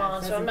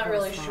 correspond, so I'm not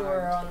really Doesn't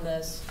sure on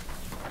this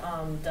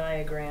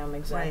diagram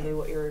exactly Right.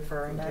 what you're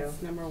referring to.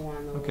 That's number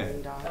 1, the Okay.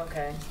 loading dock.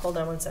 Okay, Hold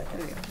on 1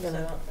 second.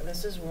 so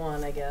this is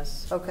 1, I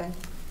guess. Okay.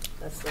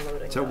 That's the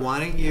loading So dock. why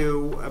don't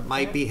you, it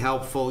might be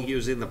helpful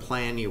using the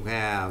plan you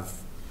have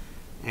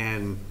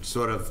and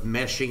sort of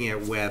meshing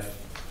it with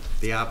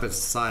the opposite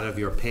side of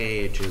your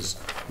page is,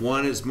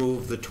 1 is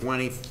move the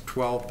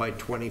 12 by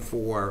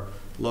 24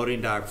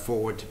 loading dock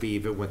forward to be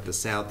even with the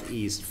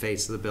southeast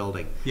face of the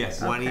building.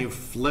 Yes. Why don't you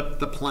flip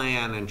the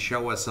plan and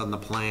show us on the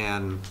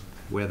plan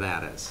where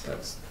that is?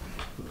 That's,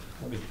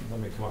 let me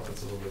come up with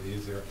this a little bit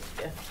easier.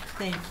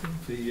 Thank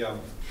you.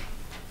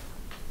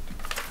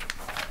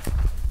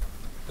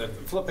 The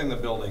flipping the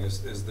building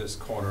is this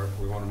corner.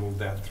 We want to move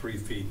that 3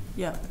 feet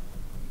Yeah.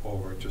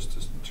 over just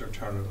to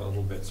turn it a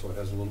little bit so it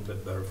has a little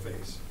bit better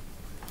face.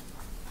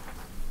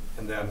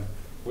 And then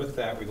with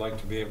that, we'd like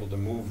to be able to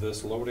move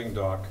this loading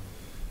dock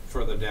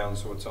further down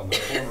so it's on the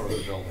corner of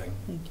the building.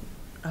 Thank you.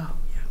 Oh,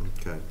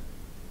 Okay.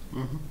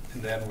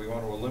 And then we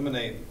want to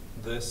eliminate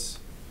this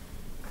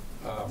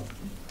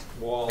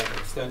wall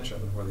extension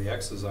where the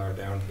X's are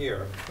down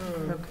here.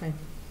 yeah. Okay.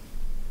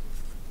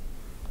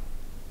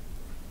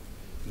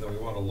 And then we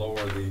want to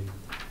lower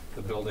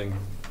the building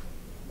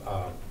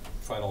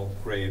final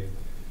grade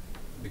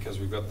because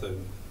we've got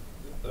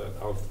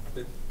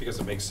because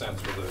it makes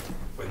sense with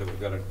the way that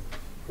we've got it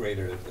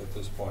graded at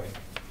this point.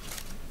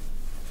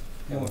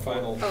 And the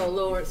final. Oh,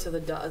 lower it to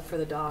the for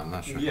the dock. I'm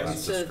not sure.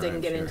 Yes. So that they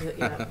can get into,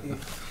 yeah.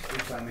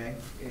 If I may,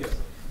 Yes.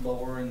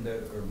 lowering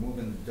or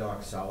moving the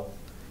dock south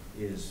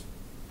is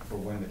for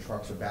when the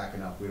trucks are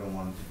backing up, we don't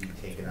want them to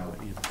be taken out.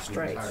 The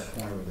Right. entire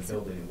corner of the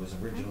building was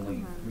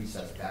originally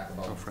recessed back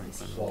about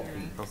 12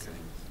 feet. Okay.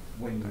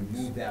 When you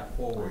move that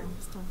forward,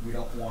 we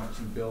don't want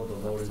to build a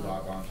loading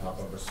dock on top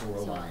of a sewer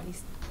line.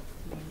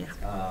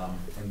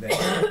 And then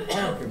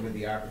working with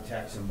the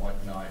architects and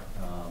whatnot,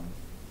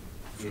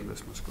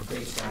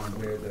 based on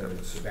where the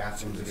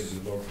bathrooms are going to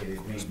be located,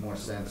 it made more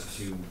sense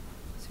to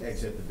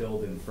exit the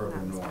building further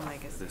north.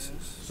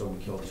 So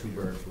we kill 2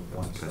 birds with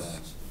 1 stone.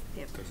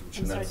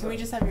 I'm sorry, can we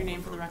just have your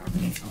name for the record?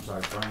 I'm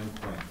sorry, Brian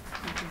Quinn.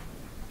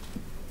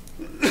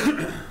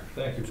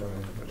 Thank you,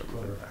 Brian.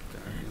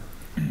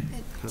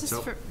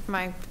 Just for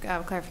my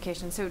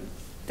clarification, so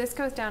this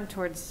goes down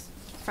towards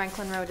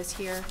Franklin Road is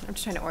here. I'm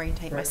just trying to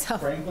orientate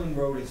myself. Franklin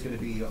Road is gonna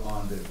be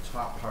on the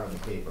top part of the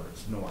paper,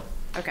 it's north.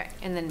 Okay,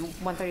 and then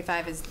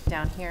 135 is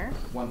down here?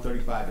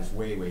 135 is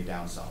way, way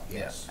down south,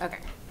 yes. Okay.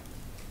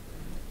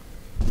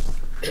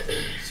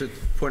 So,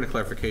 point of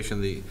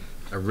clarification, the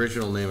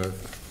original name of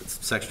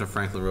section of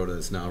Franklin Road that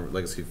is now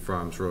Legacy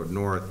Farms Road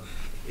North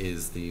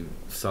is the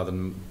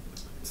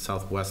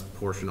southwest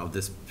portion of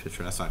this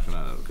picture. That's actually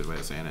not a good way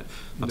of saying it.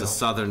 But the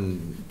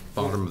southern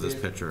bottom of this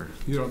picture.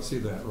 You don't see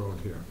that road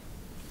here.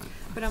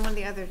 But on one of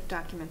the other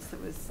documents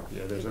that was.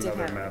 Yeah, there's it did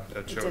another have- map that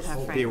it did shows have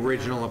The Franklin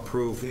original Road.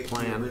 approved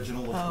plan. The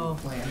original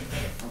approved plan,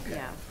 okay.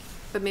 Yeah,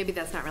 but maybe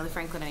that's not really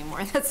Franklin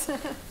anymore. That's.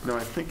 No,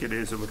 I think it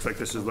is. It looks like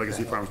this is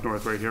Legacy Farms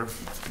North right here.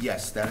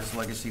 Yes, that is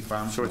Legacy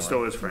Farms So it North.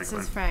 still is This Franklin.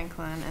 is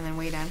Franklin, and then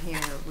way down here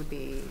would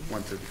be.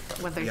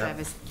 135. 135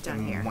 is down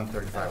and here.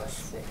 135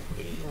 is.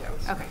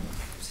 Okay.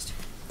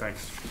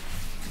 Thanks.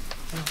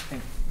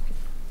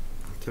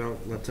 So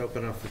let's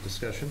open up for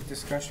discussion.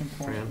 Discussion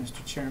point, Fran?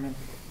 Mr. Chairman.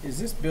 Is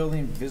this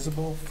building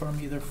visible from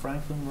either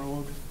Franklin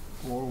Road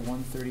or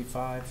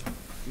 135?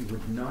 It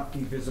would not be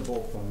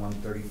visible from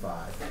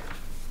 135.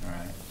 All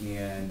right.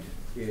 And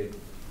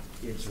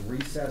it's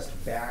recessed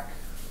back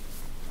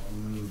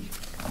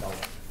about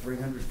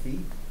 300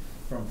 feet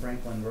from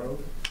Franklin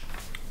Road.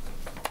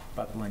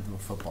 About the length of a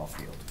football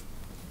field,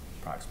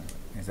 approximately.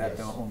 Is that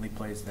the Yes. only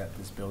place that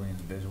this building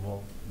is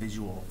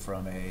visual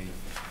from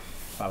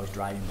if I was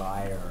driving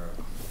by or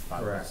if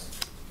I was?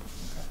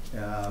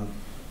 Correct.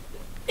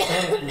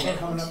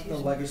 Coming up the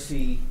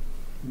Legacy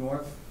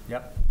North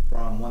Yep,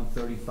 from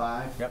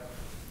 135, yep,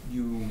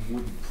 you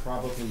would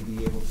probably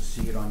be able to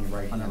see it on your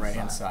right-hand on side. the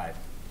right-hand side,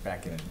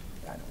 back in, I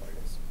know what it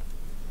is.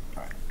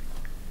 All right.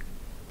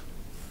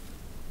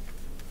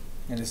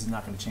 And this is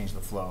not gonna change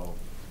the flow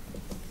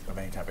of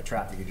any type of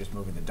traffic, you're just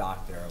moving the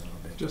dock there a little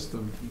bit. Just the,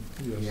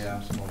 Yeah.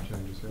 yes, some small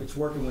changes here. It's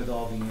working with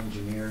all the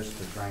engineers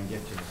to try and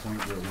get to the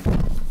point where we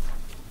can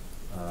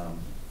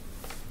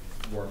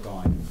work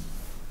on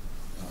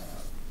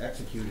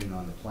executing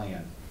on the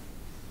plan.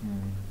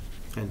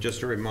 And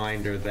just a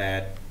reminder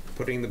that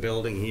putting the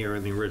building here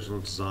in the original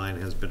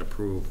design has been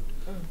approved.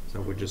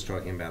 So we're just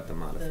talking about the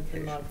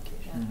modification.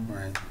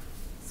 Right.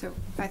 So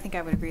I think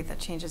I would agree that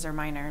changes are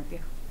minor.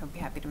 I'd be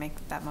happy to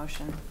make that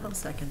motion. I'll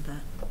second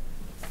that.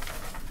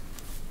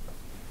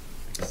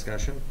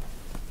 Discussion?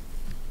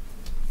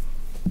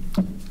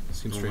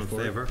 Seems All in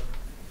straightforward. favor?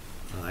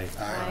 Aye.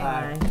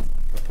 Aye.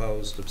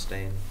 Opposed,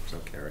 abstained, so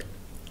carried.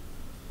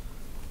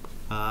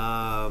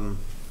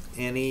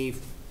 Any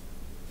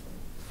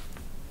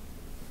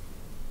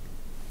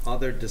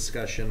other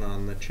discussion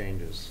on the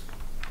changes?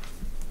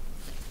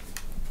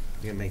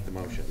 You can make the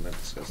motion, then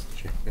discuss the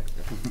change.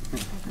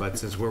 But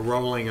since we're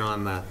rolling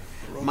on the,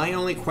 my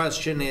only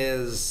question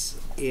is,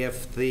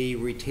 if the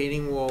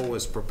retaining wall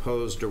was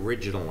proposed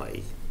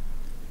originally,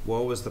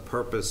 what was the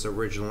purpose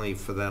originally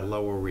for that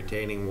lower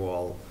retaining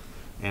wall?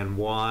 And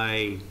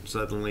why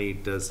suddenly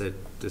does it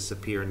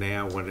disappear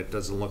now when it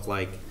doesn't look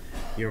like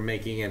you're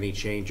making any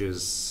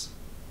changes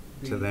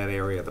to that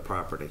area of the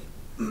property?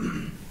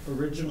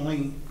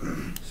 Originally,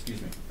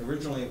 excuse me,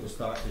 originally it was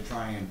thought to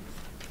try and,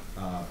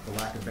 for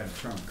lack of a better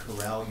term,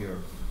 corral your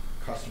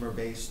customer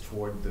base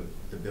toward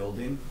the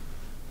building.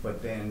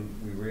 But then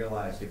we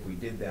realized if we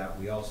did that,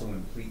 we also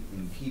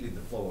impeded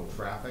the flow of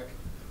traffic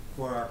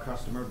for our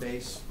customer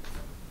base.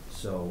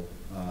 So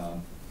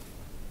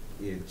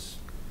it's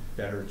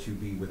better to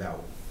be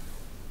without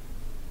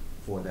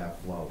for that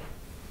flow.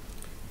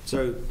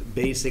 So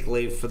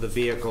basically, for the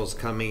vehicles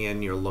coming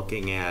in, you're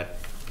looking at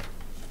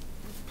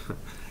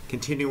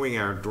continuing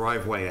our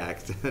driveway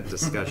act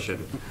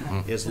discussion,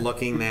 is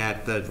looking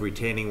at the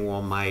retaining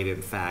wall might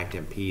in fact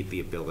impede the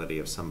ability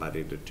of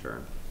somebody to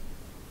turn.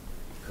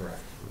 Correct.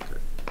 Okay.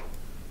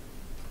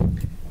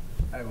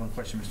 I have one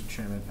question, Mr.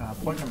 Chairman.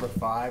 Point number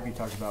 5, you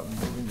talked about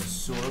moving the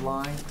sewer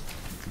line,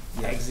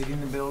 exiting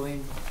the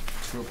building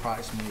to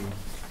approximately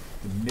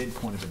the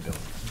midpoint of the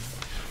building.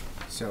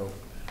 So,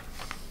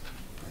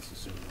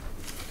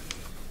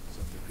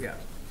 yeah.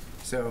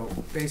 So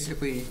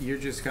basically, you're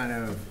just kind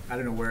of, I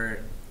don't know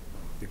where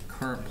the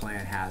current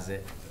plan has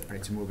it,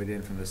 right, to move it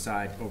in from the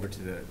side over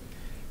to the,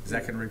 is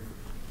that gonna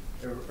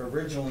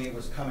Originally, it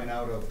was coming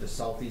out of the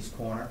southeast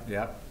corner.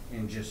 Yep.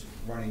 And just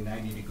running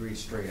 90 degrees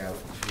straight out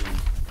to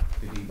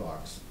the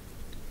D-box.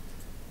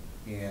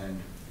 And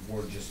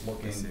we're just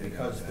looking,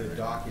 because the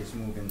dock is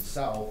moving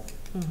south,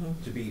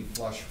 to be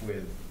flush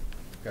with,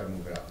 gotta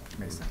move it up.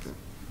 Makes sense,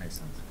 makes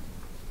sense.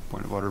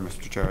 Point of order,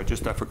 Mr. Chair.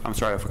 I'm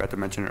sorry, I forgot to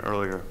mention it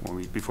earlier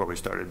before we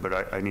started,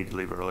 but I need to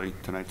leave early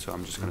tonight, so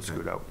I'm just going to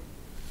scoot out.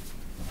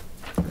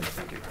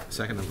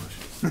 Second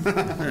motion.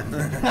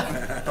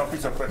 Don't be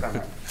so quick on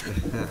that.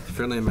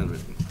 Friendly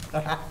amendment.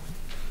 Okay.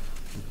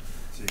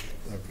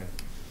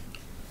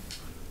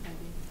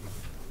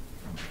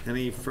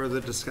 Any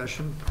further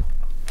discussion?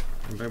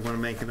 Anybody want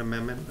to make an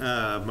amendment,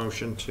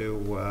 motion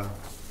to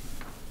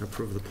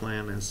approve the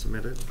plan as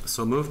submitted?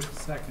 So moved.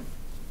 Second.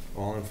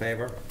 All in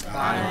favor?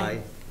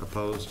 Aye.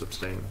 Opposed,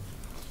 abstained.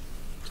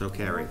 So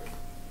carried.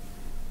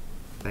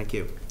 Thank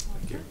you.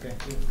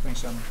 Thank you.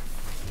 Thanks, Sean.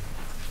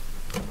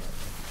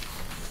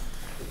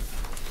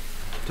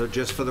 So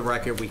just for the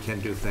record, we can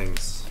do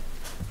things.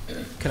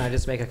 Can I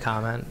just make a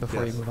comment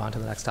before Yes. you move on to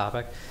the next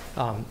topic?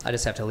 I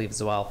just have to leave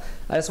as well.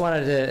 I just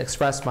wanted to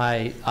express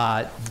my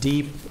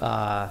deep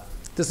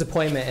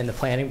disappointment in the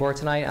planning board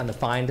tonight on the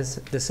fine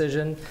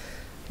decision.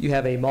 You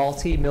have a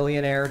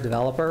multi-millionaire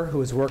developer who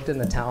has worked in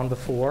the town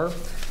before,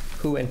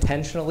 who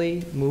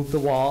intentionally moved the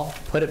wall,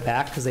 put it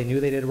back because they knew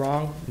they did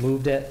wrong,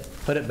 moved it,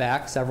 put it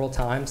back several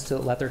times to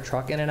let their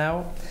truck in and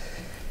out.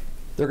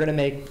 They're going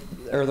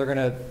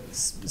to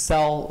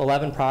sell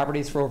 11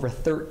 properties for over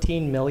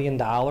 $13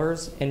 million,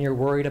 and you're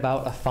worried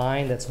about a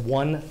fine that's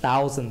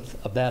 1/1000th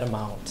of that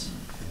amount.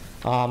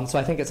 So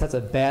I think it sets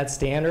a bad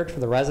standard for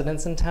the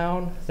residents in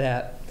town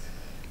that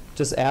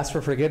just ask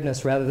for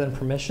forgiveness rather than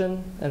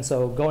permission. And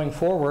so going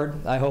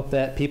forward, I hope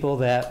that people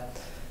that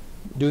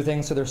do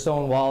things to their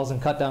stone walls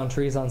and cut down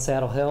trees on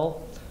Saddle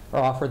Hill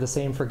are offered the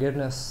same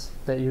forgiveness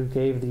that you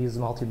gave these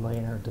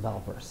multimillionaire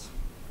developers.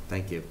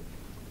 Thank you.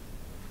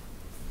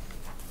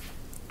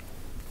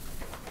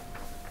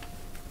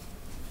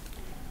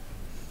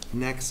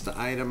 Next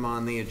item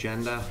on the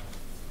agenda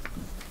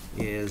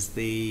is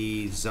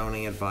the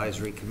Zoning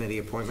Advisory Committee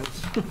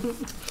appointments.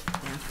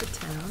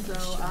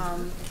 So,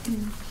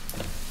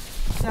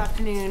 this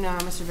afternoon,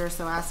 Mr.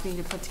 Durso asked me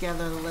to put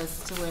together a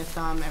list with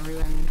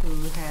everyone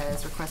who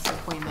has requested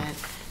appointment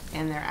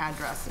and their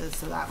addresses.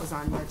 So that was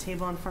on the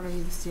table in front of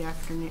you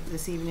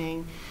this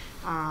evening.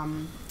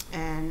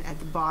 And at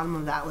the bottom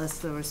of that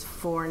list, there was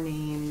 4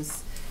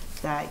 names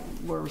that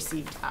were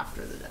received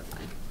after the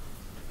deadline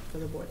for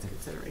the board's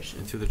consideration.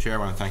 And through the chair, I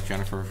want to thank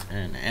Jennifer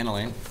and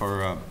Annalene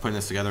for putting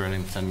this together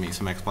and sending me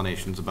some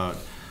explanations about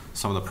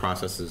some of the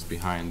processes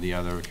behind the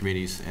other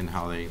committees and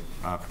how they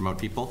promote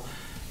people.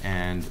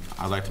 And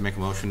I'd like to make a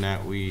motion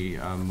that we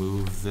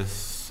move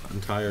this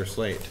entire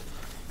slate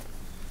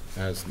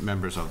as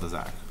members of the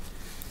ZAC.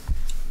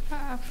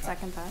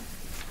 Second that.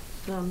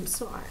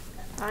 So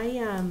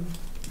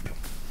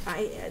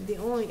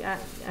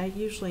I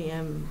usually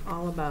am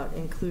all about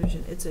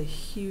inclusion. It's a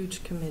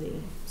huge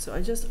committee. So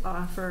I just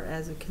offer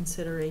as a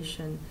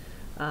consideration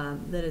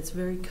that it's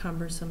very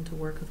cumbersome to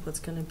work with what's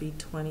going to be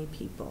 20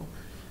 people.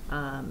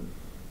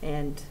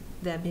 And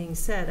that being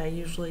said, I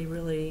usually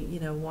really,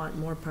 want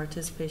more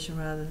participation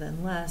rather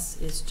than less.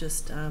 It's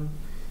just,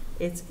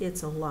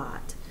 it's a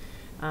lot.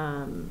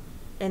 And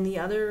the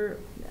other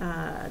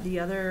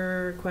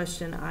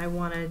question I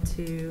wanted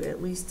to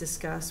at least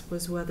discuss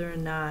was whether or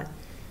not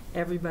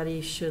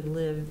everybody should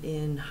live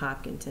in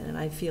Hopkinton. And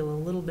I feel a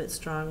little bit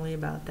strongly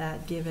about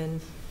that, given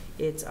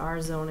it's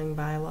our zoning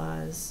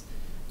bylaws.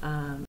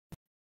 And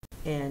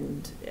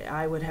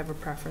I would have a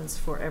preference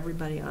for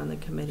everybody on the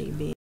committee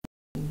being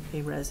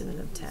a resident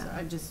of town.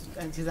 So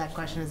because that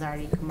question has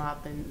already come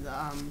up, and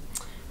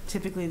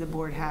typically the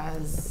board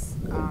has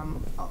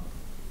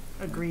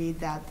agreed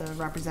that the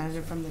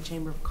representative from the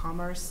Chamber of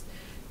Commerce,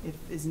 if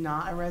is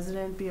not a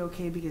resident, be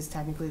okay, because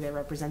technically they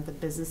represent the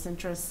business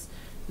interests,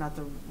 not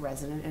the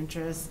resident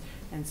interests.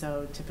 And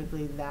so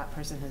typically that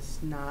person has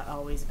not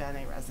always been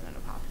a resident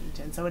of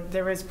Hopkinton. So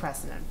there is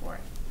precedent for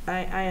it.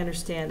 I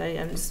understand. I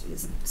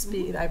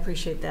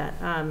appreciate that.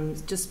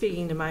 Just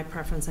speaking to my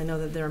preference, I know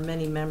that there are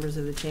many members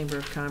of the Chamber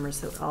of Commerce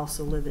that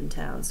also live in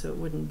town, so it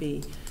wouldn't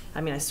be,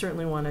 I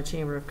certainly want a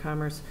Chamber of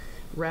Commerce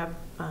rep.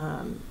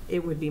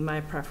 It would be my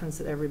preference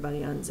that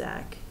everybody on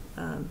ZAC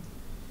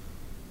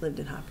lived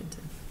in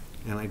Hopkinton.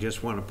 And I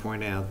just want to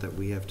point out that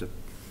we have to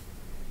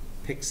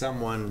pick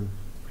someone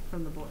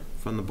from the board.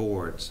 From the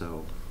board,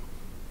 so.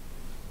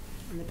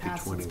 In the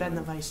past, it's been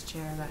the vice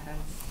chair that has.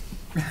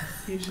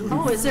 Usually.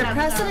 Oh, is there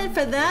precedent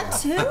for that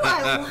too?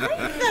 I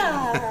like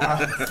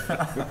that.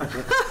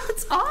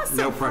 It's awesome.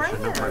 No pressure,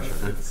 no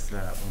pressure. It's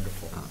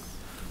wonderful.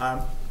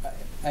 I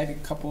had a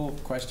couple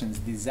of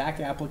questions. The ZAC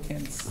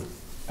applicants,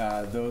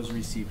 those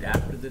received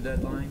after the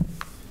deadline,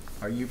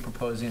 are you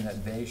proposing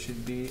that they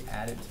should be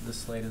added to the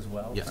slate as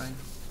well, yes. Frank?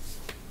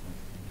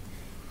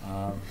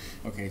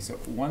 Okay, so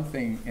one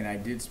thing, and I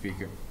did speak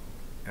with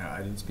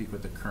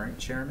the current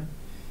chairman,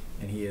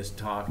 and he has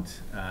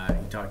talked, I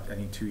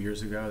think 2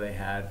 years ago, they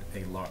had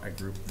a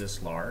group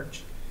this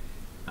large.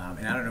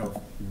 And I don't know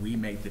if we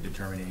make the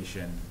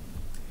determination.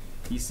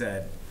 He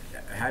said,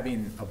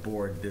 having a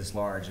board this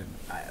large, and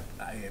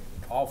I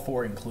all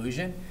for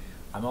inclusion,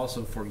 I'm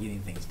also for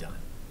getting things done.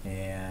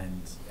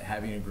 And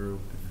having a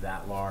group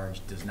that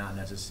large does not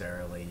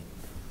necessarily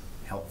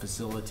help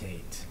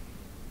facilitate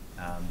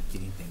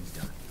getting things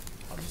done.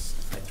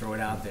 I throw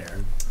it out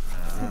there.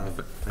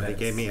 They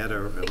gave me at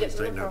least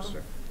I know,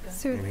 sir.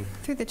 So,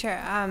 through the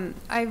chair,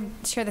 I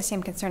share the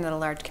same concern that a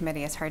large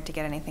committee is hard to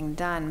get anything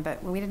done,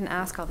 but we didn't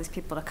ask all these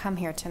people to come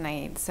here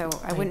tonight, so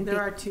I wouldn't There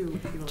are 2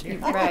 people here.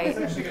 Right. I was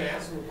actually going to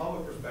ask from a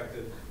public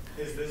perspective,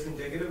 is this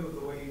indicative of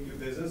the way you do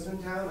business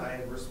in town?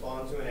 I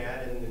respond to an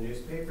ad in the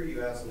newspaper,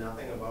 you ask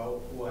nothing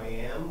about who I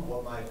am,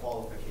 what my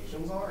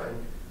qualifications are,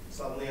 and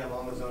suddenly I'm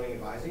on the zoning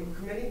advisory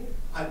committee.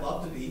 I'd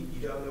love to be.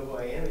 You don't know who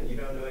I am and you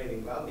don't know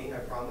anything about me. I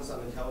promise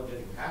I'm intelligent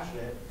and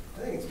passionate. I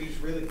think it speaks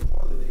really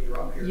poorly that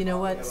you're up here. You know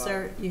what,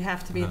 sir? You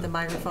have to be at the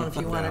microphone if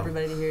you want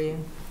everybody to hear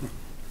you.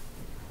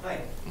 Hi,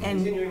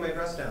 And- continuing my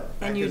dress down.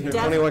 and you Matt Kisner,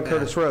 def- 21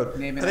 Curtis Road.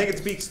 Name I and think it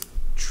address. speaks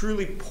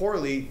truly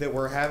poorly that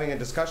we're having a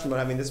discussion about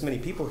having this many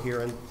people here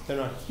and they're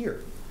not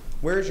here.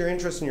 Where is your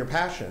interest and your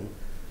passion?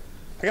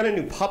 I got a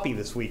new puppy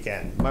this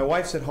weekend. My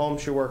wife's at home,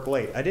 she worked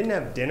late. I didn't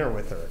have dinner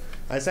with her.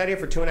 I sat here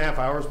for 2.5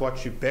 hours,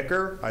 watched you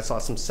bicker. I saw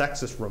some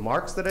sexist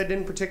remarks that I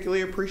didn't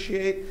particularly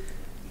appreciate.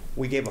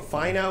 We gave a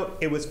fine out.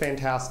 It was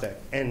fantastic.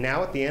 And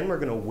now at the end, we're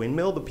going to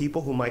windmill the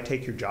people who might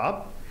take your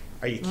job?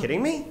 Are you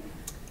kidding me?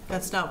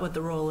 That's not what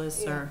the role is,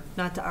 sir.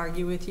 Not to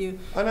argue with you.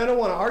 And I don't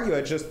want to argue.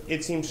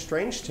 It seems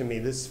strange to me.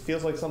 This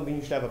feels like something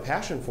you should have a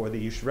passion for, that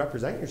you should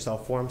represent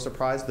yourself for. I'm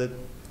surprised that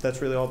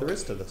that's really all there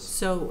is to this.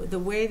 So the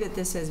way that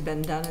this has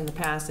been done in the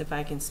past, if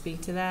I can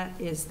speak to that,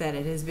 is that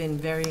it has been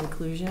very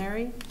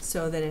inclusionary,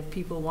 so that if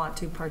people want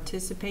to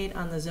participate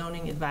on the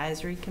zoning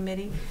advisory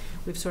committee,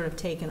 we've sort of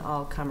taken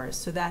all comers.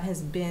 So that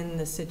has been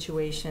the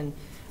situation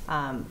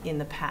in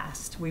the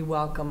past. We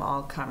welcome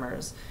all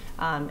comers,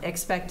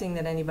 expecting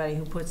that anybody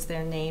who puts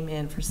their name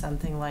in for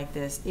something like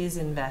this is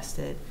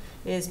invested,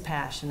 is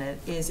passionate,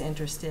 is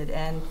interested,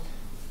 and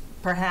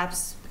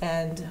perhaps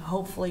and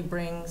hopefully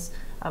brings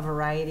a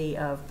variety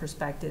of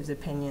perspectives,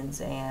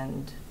 opinions,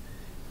 and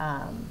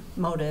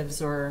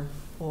motives or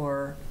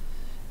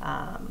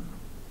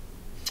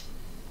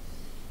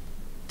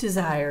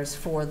desires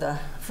for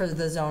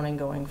the zoning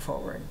going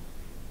forward.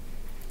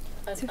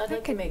 I'd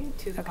like to make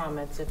two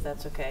comments, if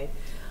that's okay.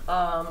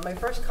 My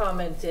first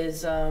comment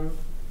is I'm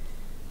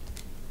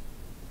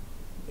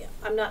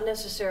not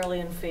necessarily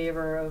in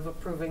favor of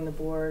approving the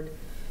board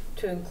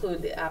to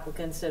include the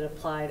applicants that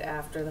applied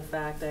after the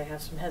fact. I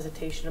have some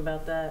hesitation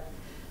about that,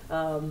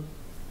 to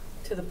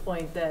the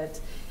point that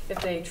if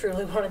they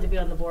truly wanted to be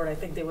on the board, I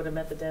think they would have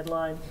met the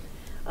deadline.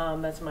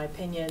 That's my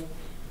opinion.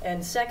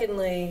 And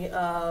secondly,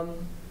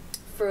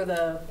 for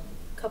the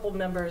couple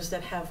members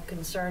that have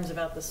concerns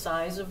about the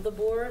size of the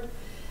board,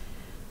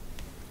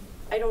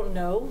 I don't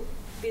know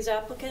these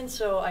applicants,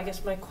 so I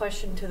guess my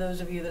question to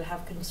those of you that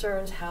have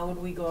concerns, how would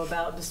we go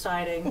about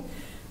deciding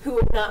who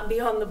would not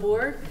be on the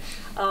board?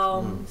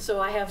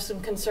 So I have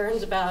some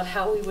concerns about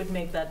how we would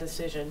make that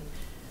decision.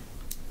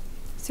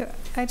 So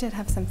I did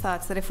have some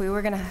thoughts that if we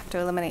were going to have to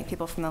eliminate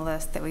people from the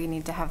list, that we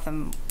need to have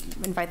them,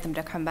 invite them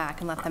to come back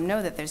and let them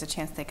know that there's a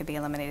chance they could be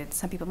eliminated.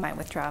 Some people might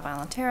withdraw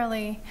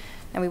voluntarily,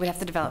 and we would have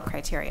to develop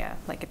criteria.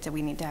 Like, do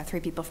we need to have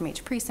 3 people from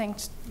each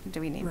precinct? Do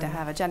we need to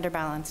have a gender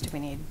balance? Do we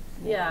need...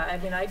 Yeah, I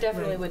mean, I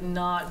definitely would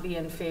not be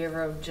in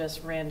favor of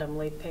just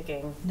randomly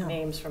picking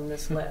names from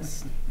this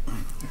list.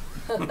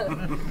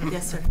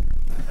 Yes, sir.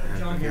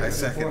 John here, I at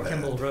second 4 that.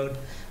 Kimball Road.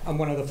 I'm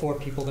one of the 4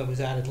 people that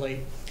was added late.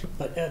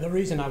 But the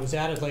reason I was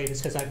added late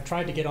is because I've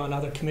tried to get on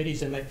other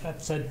committees, and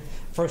I've said,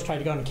 first tried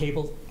to go on the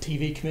cable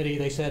TV committee.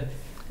 They said,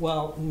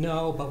 well,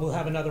 no, but we'll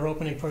have another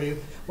opening for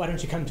you. Why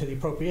don't you come to the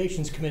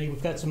appropriations committee?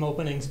 We've got some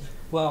openings.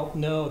 Well,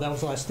 no, that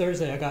was last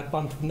Thursday. I got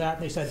bumped from that.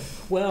 And they said,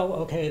 well,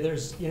 okay,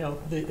 there's,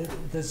 the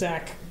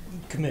ZAC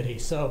committee.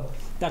 So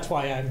that's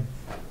why I'm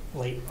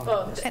late on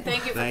Well, this.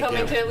 thank you for Thank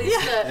coming you. to at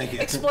least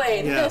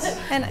explain. Yes.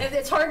 And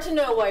it's hard to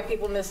know why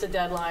people miss a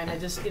deadline. I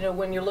just,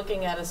 when you're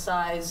looking at a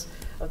size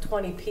of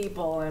 20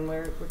 people and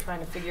we're trying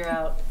to figure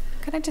out.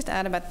 Could I just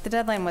add about, the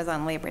deadline was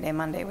on Labor Day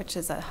Monday, which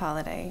is a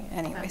holiday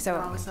anyway,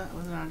 so... No, was it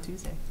on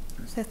Tuesday?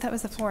 So that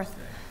was the 4th.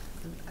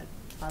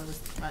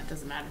 It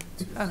doesn't matter.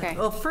 Okay.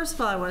 Well, first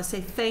of all, I want to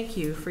say thank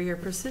you for your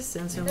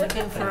persistence and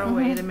looking for a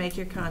way to make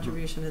your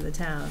contribution to the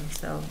town.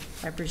 So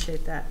I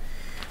appreciate that.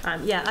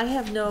 Yeah, I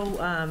have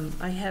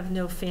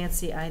no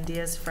fancy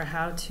ideas for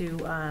how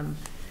to,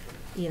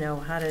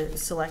 how to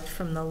select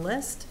from the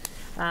list.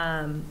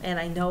 And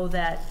I know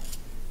that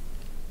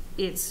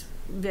it's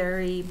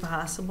very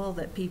possible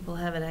that people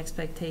have an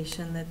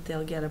expectation that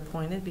they'll get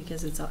appointed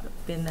because it's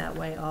been that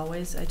way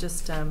always. I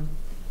just, I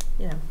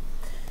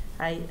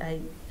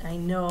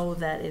know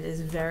that it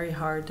is very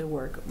hard to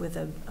work with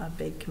a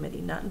big committee.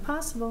 Not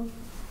impossible,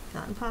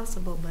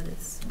 but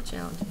it's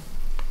challenging.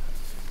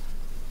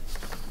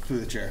 Through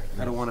the chair.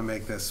 I don't want to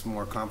make this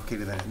more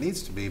complicated than it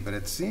needs to be, but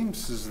it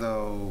seems as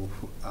though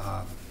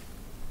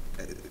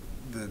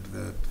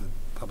the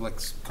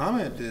public's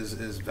comment is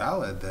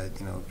valid that,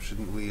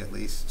 shouldn't we at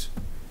least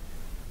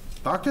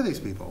talk to these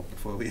people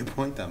before we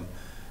appoint them?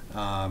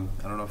 I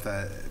don't know if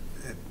that,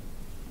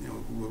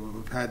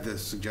 we've had the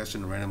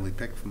suggestion to randomly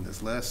pick from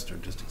this list or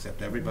just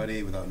accept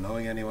everybody without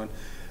knowing anyone.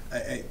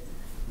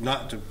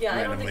 Not to Yeah,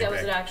 I don't think that was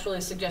randomly actually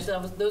a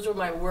suggestion. Those were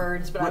my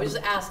words, but I was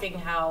just asking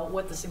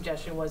what the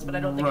suggestion was, but I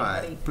don't think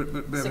anybody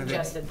but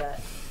suggested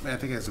that. I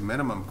think as a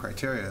minimum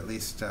criteria, at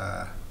least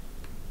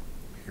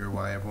hear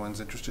why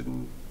everyone's interested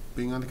in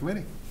being on the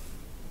committee.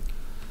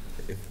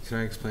 Can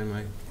I explain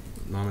my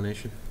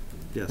nomination?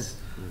 Yes.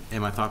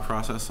 In my thought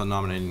process on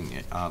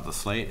nominating the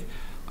slate,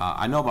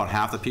 I know about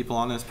half the people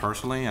on this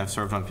personally. I've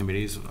served on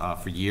committees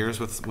for years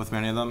with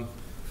many of them.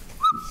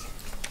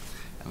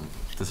 I'm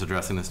just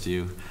addressing this to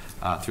you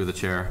through the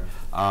chair.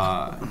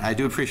 I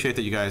do appreciate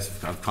that you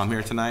guys have come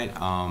here tonight.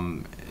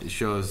 It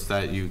shows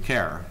that you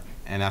care,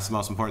 and that's the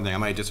most important thing. I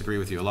might disagree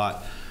with you a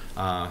lot,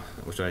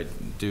 which I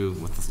do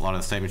with a lot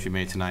of the statements you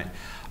made tonight.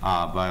 But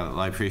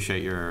I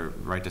appreciate your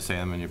right to say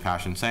them and your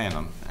passion saying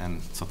them.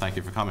 And so thank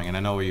you for coming. And I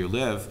know where you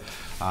live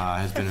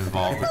has been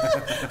involved.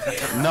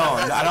 No,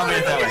 I don't mean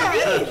it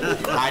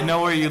that way. I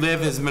know where you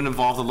live has been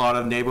involved in a lot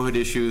of neighborhood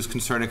issues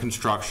concerning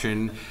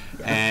construction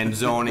and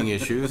zoning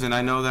issues. And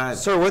I know that.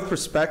 Sir, with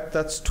respect,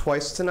 that's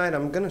twice tonight.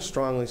 I'm going to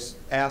strongly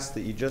ask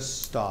that you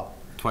just stop.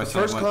 The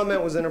first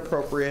comment was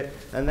inappropriate,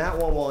 and that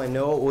one, while I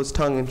know it was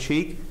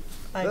tongue-in-cheek.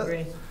 I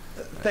agree.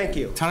 Thank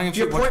you.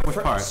 Tongue-in-cheek, which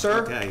part?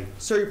 Sir, Okay.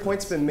 Sir, your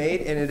point's been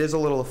made, and it is a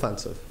little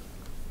offensive.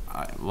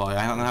 Well,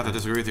 I don't have to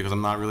disagree with you because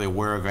I'm not really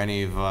aware of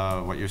any of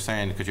what you're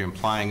saying because you're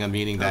implying a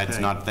meaning that's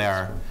not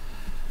there.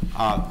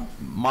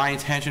 My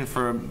intention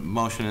for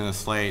motion in the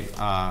slate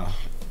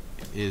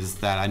is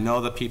that I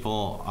know the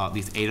people, at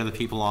least 8 of the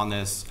people on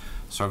this,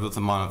 served with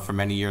them for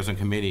many years in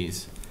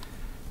committees.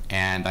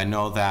 And I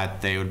know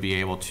that they would be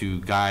able to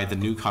guide the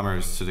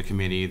newcomers to the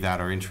committee that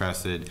are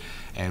interested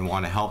and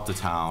want to help the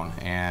town.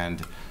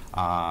 And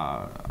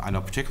I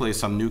know particularly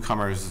some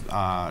newcomers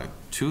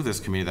to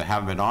this committee that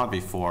haven't been on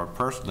before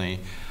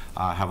personally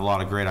have a lot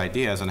of great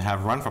ideas and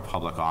have run for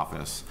public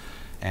office.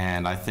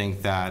 And I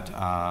think that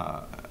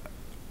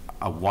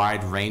a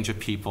wide range of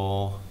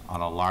people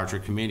on a larger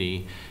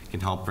committee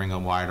can help bring a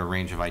wider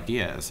range of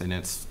ideas. And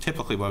it's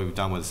typically what we've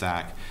done with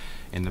Zach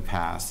in the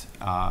past.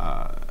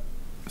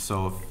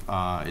 So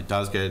if it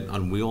does get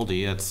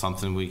unwieldy, it's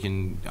something we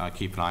can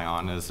keep an eye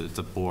on as it's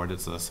a board,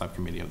 it's a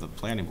subcommittee of the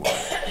planning board.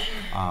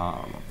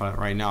 But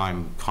right now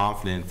I'm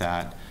confident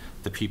that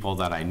the people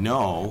that I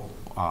know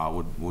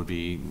would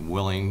be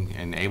willing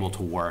and able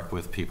to work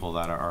with people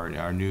that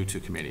are new to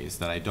committees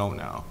that I don't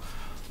know.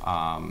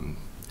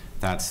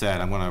 That said,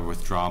 I'm going to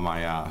withdraw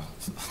my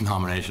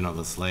nomination of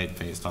the slate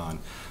based on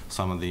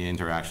some of the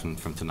interaction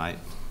from tonight.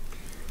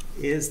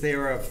 Is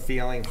there a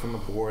feeling from the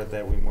board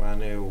that we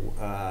want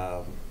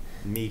to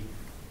meet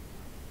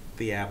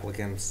the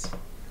applicants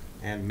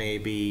and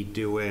maybe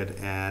do it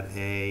at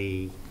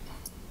a,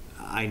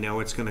 I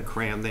know it's going to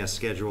cram their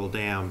schedule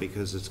down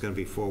because it's going to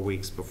be 4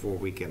 weeks before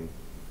we can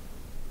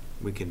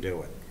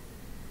do it.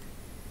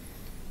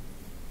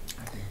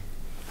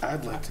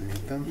 I'd like to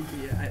meet them.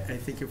 Yeah, I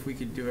think if we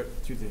could do it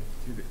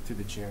through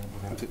the chair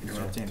without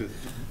interrupting.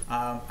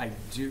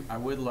 I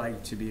would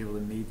like to be able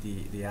to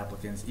meet the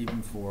applicants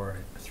even for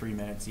 3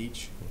 minutes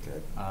each.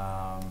 Okay.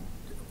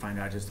 Find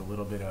out just a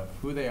little bit of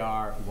who they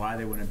are, why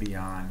they want to be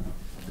on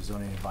the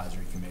zoning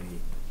advisory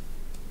committee.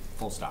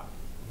 Full stop.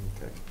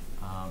 Okay.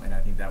 And I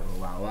think that would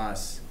allow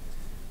us,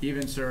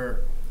 even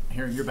sir,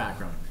 hearing your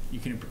background,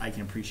 I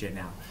can appreciate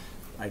now.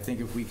 I think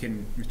if we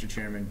can, Mr.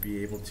 Chairman,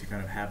 be able to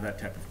kind of have that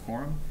type of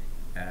quorum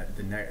at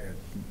the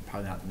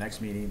probably not the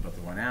next meeting, but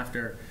the one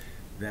after,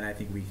 then I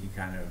think we can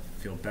kind of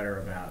feel better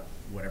about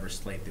whatever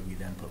slate that we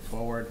then put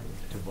forward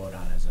to vote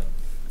on as a.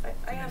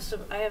 I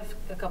have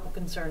a couple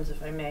concerns,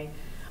 if I may.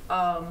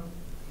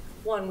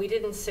 One, we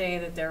didn't say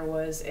that there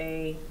was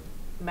a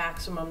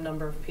maximum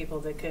number of people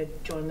that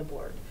could join the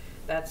board.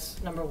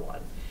 That's number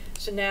one.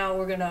 So now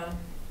we're gonna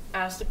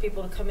ask the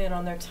people to come in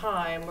on their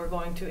time. We're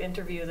going to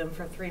interview them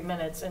for 3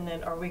 minutes, and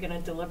then are we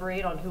gonna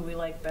deliberate on who we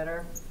like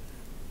better?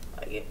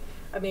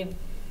 I mean,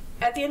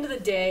 at the end of the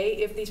day,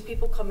 if these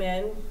people come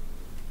in,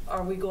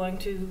 are we going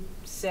to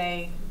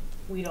say,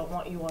 we don't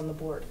want you on the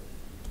board?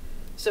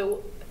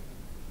 So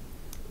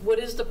what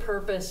is the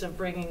purpose of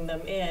bringing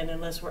them in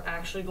unless we're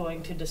actually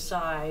going to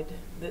decide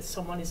that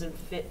someone isn't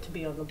fit to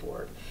be on the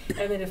board?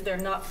 And then if they're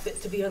not fit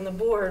to be on the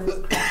board,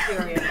 what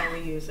criteria are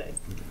we using?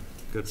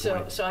 Good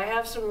point. So I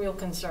have some real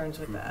concerns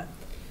with that.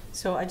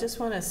 So I just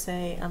want to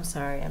say, I'm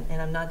sorry,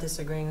 and I'm not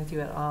disagreeing with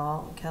you at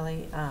all,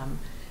 Kelly,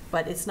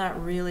 but it's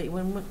not really,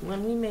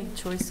 when we make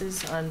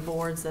choices on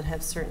boards that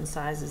have certain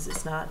sizes,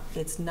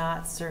 it's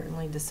not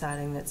certainly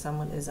deciding that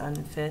someone is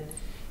unfit.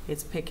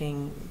 It's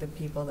picking the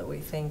people that we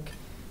think,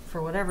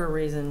 for whatever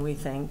reason we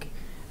think,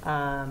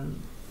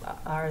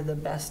 are the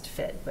best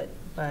fit. But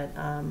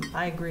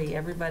I agree,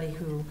 everybody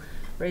who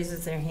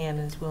raises their hand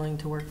and is willing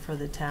to work for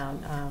the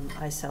town,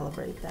 I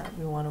celebrate that.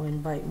 We want to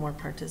invite more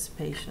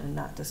participation and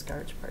not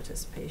discourage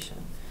participation.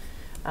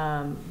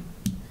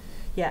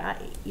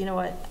 Yeah, you know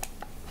what?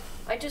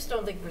 I just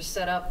don't think we're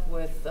set up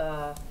with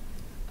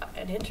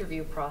an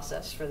interview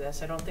process for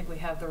this. I don't think we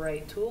have the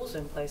right tools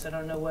in place. I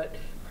don't know what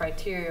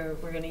criteria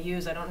we're going to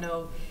use. I don't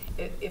know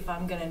if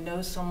I'm going to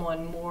know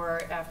someone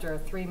more after a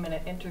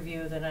 3-minute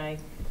interview than I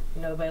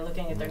know by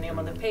looking at their name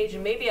on the page.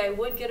 And maybe I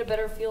would get a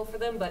better feel for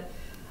them, but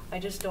I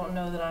just don't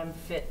know that I'm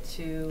fit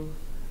to.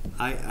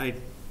 I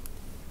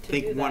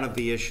think one of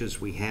the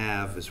issues we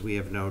have is we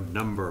have no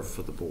number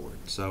for the board,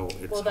 so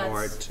it's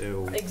hard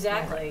to.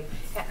 Exactly.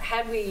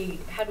 Had we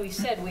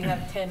said we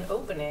have 10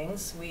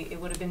 openings, it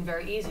would have been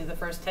very easy. The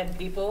first 10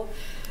 people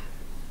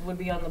would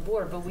be on the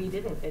board, but we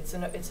didn't. It's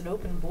an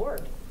open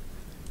board.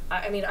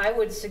 I mean, I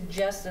would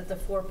suggest that the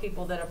 4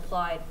 people that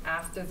applied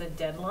after the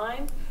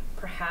deadline,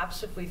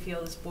 perhaps if we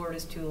feel this board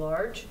is too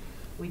large,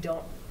 we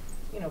don't,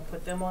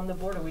 put them on the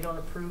board, or we don't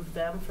approve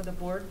them for the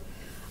board.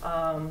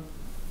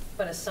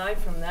 But aside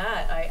from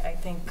that, I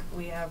think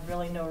we have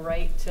really no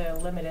right to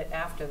limit it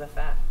after the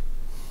fact.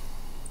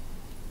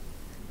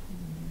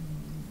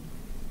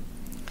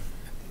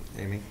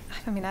 Amy?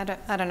 I mean, I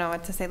don't know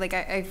what to say. Like,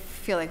 I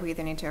feel like we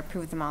either need to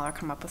approve them all or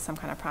come up with some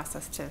kind of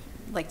process to,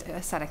 like,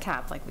 set a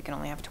cap. Like, we can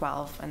only have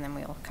 12, and then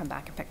we'll come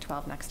back and pick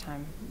 12 next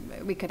time.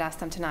 We could ask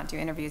them to not do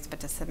interviews, but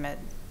to submit,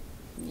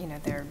 you know,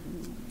 their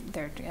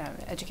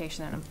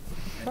education and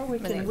Or we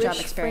can job wish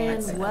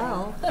experience. Fran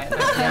well.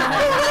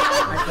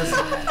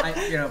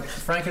 You know,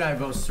 Frank and I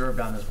both served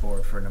on this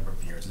board for a number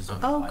of years.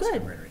 Oh,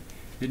 good.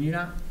 Didn't you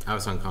not? I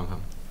was on Concom.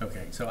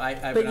 Okay, so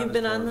I've But been you've on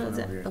been this on board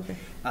for a the, number of years.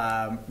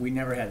 okay. We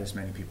never had this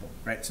many people,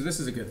 right? So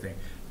this is a good thing.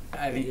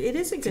 I think It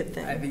is a good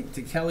thing. I think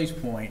to Kelly's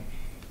point,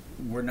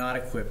 we're not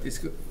equipped. It's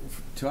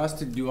to us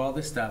to do all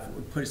this stuff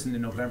would put us into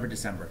November,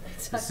 December.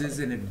 This is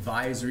an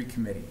advisory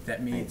committee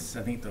that meets,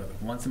 I think,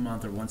 once a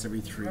month or once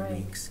every 3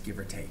 weeks, give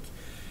or take.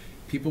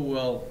 People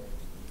will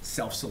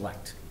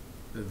self-select.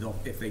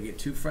 If they get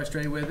too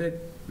frustrated with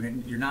it,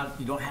 you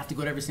don't have to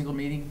go to every single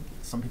meeting.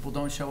 Some people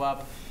don't show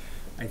up.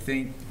 I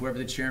think whoever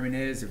the chairman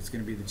is, if it's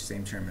going to be the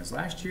same chairman as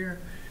last year,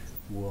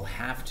 will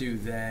have to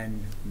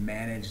then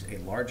manage a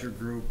larger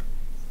group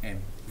and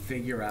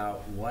figure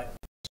out what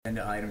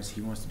agenda items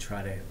he wants to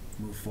try to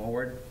move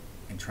forward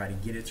and try to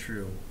get it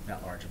through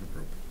that large of a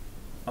group.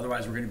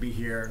 Otherwise, we're going to be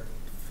here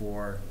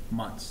for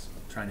months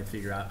trying to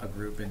figure out a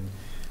group, and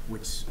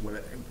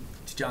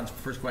to John's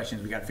first question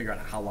is we got to figure out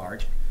how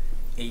large,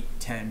 8,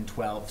 10,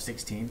 12,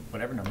 16,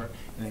 whatever number,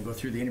 and then go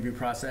through the interview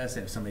process.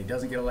 And if somebody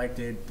doesn't get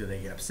elected, do they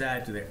get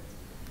upset? Do they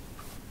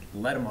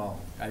let them all?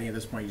 I think at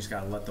this point you just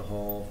got to let the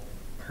whole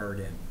herd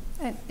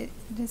in. It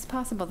is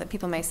possible that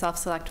people may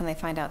self-select when they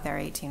find out there are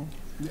 18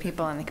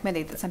 people on the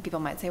committee, that some people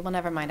might say, well,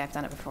 never mind, I've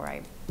done it before,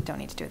 I don't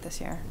need to do it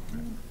this year.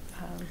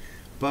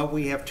 But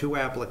we have 2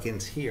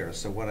 applicants here,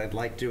 so what I'd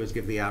like to do is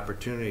give the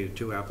opportunity to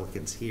 2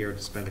 applicants here to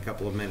spend a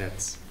couple of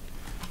minutes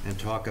and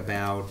talk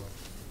about,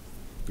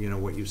 you know,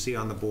 what you see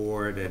on the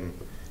board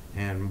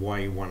and why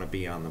you want to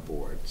be on the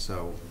board.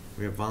 So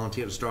we have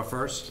volunteer to start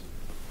first?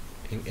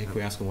 And can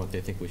we ask them what they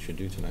think we should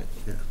do tonight?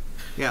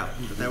 Yeah,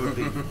 that would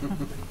be.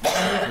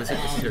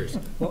 Serious.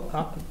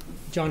 Well,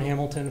 John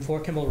Hamilton, 4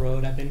 Kimball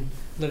Road. I've been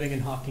living in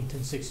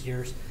Hopkinton 6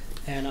 years,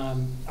 and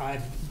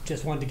I've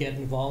just wanted to get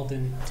involved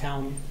in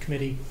town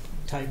committee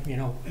type, you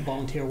know,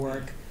 volunteer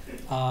work.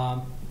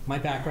 My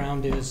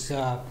background is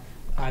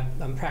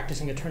I'm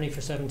practicing attorney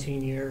for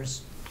 17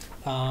 years.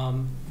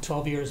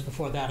 12 years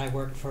before that, I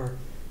worked for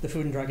the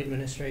Food and Drug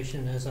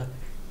Administration as an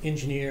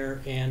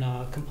engineer and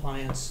a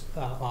compliance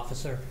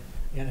officer,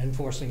 and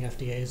enforcing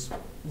FDA's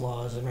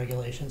laws and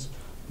regulations,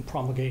 and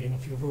promulgating a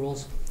few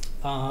rules.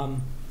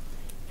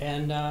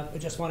 And I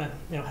just want to,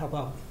 you know, help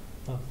out.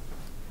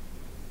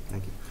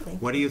 Thank you.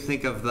 What do you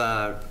think of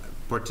the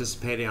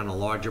participating on a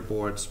larger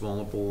board,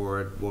 smaller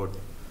board,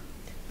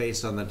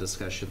 based on the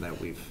discussion that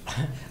we've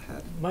had?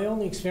 My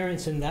only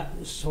experience in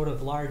that sort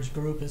of large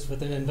group is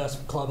with an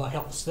investment club I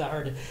helped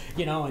start,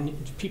 you know,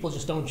 and people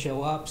just don't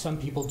show up. Some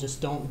people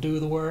just don't do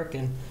the work,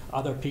 and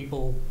other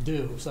people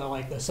do. So,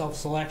 like, the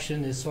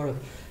self-selection is sort of,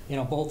 you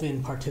know, both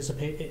in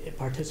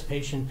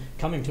participation,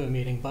 coming to a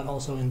meeting, but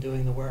also in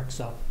doing the work.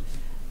 So,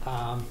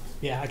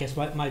 yeah, I guess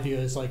my view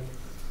is, like,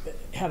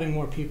 having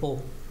more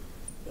people,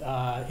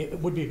 it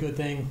would be a good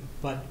thing,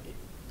 but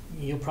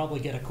you'll probably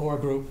get a core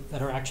group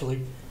that are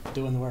actually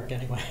doing the work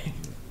anyway.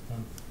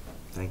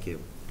 Thank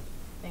you.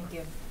 Thank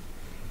you.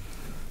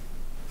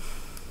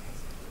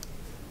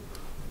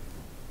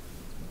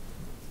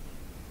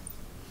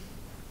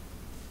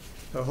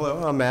 So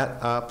hello, I'm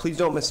Matt. Please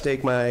don't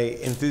mistake my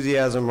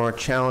enthusiasm or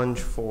challenge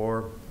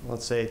for,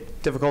 let's say,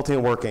 difficulty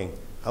in working.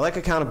 I like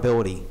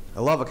accountability. I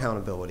love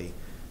accountability.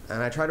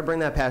 And I try to bring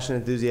that passion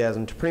and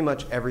enthusiasm to pretty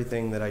much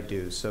everything that I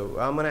do. So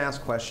I'm going to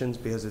ask questions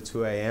because it's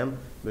who I am,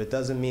 but it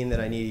doesn't mean that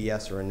I need a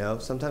yes or a no.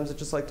 Sometimes I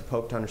just like to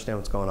poke to understand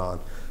what's going on.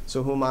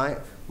 So who am I?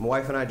 My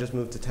wife and I just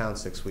moved to town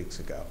 6 weeks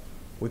ago.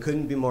 We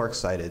couldn't be more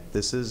excited.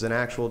 This is an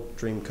actual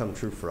dream come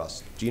true for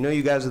us. Do you know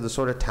you guys are the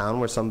sort of town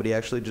where somebody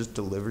actually just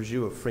delivers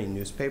you a free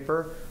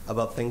newspaper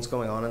about things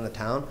going on in the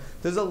town?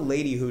 There's a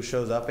lady who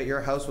shows up at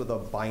your house with a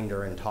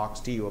binder and talks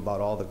to you about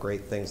all the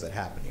great things that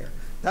happen here.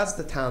 That's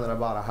the town that I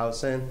bought a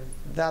house in.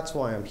 That's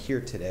why I'm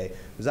here today,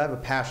 because I have a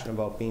passion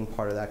about being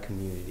part of that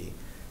community.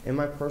 In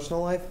my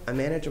personal life, I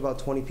manage about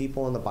 20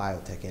 people in the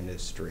biotech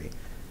industry.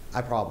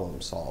 I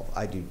problem solve.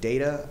 I do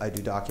data, I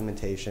do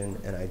documentation,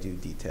 and I do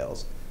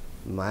details.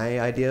 My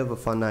idea of a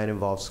fun night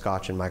involves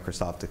Scotch and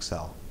Microsoft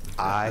Excel.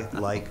 I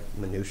like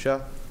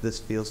minutia. This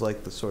feels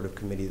like the sort of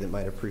committee that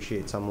might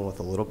appreciate someone with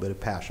a little bit of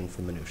passion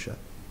for minutia.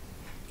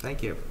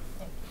 Thank you.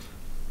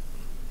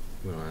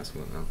 We don't ask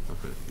one now.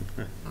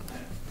 Okay.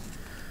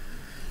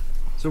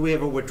 So we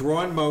have a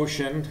withdrawn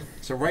motion.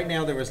 So right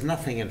now there is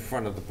nothing in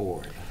front of the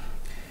board.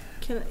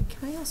 Can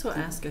I also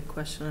ask a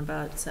question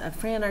about,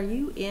 Fran, are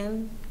you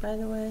in, by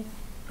the way?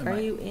 Are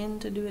you in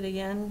to do it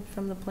again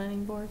from the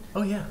planning board?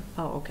 Oh, yeah.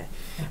 Oh, okay.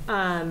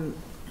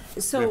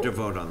 So we have to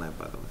vote on that,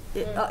 by the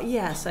way.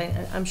 Yes,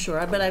 I'm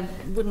sure, but I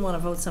wouldn't want to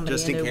vote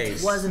somebody in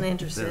who wasn't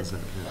interested.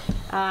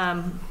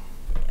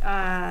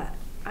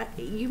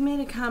 You made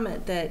a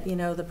comment that, you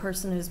know, the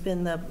person who's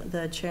been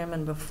the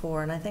chairman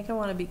before, and I think I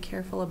want to be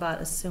careful about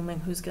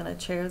assuming who's going to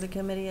chair the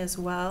committee as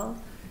well.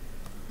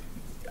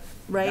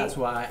 Right? That's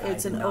why I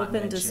It's did an not open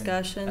mention-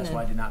 discussion. That's why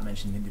I and- did not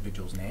mention the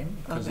individual's name,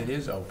 because it Okay.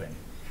 is open.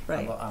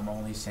 Right. I'm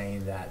only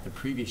saying that the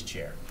previous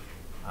chair,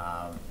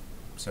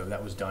 so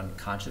that was done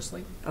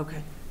consciously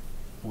Okay.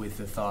 with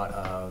the thought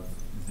of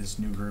this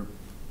new group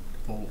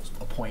will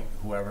appoint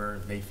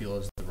whoever they feel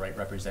is the right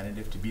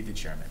representative to be the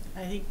chairman.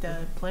 I think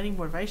the planning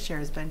board vice chair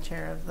has been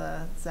chair of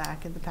the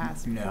ZAC in the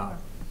past. No. before.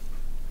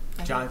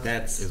 I John, think-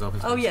 That's,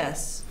 Oh,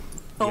 yes.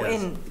 Oh,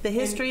 Yes. in the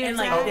history in of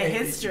like that? the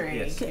history.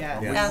 Yes. Yeah.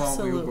 We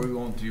Absolutely. we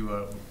won't do,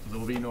 there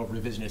will be no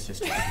revisionist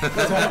history.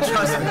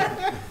 Trust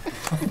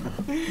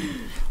me.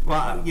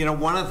 well, you know,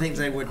 one of the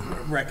things I would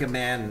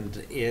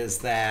recommend is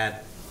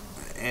that,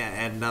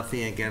 and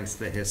nothing against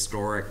the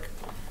historic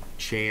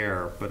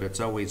chair, but it's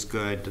always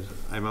good.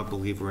 I'm a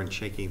believer in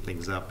shaking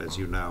things up, as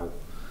you know.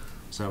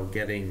 So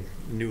getting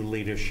new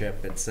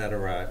leadership, et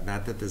cetera.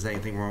 Not that there's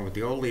anything wrong with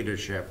the old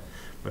leadership,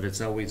 but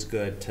it's always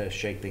good to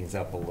shake things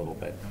up a little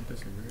bit. Don't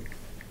disagree.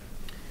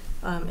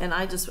 And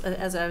I just,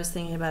 as I was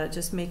thinking about it,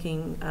 just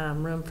making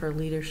room for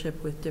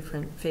leadership with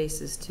different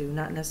faces too,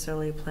 not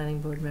necessarily a planning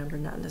board member,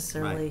 not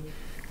necessarily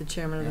the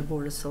chairman of the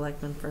board of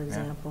selectmen, for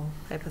example,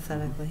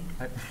 hypothetically.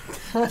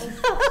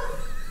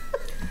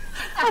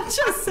 I'm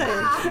just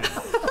saying.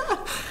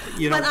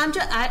 You know, But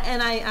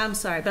I'm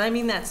sorry, but I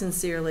mean that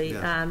sincerely.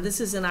 Yeah.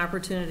 This is an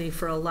opportunity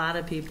for a lot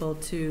of people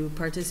to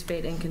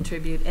participate and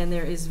contribute, and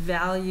there is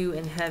value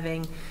in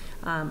having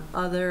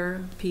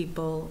other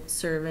people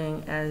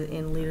serving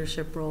in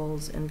leadership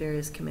roles in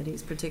various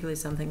committees, particularly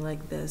something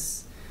like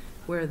this,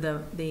 where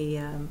the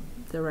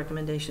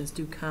recommendations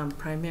do come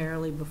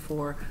primarily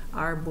before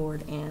our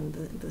board and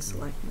the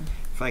selectmen.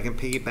 if I can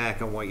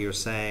piggyback on what you're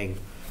saying,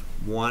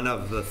 one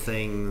of the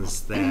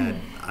things that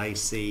I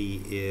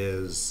see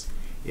is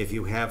if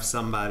you have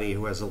somebody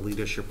who has a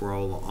leadership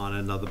role on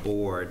another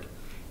board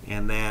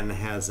and then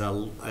has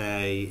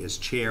is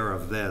chair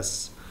of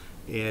this,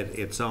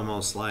 it's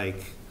almost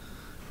like,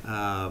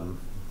 I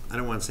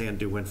don't want to say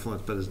undue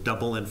influence, but it's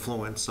double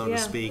influence, so to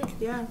speak.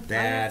 Yeah, I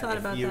That have thought if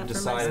about you that for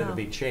decided to myself.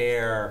 be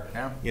chair,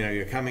 Yeah. you know,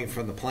 you're coming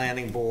from the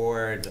planning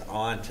board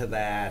onto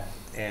that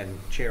and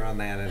chair on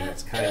that, and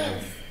it's kind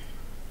of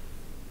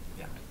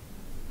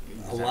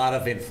a lot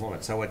of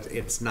influence. So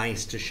it's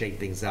nice to shake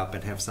things up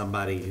and have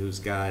somebody who's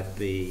got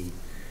the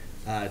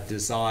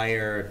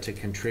desire to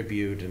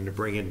contribute and to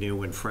bring in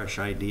new and fresh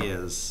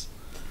ideas,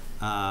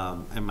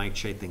 and might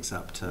shake things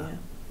up to, Yeah.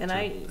 And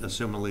to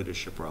assume a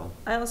leadership role.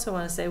 I also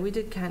want to say, we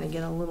did kind of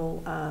get a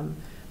little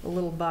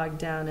bogged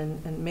down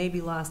and maybe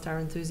lost our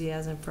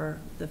enthusiasm for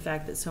the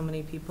fact that so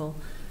many people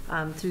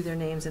threw their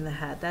names in the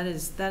hat. That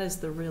is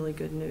the really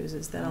good news,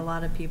 is that a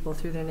lot of people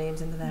threw their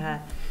names into the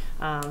hat.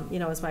 You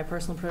know, it's my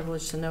personal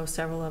privilege to know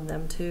several of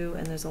them too,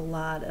 and there's a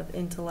lot of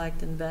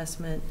intellect,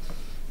 investment,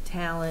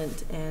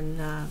 talent, and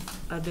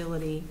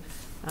ability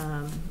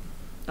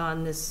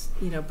on this,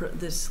 you know,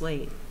 this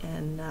slate,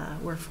 and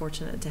we're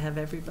fortunate to have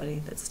everybody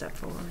that stepped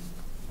forward.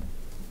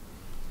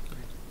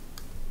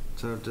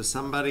 So does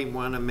somebody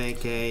want to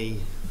make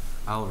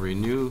I'll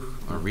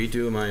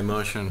redo my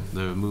motion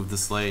to move the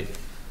slate.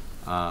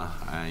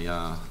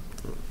 I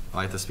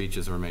like the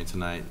speeches that were made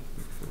tonight,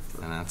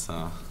 and that's,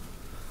 So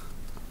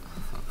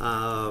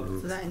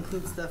that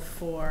includes the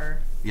 4.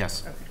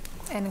 yes. Okay.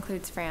 And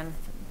includes Fran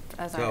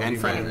as So our. And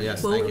Fran,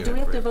 yes, Well, thank you. do we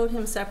have to vote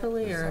him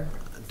separately, or?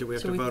 do we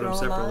have Should to we vote them throw 'em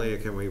separately, on?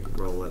 or can we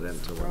roll it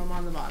into Throw one? them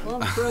on the bottom.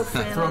 Well, throw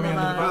Fran Throw on me the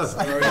under the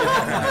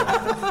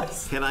bus.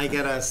 bus. Can I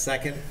get a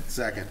second?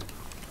 Second.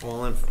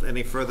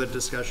 Any further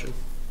discussion?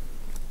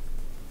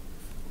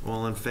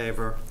 All in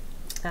favor?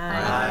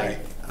 Aye.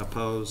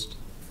 Opposed?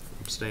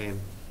 Abstain?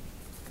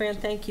 Fran,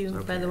 thank you,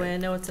 by the way. I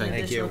know it's an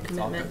Thank additional you.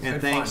 commitment. And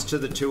Good thanks fun. to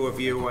the two of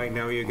you. I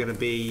know you're going to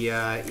be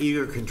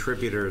eager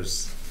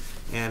contributors,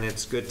 and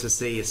it's good to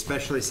see,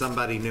 especially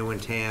somebody new in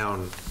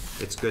town.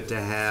 It's good to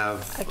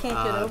have I can't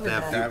get over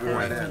that. Dive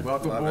right viewpoint. in.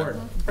 Welcome Love it.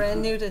 aboard.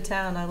 Brand new to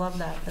town, I love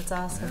that. That's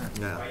awesome.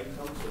 Yeah.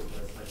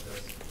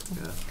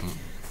 Yeah.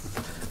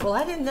 Well,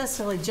 I didn't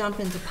necessarily jump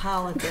into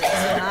politics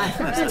when I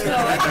first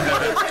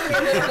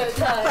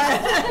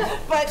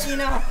but you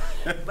know,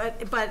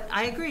 but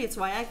I agree. It's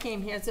why I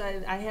came here. So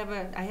I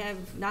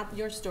have not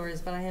your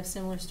stories, but I have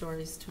similar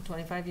stories.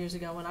 25 years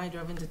ago, when I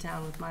drove into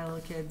town with my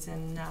little kids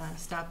and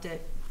stopped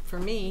at, for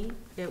me,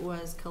 it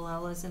was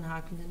Colella's and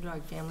Hopkinton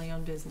Drug,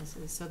 family-owned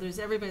businesses. So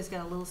everybody's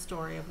got a little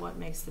story of what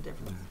makes the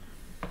difference.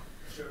 I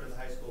showed her the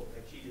high school,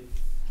 I cheated.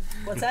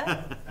 What's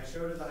that? I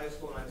showed her the high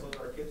school and I told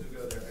her our kids would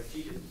go there, I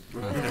cheated.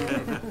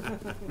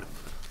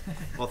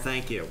 Well,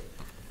 thank you.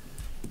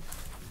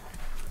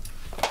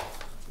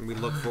 We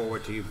look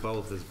forward to you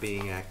both as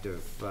being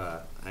active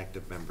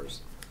members.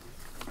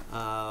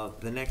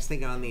 The next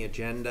thing on the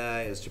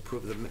agenda is to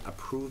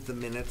approve the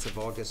minutes of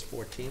August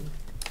 14th.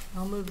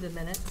 I'll move the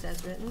minutes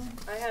as written.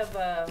 I have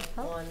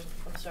one,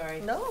 I'm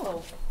sorry. No,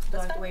 Oh, that's do I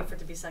have to fine. wait for it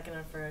to be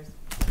seconded first?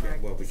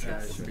 Well, we It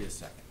can. should be a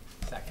second.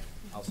 Second.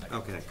 I'll second.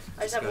 Okay.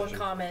 I just have one Discussion.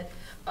 comment.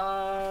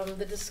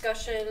 The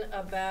discussion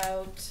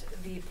about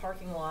the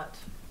parking lot,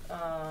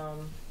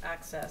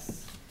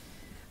 access.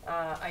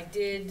 I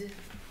did,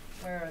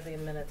 where are the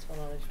minutes? Hold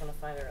on, I just wanna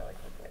find it really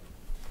quickly.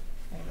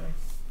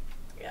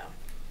 Yeah.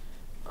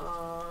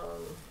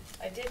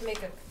 I did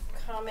make a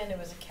comment, it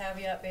was a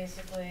caveat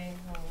basically.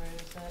 Oh, where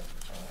is it?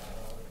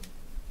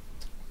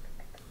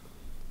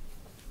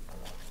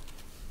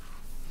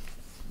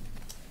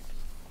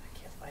 I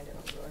can't find it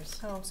on yours.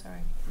 Oh, I'm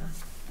sorry.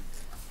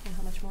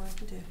 How much more I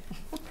can do?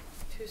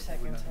 2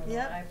 seconds, hold on.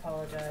 Yep. I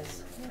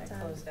apologize. I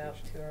closed out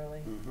too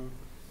early.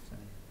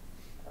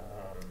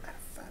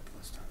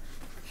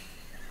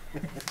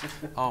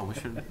 Oh, we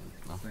should.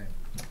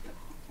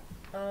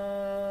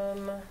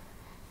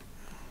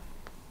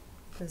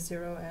 The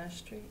 0 Ash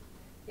Street,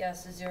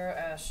 Yes, the 0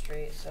 Ash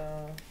Street,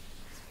 so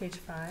it's page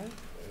 5. page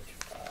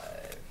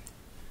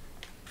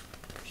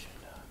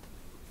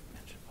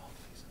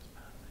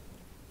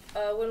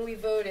 5. When we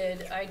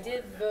voted, I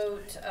did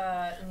vote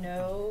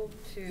no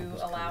to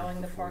allowing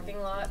the parking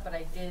lot, but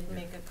I did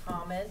make a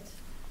comment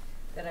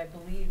that I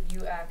believe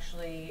you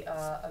actually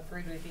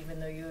agreed with, even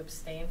though you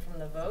abstained from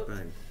the vote.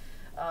 Right.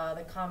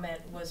 The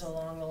comment was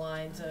along the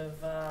lines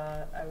of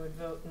I would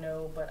vote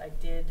no, but I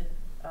did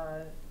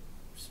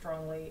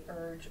strongly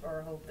urge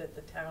or hope that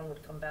the town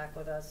would come back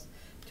with us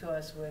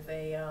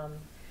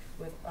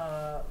with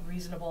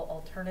reasonable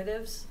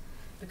alternatives,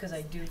 because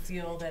I do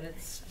feel that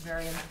it's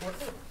very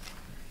important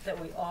that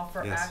we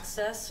offer Yes.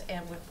 access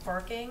and with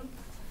parking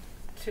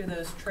to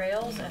those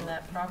trails and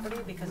that property,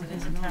 because it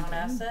is a town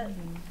asset.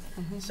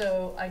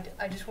 So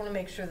I just want to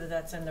make sure that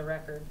that's in the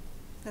record.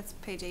 That's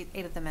page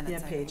 8 of the minutes.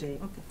 Yeah, I page think.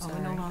 8. Oh,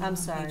 Sorry. no, no, no, I'm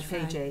sorry, page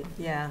page 5. 8,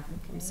 yeah,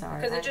 I'm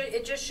sorry. Because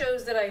it just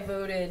shows that I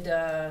voted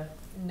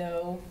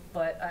no,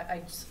 but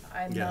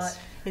I'm Yes.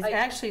 not. It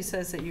actually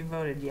says that you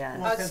voted yes.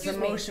 Well, 'cause the excuse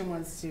me. motion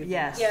was to.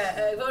 Yes.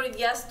 Yeah, I voted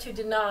yes to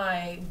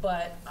deny,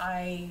 but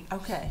I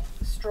Okay.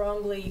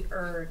 strongly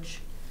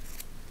urge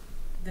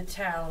the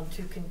town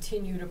to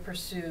continue to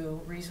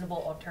pursue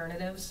reasonable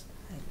alternatives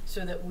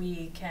so that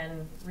we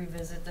can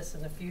revisit this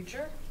in the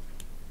future.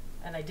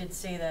 And I did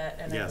say that,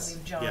 and I Yes,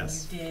 believe, John,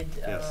 yes, you did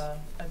yes.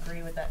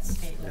 agree with that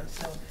statement, Yes.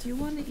 so Do you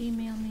want to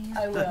email me?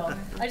 I will.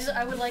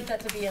 I would like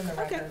that to be in the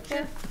record.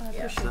 Yeah, I Yeah.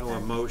 appreciate So a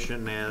that.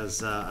 motion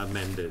as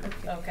amended.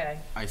 Okay,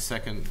 I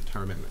second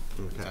her amendment.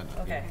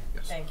 okay,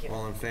 Yes. thank you.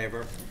 All in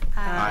favor?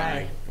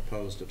 Aye.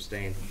 Opposed,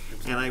 abstained.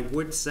 And I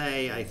would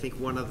say, I think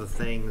one of the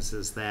things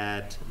is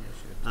that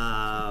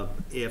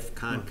if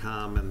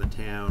Concom and the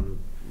town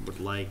would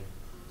like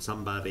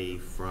somebody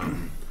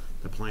from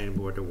the planning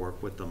board to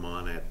work with them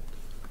on it,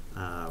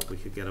 we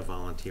could get a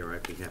volunteer.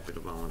 I'd be happy to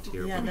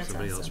volunteer, Yeah, but if that's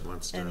somebody else awesome.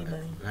 wants to.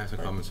 Anybody. I have some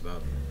comments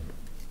about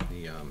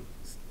the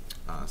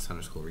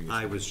center school reuse.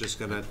 I was just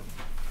gonna,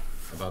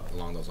 about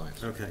along those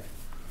lines. okay.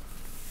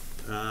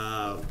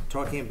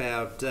 Talking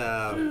about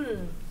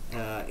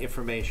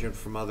information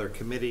from other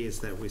committees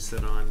that we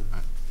sit on.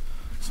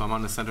 So I'm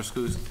on the center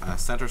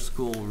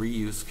school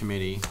reuse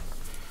committee,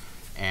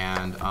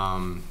 and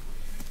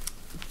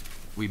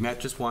we met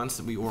just once.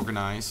 We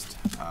organized.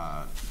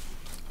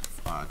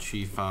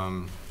 Chief,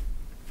 I'm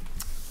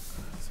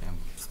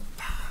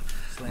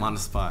on the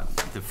spot.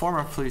 The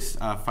former police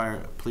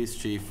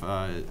chief,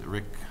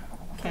 Rick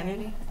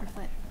Kennedy? Or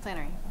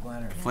Flannery.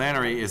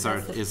 Flannery is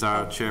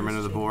our chairman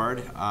of the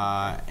board,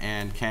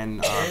 and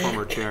Ken, our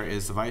former chair,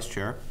 is the vice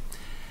chair.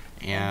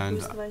 And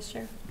who's the vice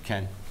chair?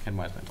 Ken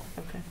Weismantel.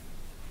 Okay.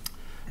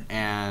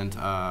 And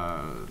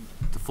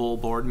the full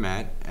board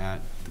met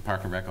at the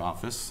Park and Rec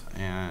office,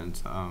 and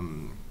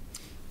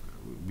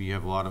we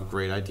have a lot of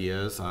great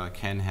ideas.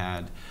 Ken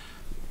had,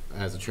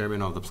 as the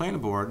chairman of the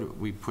planning board,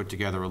 we put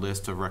together a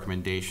list of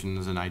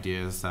recommendations and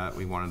ideas that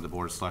we wanted the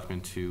board of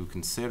selectmen to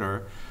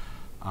consider.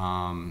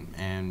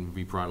 And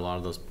we brought a lot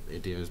of those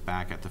ideas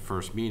back at the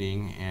first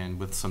meeting, and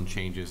with some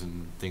changes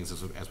and things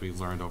as we've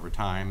learned over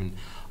time. And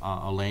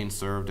Elaine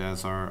served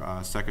as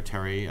our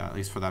secretary, at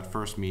least for that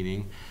first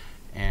meeting.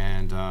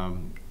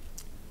 And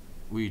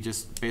we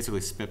just basically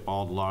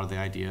spitballed a lot of the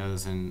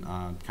ideas and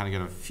kind of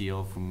get a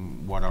feel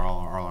from what all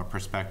our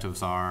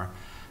perspectives are.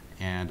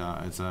 And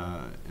it's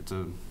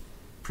a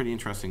pretty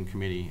interesting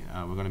committee.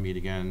 We're going to meet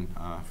again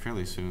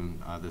fairly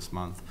soon this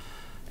month.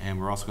 And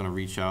we're also going to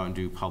reach out and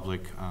do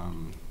public,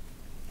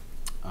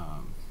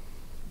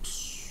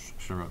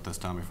 should have wrote this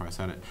down before I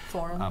said it.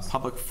 Forums.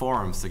 Public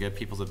forums to get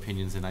people's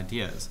opinions and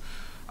ideas.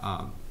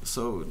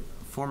 So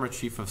former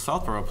chief of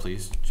Southborough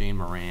Police, Jane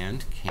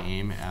Morand,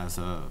 came as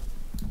a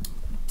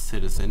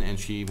citizen, and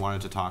she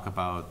wanted to talk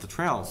about the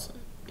trails.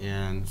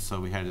 And so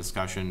we had a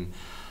discussion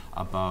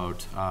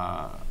about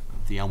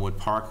the Elmwood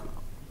Park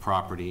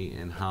property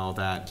and how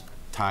that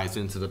ties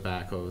into the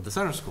back of the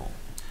center school.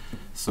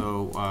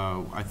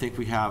 So I think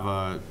we have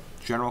a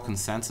general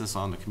consensus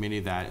on the committee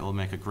that it will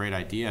make a great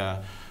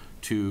idea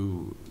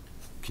to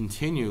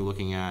continue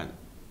looking at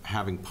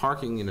having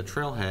parking in the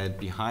trailhead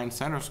behind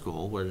center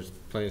school, where there's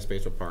plenty of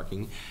space for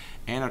parking,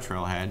 and a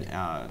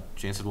trailhead.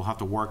 Jane said we'll have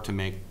to work to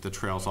make the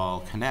trails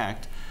all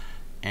connect.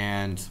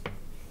 And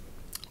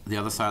the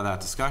other side of that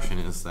discussion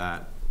is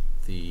that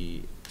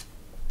the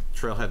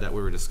trailhead that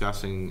we were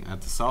discussing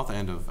at the south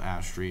end of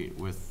Ash Street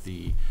with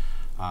the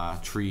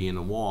tree in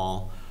the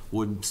wall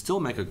would still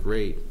make a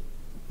great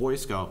Boy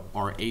Scout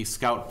or a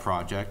Scout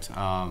project.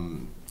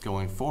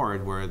 going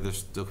forward, where there's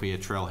still be a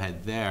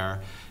trailhead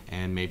there,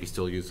 and maybe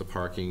still use the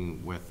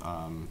parking with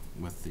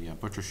the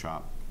butcher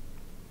shop.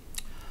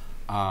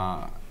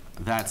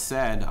 That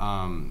said,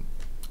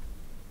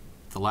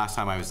 the last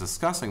time I was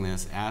discussing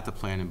this at the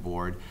planning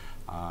board,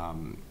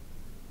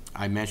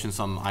 I mentioned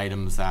some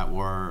items that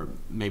were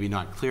maybe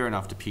not clear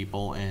enough to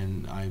people,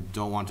 and I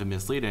don't want to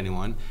mislead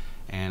anyone.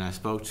 And I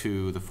spoke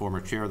to the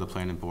former chair of the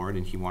planning board,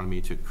 and he wanted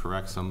me to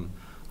correct some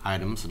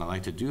items, and I'd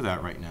like to do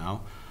that right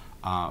now.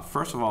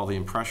 First of all, the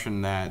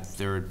impression that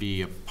there would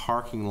be a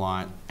parking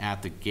lot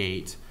at the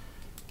gate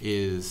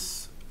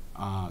is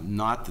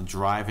not the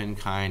drive-in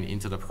kind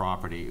into the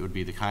property. It would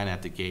be the kind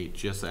at the gate,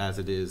 just as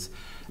it is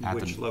at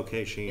Which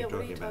location are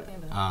you talking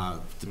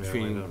about?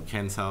 Between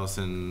Ken's house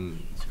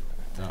and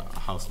the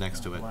house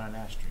next to it. One on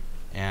Ash Street.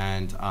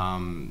 And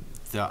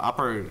the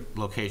upper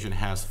location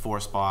has 4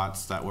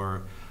 spots that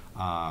were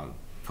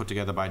put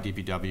together by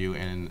DPW,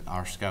 and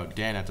our scout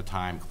Dan at the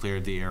time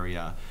cleared the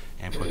area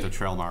and put the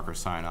trail marker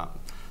sign up.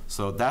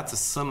 So that's a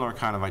similar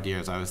kind of idea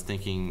as I was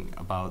thinking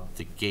about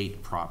the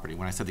gate property.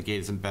 When I said the gate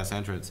isn't best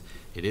entrance,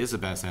 it is the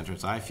best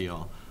entrance, I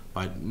feel,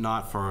 but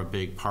not for a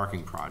big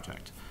parking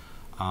project.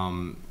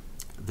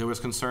 There was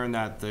concern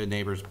that the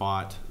neighbors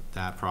bought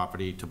that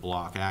property to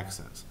block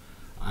access.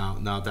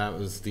 Now that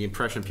was the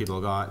impression people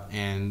got,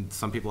 and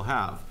some people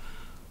have.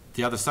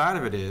 The other side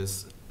of it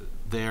is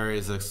there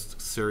is a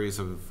series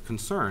of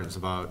concerns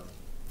about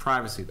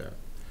privacy there.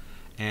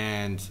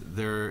 And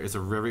there is a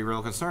very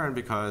real concern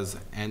because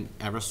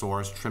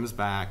Eversource trims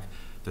back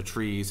the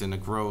trees and the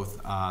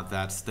growth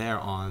that's there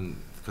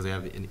because they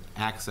have an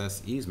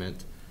access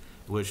easement,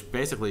 which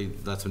basically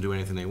lets them do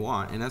anything they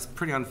want, and that's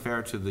pretty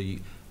unfair to the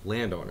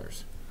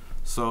landowners.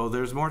 So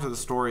there's more to the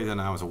story than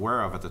I was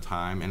aware of at the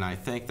time, and I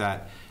think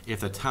that if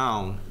the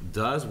town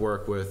does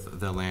work with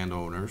the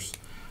landowners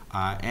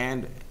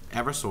and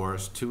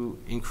Eversource to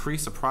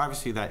increase the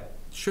privacy that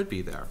should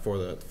be there for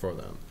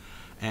them,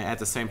 and at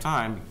the same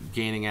time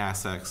gaining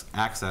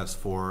access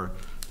for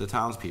the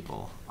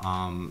townspeople.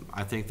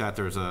 I think that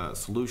there's a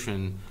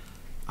solution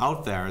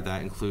out there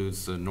that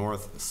includes the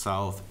north,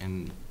 south,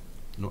 and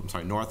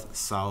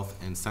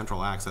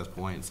central access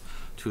points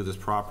to this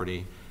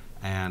property,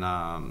 and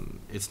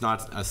it's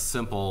not a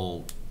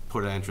simple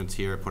put an entrance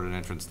here, put an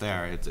entrance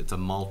there. It's a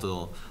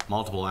multiple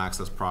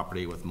access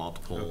property with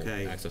multiple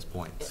access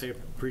points. I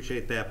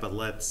appreciate that, but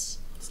let's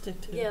stick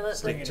to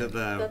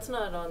the. That's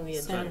not on the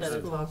agenda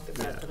to talk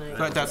about tonight.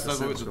 But that's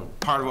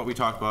part of what we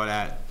talked about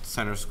at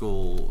Center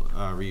School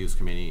Reuse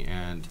Committee,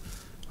 and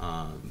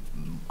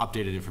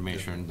updated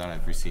information that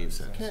I've received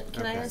since.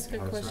 Can I ask a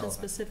question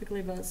specifically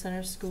about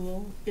Center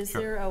School? Is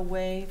there a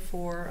way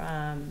for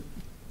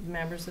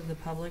members of the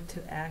public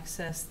to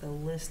access the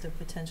list of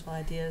potential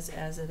ideas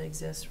as it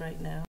exists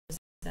right now? Is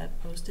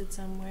that posted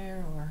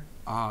somewhere, or?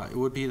 It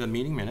would be the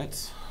meeting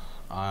minutes.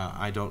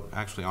 I don't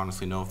actually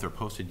honestly know if they're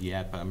posted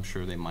yet, but I'm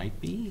sure they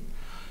might be.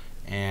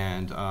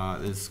 And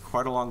it's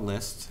quite a long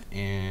list,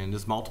 and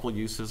there's multiple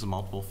uses and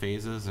multiple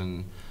phases,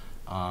 and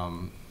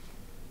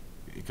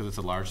because it's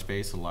a large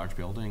space, a large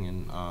building,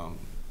 and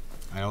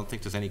I don't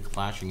think there's any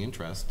clashing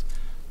interest,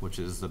 which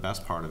is the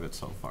best part of it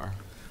so far.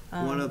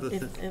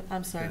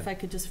 I'm sorry, if I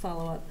could just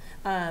follow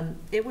up.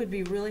 It would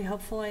be really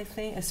helpful, I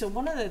think. So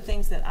one of the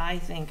things that I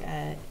think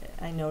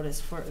I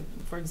noticed,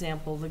 for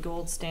example, the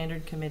Gold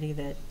Standard Committee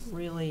that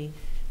really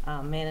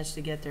managed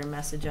to get their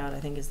message out,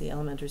 I think, is the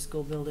Elementary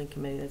School Building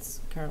Committee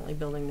that's currently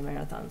building the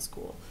Marathon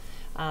School.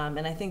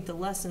 And I think the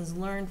lessons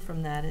learned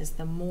from that is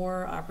the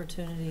more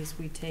opportunities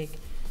we take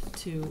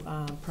to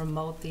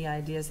promote the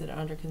ideas that are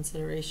under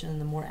consideration,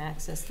 and the more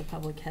access the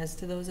public has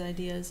to those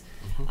ideas,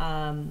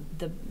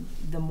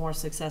 the more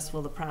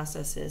successful the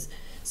process is.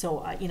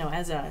 So, you know,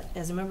 as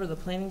a member of the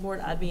planning board,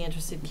 I'd be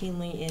interested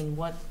keenly in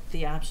what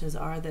the options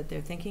are that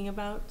they're thinking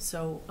about.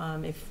 So,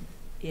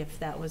 if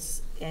that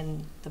was,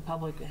 and the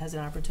public has an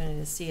opportunity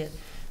to see it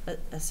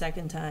a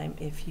second time,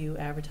 if you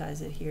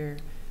advertise it here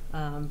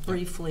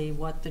briefly,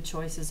 what the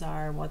choices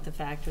are, what the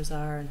factors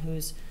are, and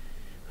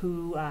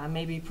who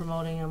may be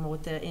promoting them,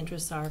 what the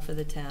interests are for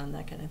the town,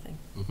 that kind of thing.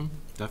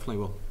 Definitely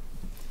will.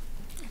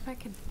 If I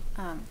could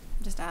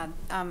just add,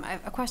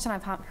 a question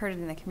I've heard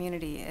in the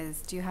community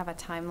is, do you have a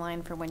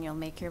timeline for when you'll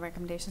make your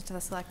recommendations to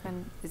the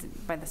selectmen? Is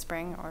it by the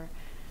spring, or?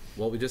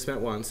 Well, we just met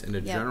once, and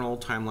the general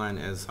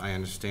timeline, as I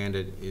understand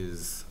it,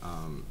 is,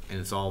 and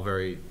it's all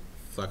very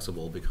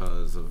flexible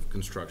because of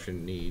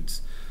construction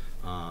needs,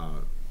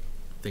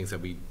 things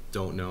that we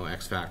don't know,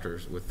 X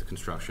factors with the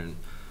construction.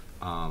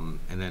 And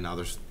then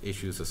other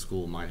issues the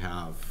school might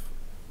have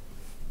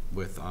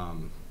with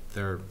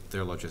their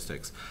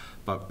logistics.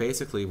 But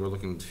basically, we're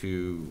looking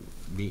to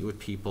meet with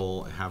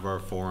people, have our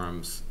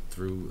forums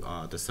through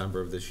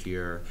December of this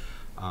year,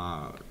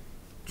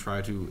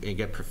 try to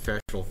get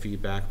professional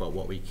feedback about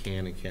what we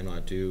can and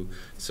cannot do,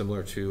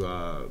 similar to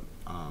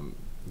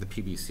the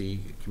PBC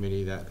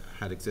committee that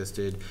had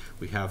existed.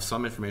 We have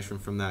some information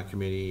from that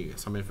committee,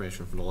 some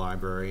information from the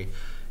library,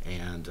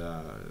 and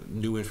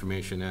new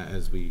information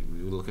as we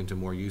look into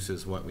more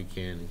uses, what we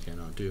can and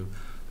cannot do.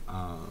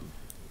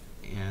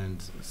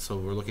 And so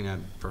we're looking at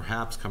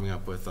perhaps coming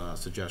up with a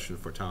suggestion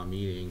for town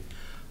meeting,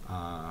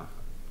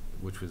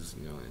 which was,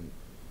 you know, in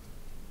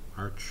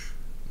March,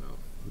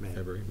 no,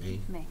 February, May.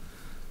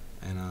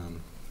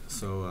 And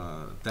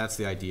so that's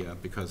the idea,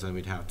 because then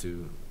we'd have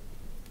to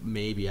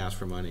maybe ask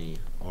for money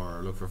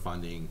or look for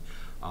funding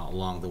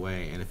along the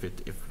way. And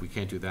if we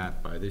can't do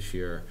that by this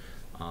year,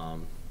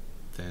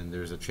 then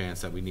there's a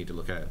chance that we need to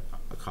look at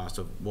a cost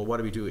of, well, what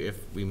do we do if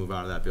we move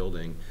out of that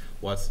building?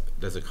 What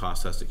does it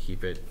cost us to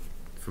keep it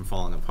from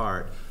falling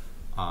apart?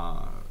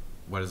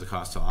 What does it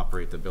cost to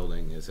operate the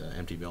building as an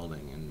empty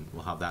building? And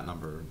we'll have that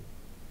number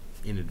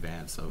in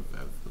advance of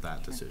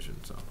that decision.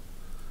 So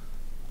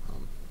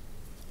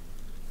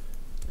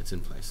it's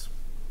in place.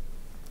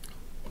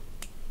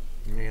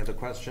 Any other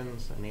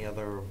questions? Any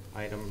other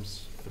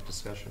items for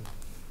discussion?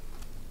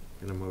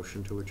 And a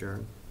motion to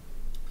adjourn?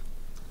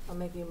 I'll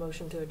make the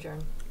motion to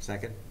adjourn.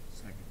 Second?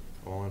 Second.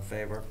 All in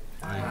favor?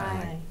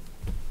 Aye.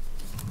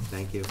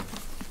 Thank you.